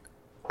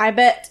 I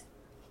bet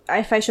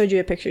if I showed you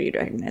a picture, you'd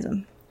recognize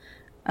him.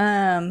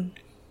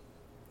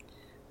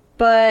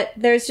 But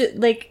there's just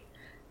like,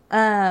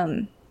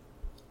 they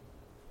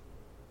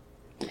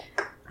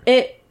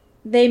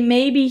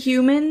may be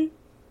human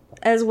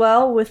as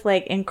well with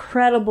like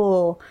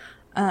incredible,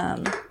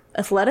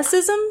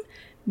 athleticism,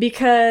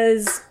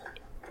 because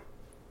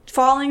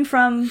falling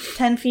from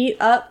 10 feet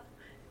up,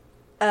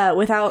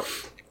 without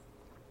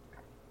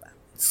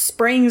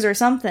springs or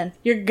something,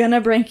 you're gonna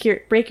break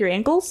your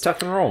ankles.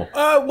 Tuck and roll.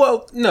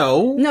 Well,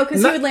 no. No,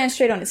 because he would land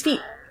straight on his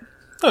feet.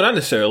 No, not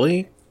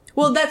necessarily.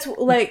 Well, that's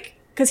like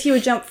because he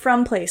would jump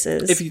from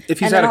places. If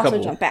he's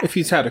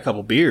had a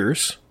couple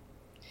beers,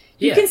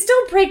 you can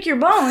still break your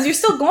bones. You're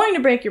still going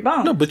to break your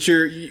bones. No, but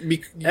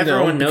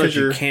everyone knows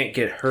you can't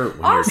get hurt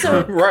when also,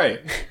 you're drunk. Right.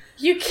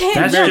 You can't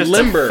That's jump just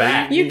limber.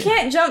 Fact. You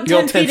can't jump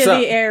 10 feet in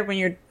the air when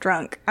you're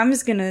drunk. I'm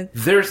just gonna.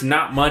 There's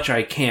not much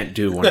I can't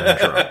do when I'm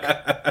drunk.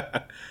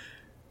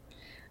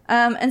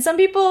 And some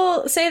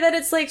people say that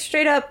it's like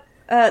straight up,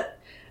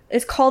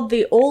 it's called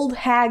the old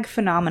hag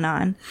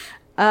phenomenon,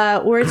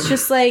 where it's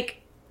just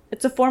like,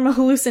 it's a form of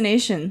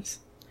hallucinations.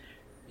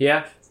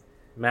 Yeah.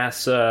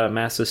 Mass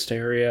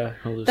hysteria,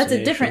 hallucinations. That's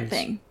a different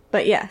thing,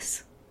 but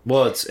yes.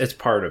 Well, it's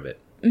part of it.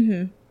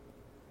 Mm-hmm.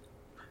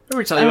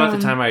 Ever tell you about the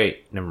time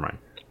never mind.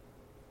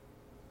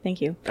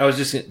 Thank you. I was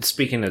just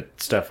speaking of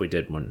stuff we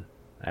did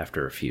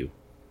after a few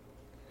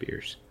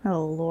beers.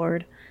 Oh,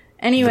 Lord.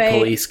 Anyway, the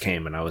police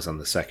came and I was on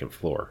the second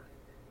floor.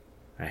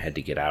 I had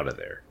to get out of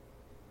there.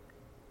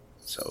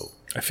 So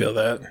I feel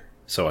that.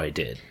 So I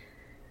did.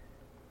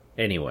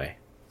 Anyway.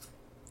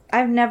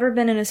 I've never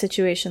been in a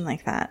situation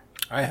like that.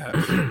 I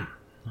have.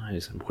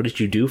 What did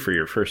you do for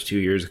your first 2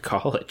 years of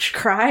college?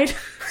 Cried.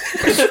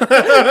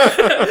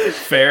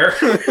 Fair.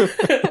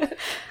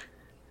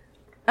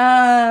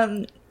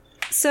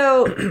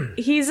 So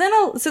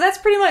so that's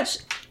pretty much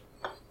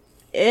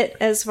it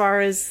as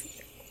far as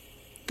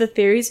the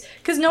theories,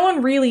 because no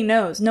one really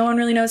knows. No one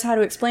really knows how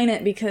to explain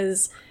it,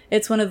 because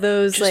it's one of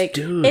those just like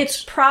dudes.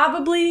 It's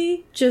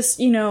probably just,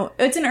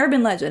 it's an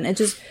urban legend.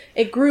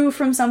 It grew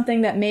from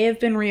something that may have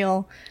been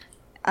real,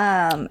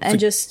 and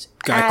just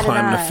guy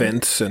climbed a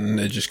fence and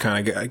it just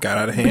kind of got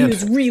out of hand. He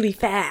was really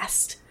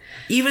fast.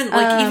 Even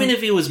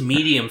if he was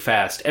medium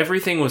fast,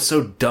 everything was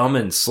so dumb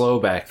and slow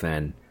back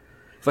then.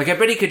 Like, I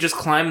bet he could just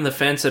climb the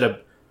fence at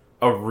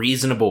a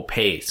reasonable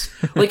pace.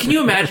 Like, can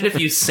you imagine if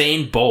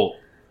Usain Bolt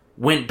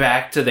went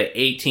back to the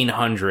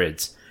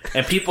 1800s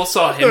and people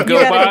saw him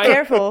go by? Be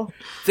careful.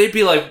 They'd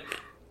be like,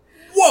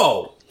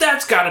 whoa,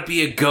 that's gotta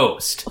be a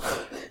ghost.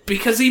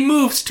 Because he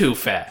moves too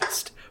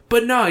fast.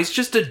 But no, he's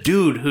just a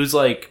dude who's,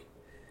 like,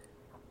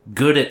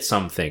 good at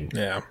something.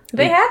 Yeah.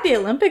 They had the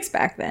Olympics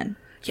back then.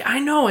 Yeah, I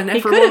know, and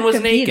everyone was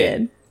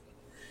competed.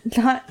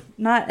 Naked.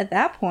 Not at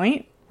that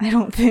point, I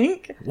don't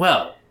think.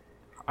 Well,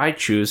 I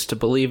choose to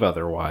believe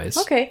otherwise.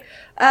 Okay.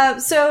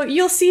 So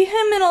you'll see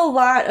him in a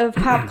lot of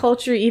pop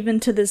culture even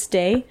to this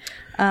day.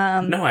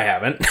 No, I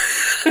haven't.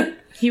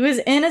 He was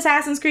in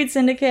Assassin's Creed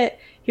Syndicate.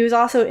 He was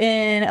also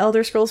in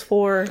Elder Scrolls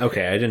 4.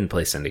 Okay, I didn't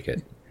play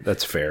Syndicate.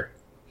 That's fair.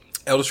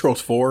 Elder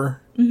Scrolls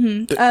 4?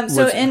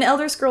 So in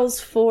Elder Scrolls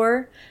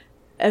 4,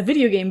 a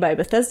video game by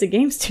Bethesda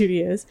Game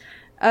Studios,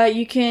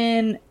 you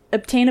can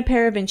obtain a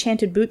pair of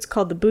enchanted boots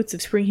called the Boots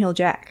of Spring-Heel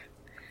Jack,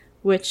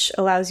 which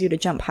allows you to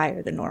jump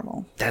higher than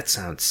normal. That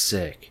sounds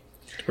sick.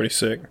 It's pretty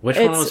sick. Which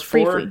one was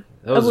 4? briefly.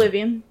 That was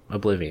Oblivion.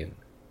 Oblivion.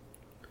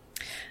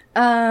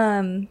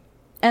 And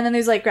then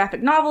there's like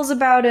graphic novels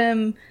about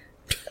him.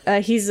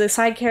 He's a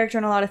side character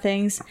in a lot of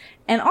things.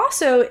 And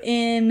also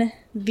in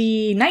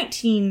the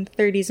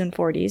 1930s and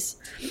 40s,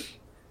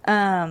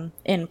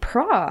 in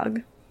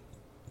Prague,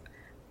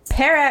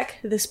 Perek,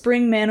 the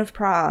Spring Man of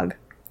Prague,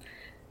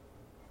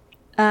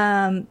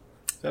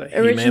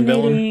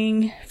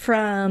 originating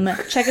from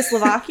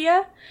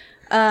Czechoslovakia.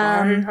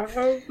 I have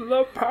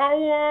the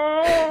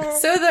power.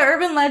 So the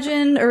urban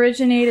legend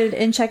originated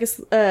in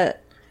the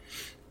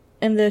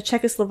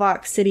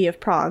Czechoslovak city of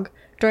Prague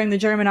during the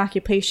German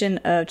occupation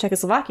of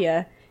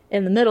Czechoslovakia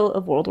in the middle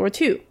of World War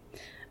II.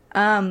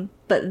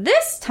 But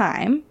this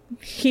time,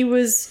 he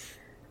was,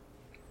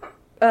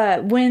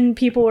 when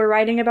people were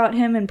writing about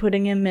him and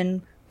putting him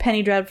in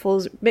Penny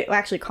Dreadfuls,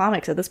 actually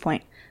comics at this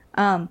point,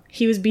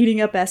 he was beating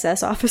up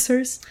SS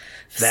officers.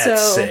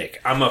 That's sick.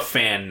 I'm a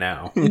fan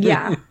now.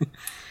 Yeah.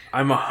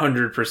 I'm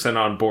 100%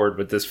 on board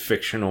with this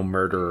fictional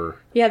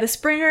murderer. Yeah, the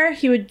Springer,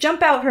 he would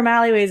jump out from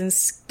alleyways and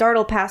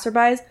startle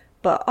passerbys,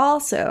 but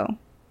also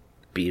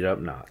beat up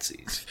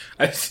Nazis.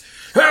 Just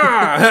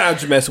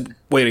mess.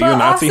 Wait, are you a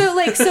Nazi? Also,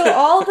 like, so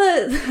all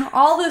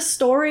the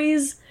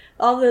stories,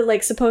 all the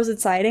like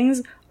supposed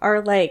sightings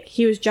are like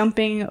he was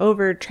jumping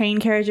over train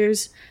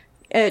carriages,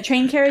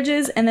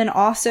 and then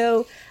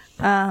also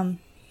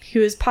he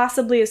was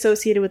possibly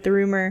associated with the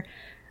rumor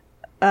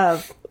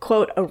of,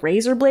 quote, a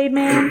razor blade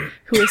man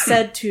who is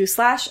said to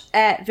slash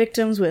at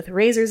victims with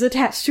razors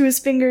attached to his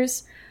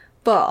fingers,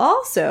 but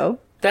also...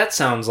 That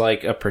sounds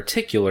like a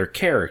particular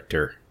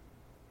character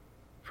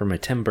from a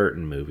Tim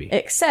Burton movie.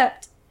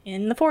 Except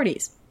in the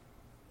 40s.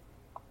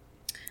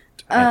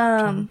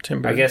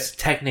 Tim Burton. I guess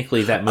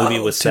technically that movie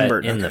was Tim set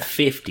Burton, in the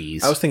okay.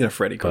 50s. I was thinking of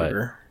Freddy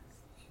Krueger.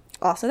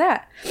 Also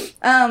that.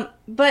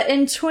 But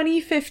in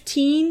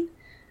 2015,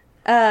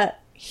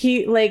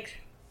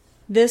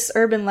 this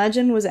urban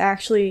legend was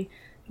actually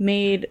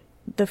made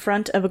the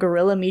front of a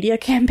guerrilla media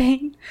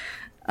campaign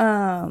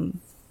to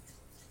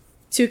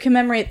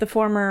commemorate the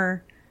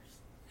former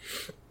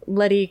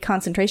Lety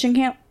concentration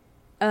camp.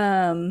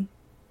 I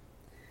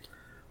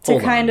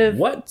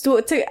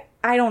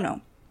don't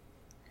know.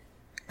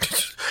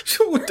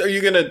 Are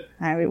you gonna...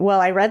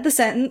 I read the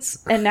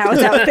sentence, and now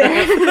it's out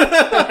there.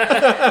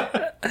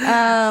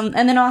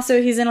 And then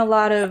also he's in a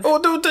lot of... We're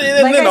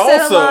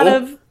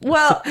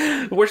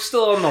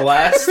still on the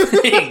last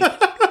thing.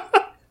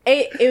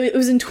 It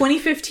was in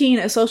 2015,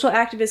 a social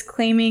activist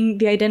claiming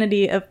the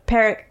identity of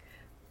Perek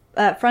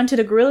fronted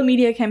a guerrilla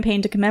media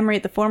campaign to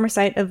commemorate the former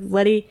site of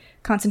Lety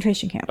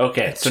concentration camp.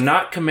 Okay, so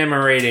not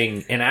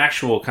commemorating an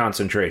actual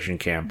concentration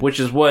camp, which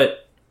is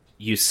what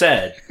you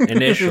said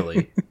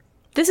initially.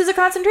 This is a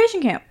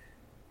concentration camp.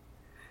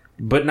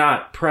 But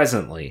not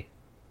presently.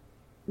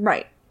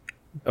 Right.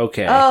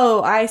 Okay.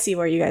 Oh, I see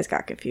where you guys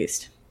got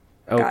confused.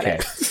 Okay.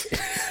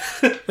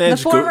 The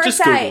former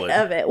site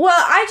of it. Well,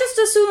 I just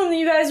assumed that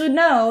you guys would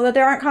know that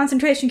there aren't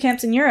concentration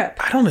camps in Europe.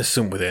 I don't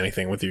assume with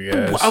anything with you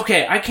guys.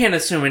 Okay, I can't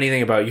assume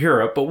anything about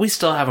Europe, but we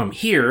still have them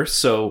here,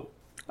 so...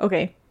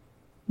 Okay.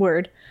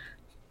 Word.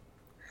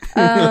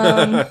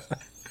 But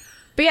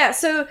yeah,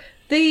 so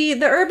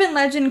the urban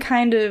legend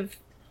kind of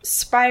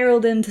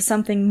spiraled into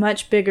something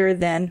much bigger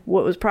than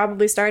what was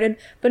probably started,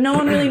 but no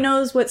one really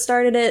knows what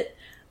started it.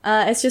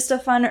 It's just a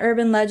fun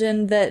urban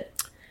legend that...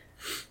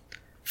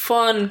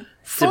 Fun?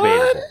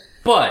 Debatable.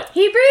 But...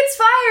 He breathes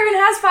fire and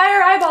has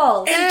fire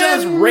eyeballs. And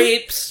does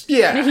rapes.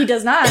 Yeah. He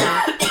does not.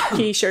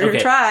 He sure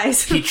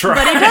tries. He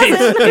tries. But he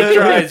doesn't. He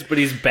tries, but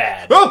he's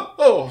bad.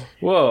 Oh!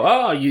 Whoa,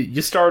 oh,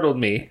 you startled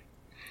me.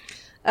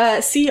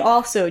 See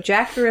also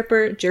Jack the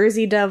Ripper,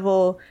 Jersey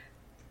Devil,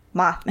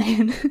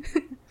 Mothman.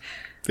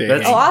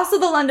 Also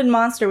the London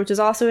Monster, which is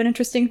also an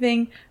interesting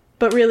thing.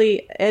 But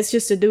really, it's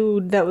just a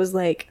dude that was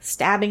like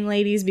stabbing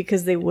ladies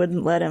because they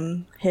wouldn't let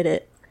him hit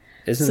it.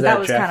 Isn't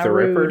that Jack the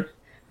Ripper? Rude.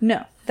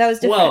 No, that was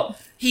different. Well,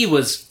 he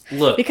was,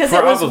 because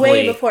it was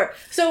way before.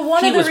 So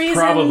one of the reasons... He was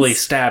probably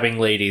stabbing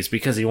ladies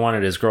because he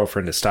wanted his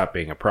girlfriend to stop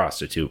being a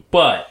prostitute.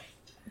 But...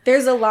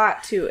 There's a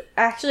lot to it.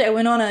 Actually, I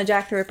went on a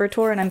Jack the Ripper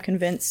tour, and I'm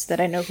convinced that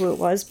I know who it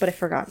was, but I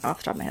forgot off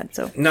the top of my head,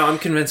 so... No, I'm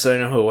convinced that I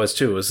know who it was,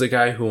 too. It was the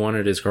guy who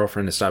wanted his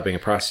girlfriend to stop being a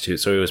prostitute,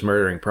 so he was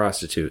murdering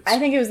prostitutes. I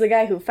think it was the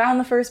guy who found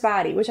the first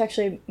body, which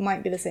actually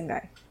might be the same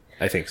guy.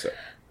 I think so.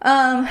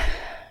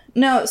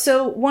 No,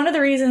 so one of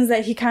the reasons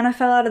that he kind of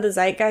fell out of the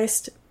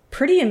zeitgeist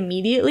pretty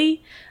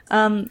immediately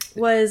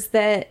was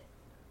that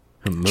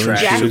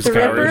Jack the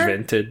Ripper...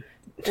 invented.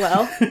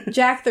 Well,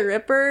 Jack the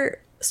Ripper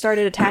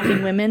started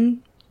attacking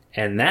women...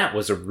 And that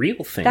was a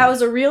real thing. That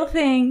was a real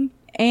thing,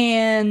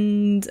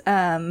 and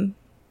that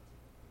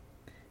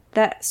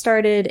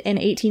started in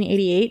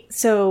 1888.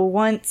 So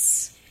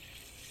once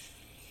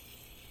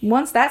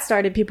that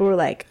started, people were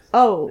like,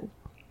 "Oh,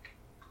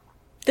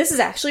 This is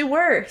actually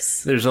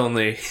worse. There's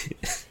only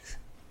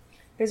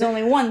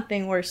one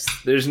thing worse.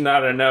 there's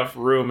not enough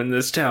room in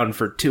this town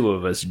for 2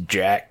 of us,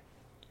 Jack.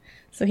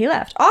 So he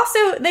left.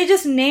 Also, they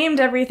just named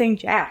everything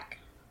Jack.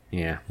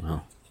 Yeah,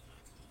 well,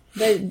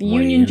 The what are you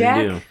Union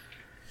gonna Jack?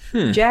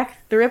 do? Jack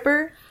the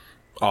Ripper?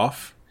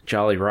 Off.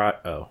 Jolly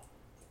Rot. Oh,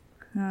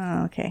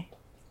 Oh, okay.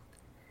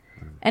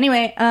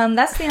 Anyway,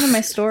 that's the end of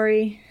my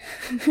story.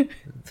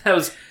 that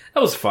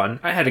was fun.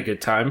 I had a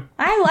good time.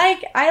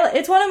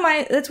 It's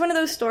one of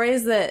those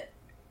stories that,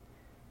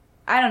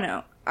 I don't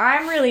know.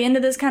 I'm really into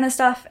this kind of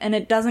stuff, and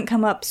it doesn't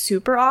come up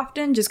super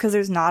often just because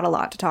there's not a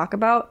lot to talk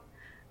about.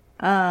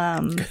 Good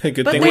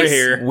But thing we're this-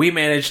 here. We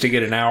managed to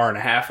get an hour and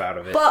a half out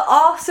of it. But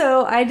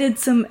also, I did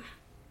some,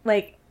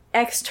 like,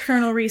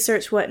 external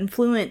research what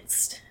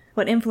influenced,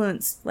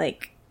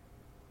 like,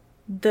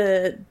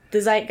 the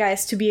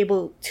zeitgeist to be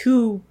able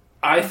to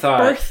I thought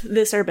birth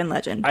this urban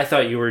legend. I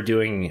thought you were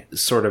doing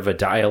sort of a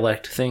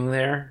dialect thing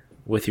there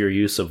with your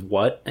use of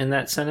what in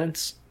that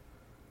sentence.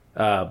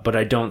 But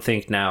I don't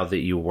think now that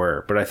you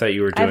were. But I thought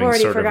you were doing I've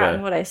already sort forgotten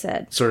of what I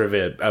said. sort of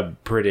a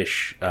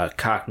British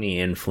Cockney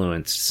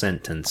influenced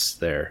sentence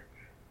there.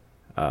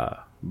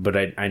 But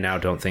I now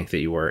don't think that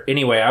you were.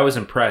 Anyway, I was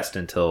impressed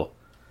until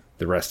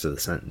the rest of the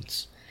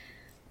sentence.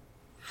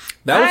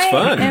 That was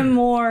fun. I am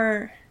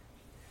more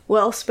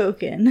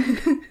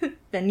well-spoken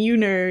than you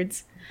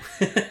nerds.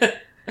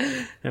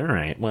 All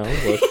right. Well,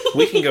 look,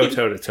 we can go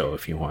toe to toe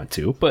if you want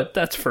to, but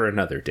that's for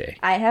another day.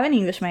 I have an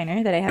English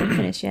minor that I haven't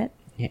finished yet.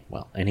 Yeah,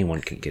 well,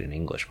 anyone can get an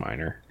English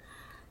minor.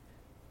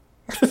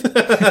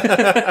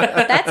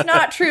 That's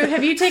not true.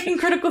 Have you taken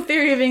critical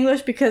theory of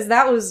English? Because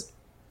that was...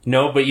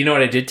 No, but you know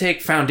what I did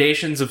take?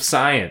 Foundations of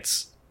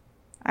Science.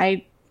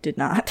 I did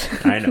not.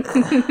 I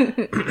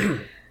know.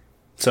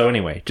 So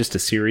anyway, just a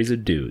series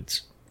of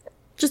dudes.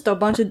 Just a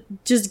bunch of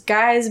just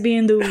guys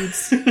being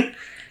dudes.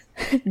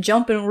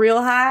 Jumping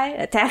real high,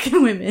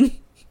 attacking women.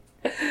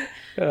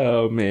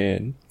 Oh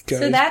man. Guys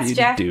So that's being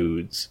Jack-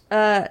 dudes.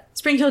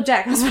 Spring-Heeled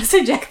Jack. I was about to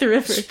say Jack the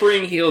Ripper.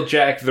 Spring-Heel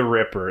Jack the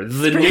Ripper.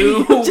 The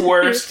new Spring-Heeled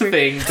worst Ripper.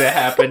 thing to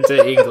happen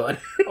to England.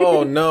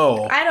 Oh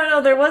no. I don't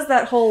know. There was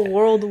that whole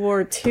World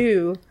War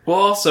II. Well,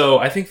 also,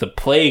 I think the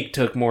plague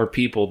took more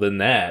people than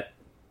that.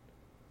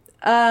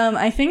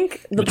 I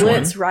think the Which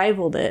Blitz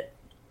rivaled it.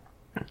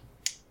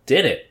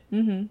 Did it?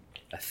 Mm-hmm.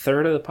 A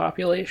third of the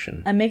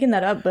population. I'm making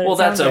that up, but Well, it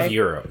that's sounds of right.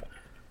 Europe.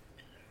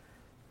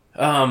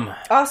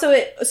 Also,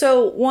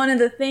 so one of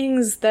the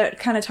things that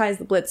kind of ties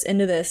the Blitz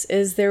into this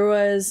is there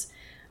was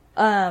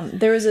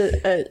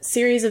a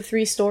series of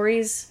 3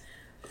 stories,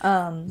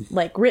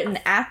 like written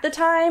at the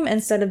time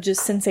instead of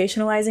just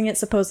sensationalizing it.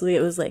 Supposedly,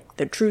 it was like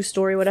the true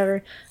story,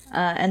 whatever.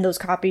 And those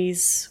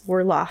copies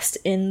were lost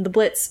in the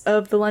Blitz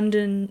of the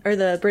London or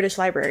the British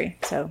Library.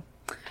 So,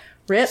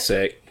 rip.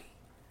 Sick.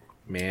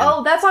 Man.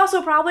 Oh, that's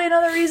also probably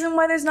another reason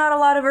why there's not a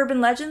lot of urban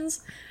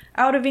legends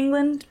out of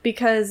England,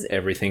 because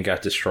Everything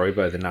got destroyed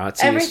by the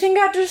Nazis. everything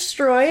got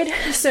destroyed.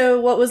 So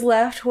what was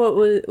left,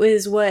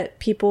 was what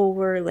people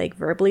were like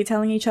verbally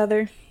telling each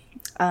other,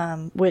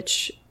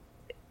 which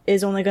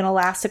is only going to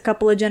last a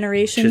couple of Which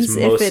generations. is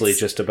mostly if it's,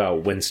 just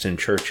about Winston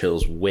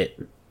Churchill's wit.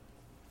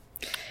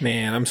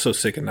 Man, I'm so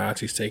sick of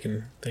Nazis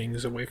taking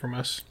things away from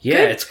us. Yeah,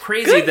 it's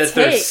crazy good that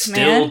they're take, still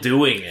man.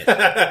 doing it.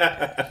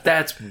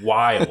 That's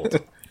wild.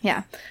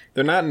 yeah.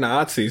 They're not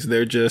Nazis.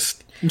 They're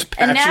just And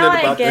passionate now I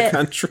about their get-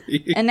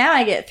 country. And now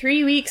I get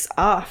 3 weeks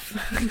off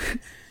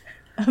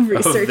of Of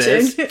researching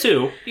this,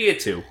 2. You get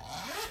 2.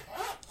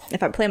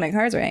 if I play my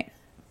cards right.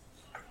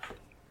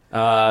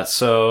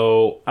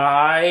 So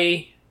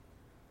I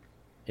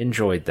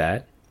enjoyed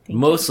that.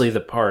 Mostly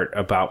the part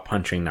about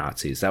punching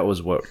Nazis. That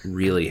was what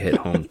really hit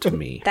home to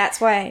me. That's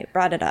why I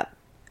brought it up.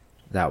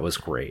 That was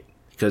great.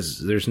 Because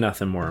there's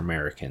nothing more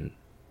American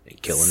than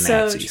killing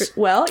So Nazis.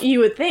 well, you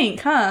would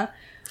think, huh?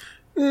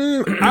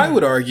 I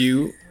would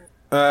argue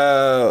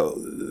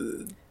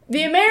The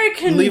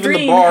American leaving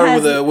dream the bar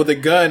has, with a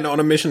gun on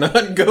a mission to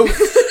hunt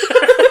ghosts.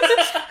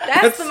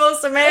 that's the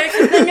most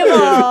American thing of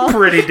all.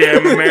 Pretty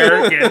damn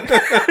American.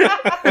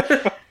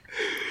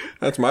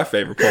 That's my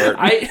favorite part.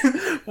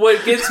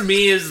 What gets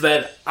me is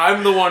that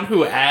I'm the one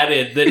who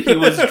added that he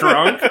was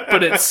drunk,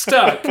 but it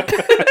stuck.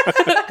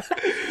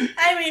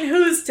 I mean,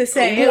 who's to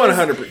say? It was-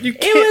 100%. You It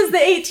can't. was the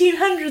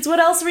 1800s. What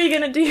else were you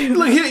gonna do?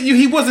 Look,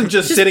 he wasn't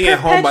just sitting at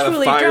home by the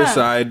perpetually drunk.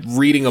 fireside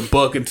reading a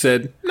book and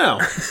said,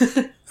 "No,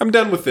 I'm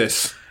done with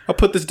this. I'll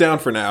put this down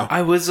for now."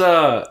 I was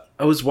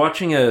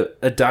watching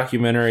a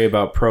documentary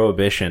about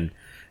Prohibition,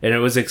 and it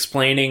was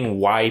explaining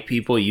why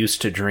people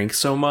used to drink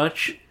so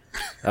much.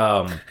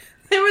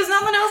 There was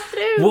nothing else to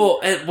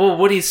do. Well,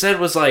 what he said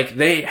was like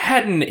they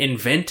hadn't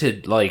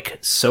invented like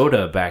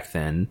soda back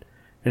then,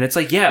 and it's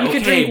like you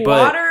could drink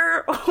but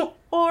water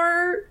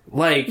or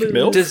like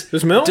Milk?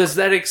 There's milk? Does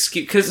that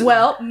excuse? Because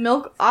well,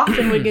 milk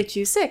often would get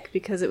you sick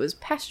because it was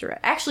pasteurized.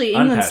 Actually,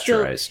 England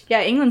still Unpasteurized.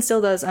 England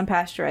still does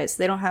unpasteurized.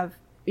 They don't have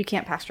you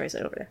can't pasteurize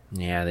it over there.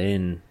 yeah, they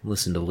didn't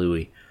listen to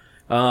Louis.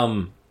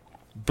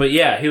 But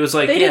yeah, he was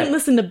like, They didn't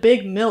listen to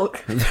Big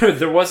Milk.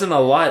 there wasn't a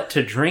lot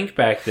to drink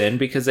back then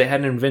because they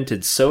hadn't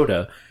invented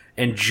soda.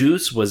 and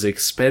juice was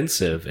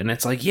expensive, and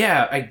it's like,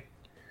 yeah,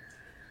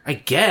 I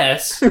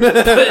guess. And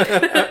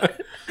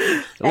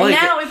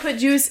now we put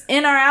juice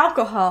in our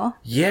alcohol.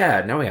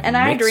 Yeah, now we have and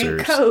mixers. I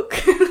drink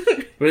Coke.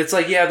 But it's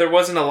like, yeah, there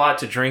wasn't a lot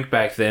to drink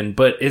back then,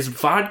 but is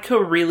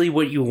vodka really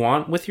what you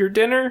want with your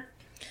dinner?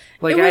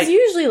 Like, it was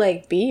usually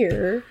like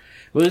beer.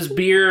 It was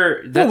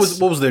beer. What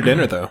was their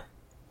dinner, though?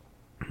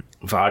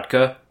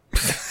 Vodka.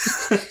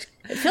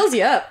 It fills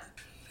you up.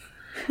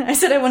 I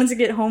said I wanted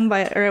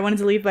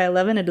to leave by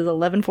 11. It is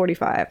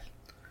 11:45.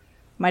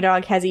 My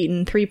dog has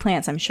eaten 3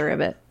 plants, I'm sure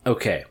of it.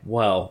 Okay,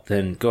 well,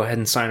 then go ahead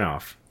and sign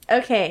off.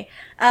 Okay.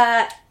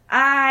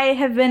 I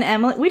have been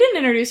Emily. We didn't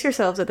introduce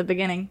yourselves at the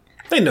beginning.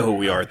 They know who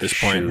we are at this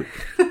point.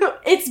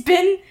 It's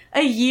been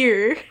a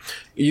year.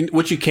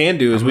 What you can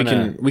do is we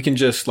can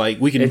just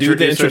like we can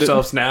introduce do the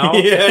ourselves now.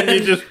 Yeah, and you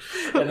just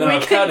and then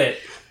I'll cut it.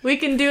 We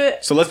can do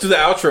it. So let's do the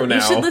outro now.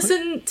 You should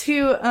listen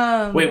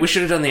to. Wait, we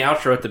should have done the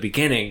outro at the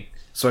beginning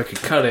so I could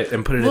cut it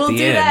and put it at the end. We'll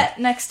do that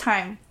next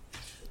time.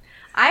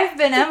 I've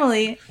been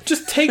Emily.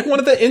 Just take one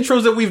of the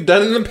intros that we've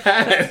done in the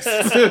past.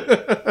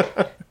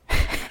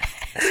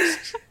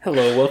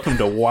 Hello, welcome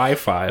to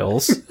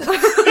Y-Files.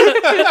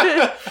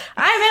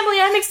 I'm Emily.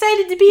 I'm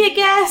excited to be a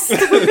guest.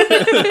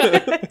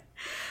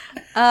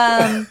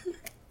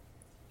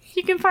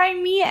 You can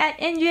find me at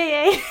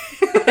NJA.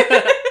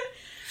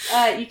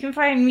 You can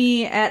find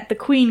me at the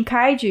Queen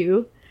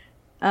Kaiju.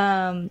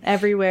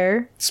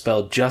 Everywhere.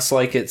 Spelled just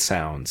like it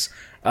sounds.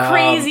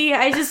 Crazy.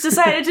 I just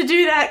decided to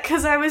do that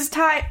because I was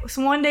tired.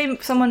 So one day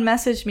someone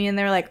messaged me and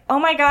they were like, oh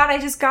my god, I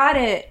just got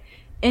it.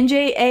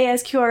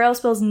 NJASQRL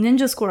spells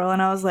ninja squirrel.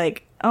 And I was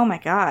like, oh my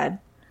god.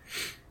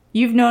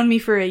 You've known me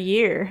for a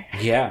year.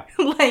 Yeah.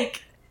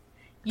 Like.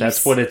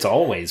 That's what it's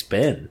always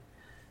been.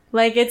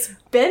 Like, it's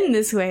been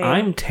this way.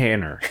 I'm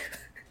Tanner.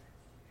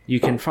 You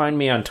can find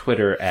me on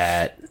Twitter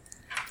at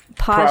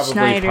Pod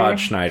Schneider. Pod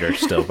Schneider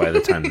still by the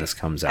time this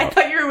comes out. I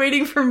thought you were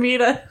waiting for me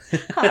to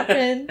hop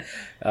in.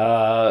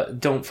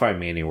 Don't find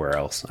me anywhere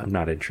else. I'm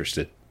not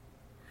interested.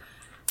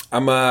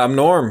 I'm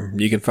Norm.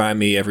 You can find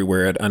me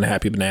everywhere at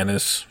Unhappy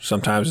Bananas.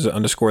 Sometimes there's an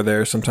underscore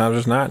there, sometimes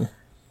there's not.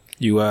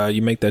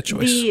 You make that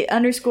choice. The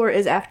underscore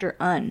is after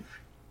un.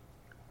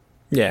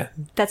 Yeah.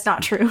 That's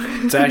not true.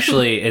 It's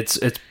actually it's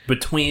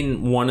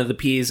between one of the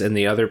P's and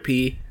the other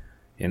P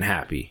in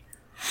happy.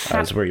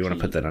 That's where you want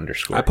to put that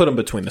underscore. I put them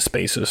between the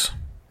spaces.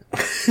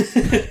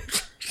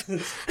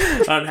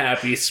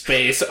 Unhappy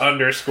space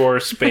underscore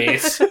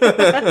space.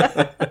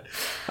 But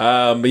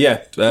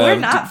yeah, we're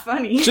not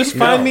funny. Just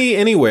find me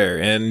anywhere,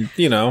 and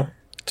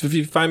if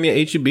you find me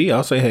at HEB,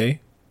 I'll say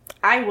hey.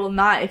 I will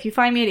not. If you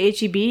find me at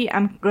HEB,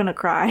 I'm gonna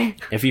cry.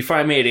 If you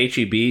find me at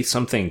HEB,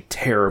 something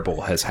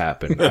terrible has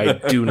happened. I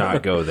do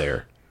not go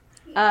there.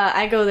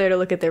 I go there to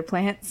look at their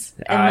plants,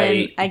 and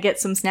then I get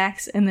some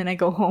snacks, and then I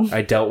go home.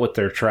 I dealt with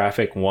their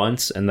traffic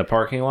once in the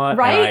parking lot,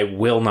 right? And I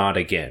will not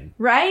again.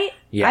 Right?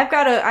 Yeah.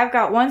 I've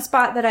got one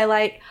spot that I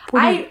like.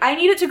 I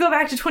need it to go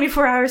back to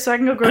 24 hours so I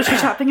can go grocery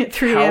shopping at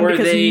 3 a.m.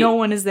 because no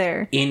one is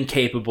there.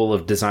 Incapable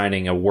of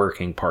designing a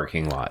working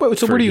parking lot. Wait,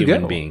 so for where do you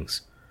human go?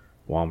 beings.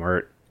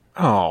 Walmart.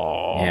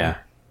 Oh. Yeah.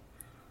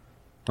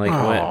 Like,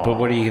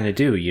 what are you going to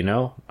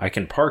do, I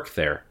can park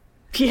there.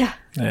 Yeah.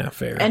 Yeah,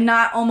 fair. And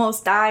not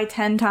almost die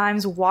 10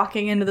 times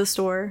walking into the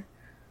store.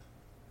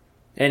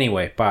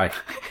 Anyway, bye.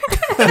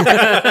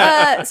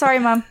 Sorry,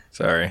 Mom.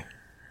 Sorry.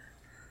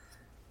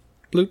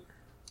 Bloop.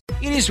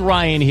 It is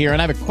Ryan here,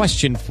 and I have a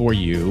question for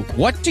you.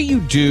 What do you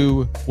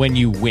do when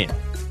you win?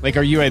 Like,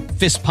 are you a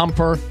fist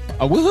pumper?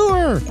 A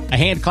woohooer, a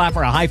hand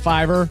clapper, a high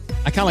fiver.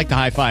 I kind of like the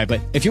high five,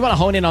 but if you want to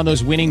hone in on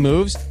those winning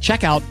moves,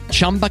 check out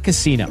Chumba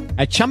Casino.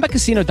 At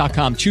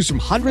ChumbaCasino.com, choose from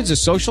hundreds of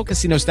social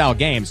casino style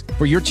games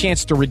for your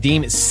chance to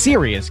redeem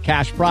serious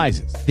cash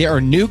prizes. There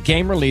are new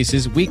game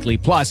releases weekly,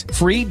 plus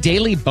free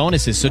daily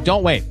bonuses. So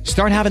don't wait.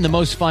 Start having the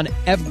most fun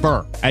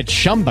ever at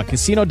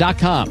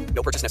ChumbaCasino.com.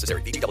 No purchase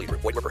necessary. VGW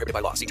Group. Void where prohibited by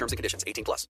law. See terms and conditions. 18+.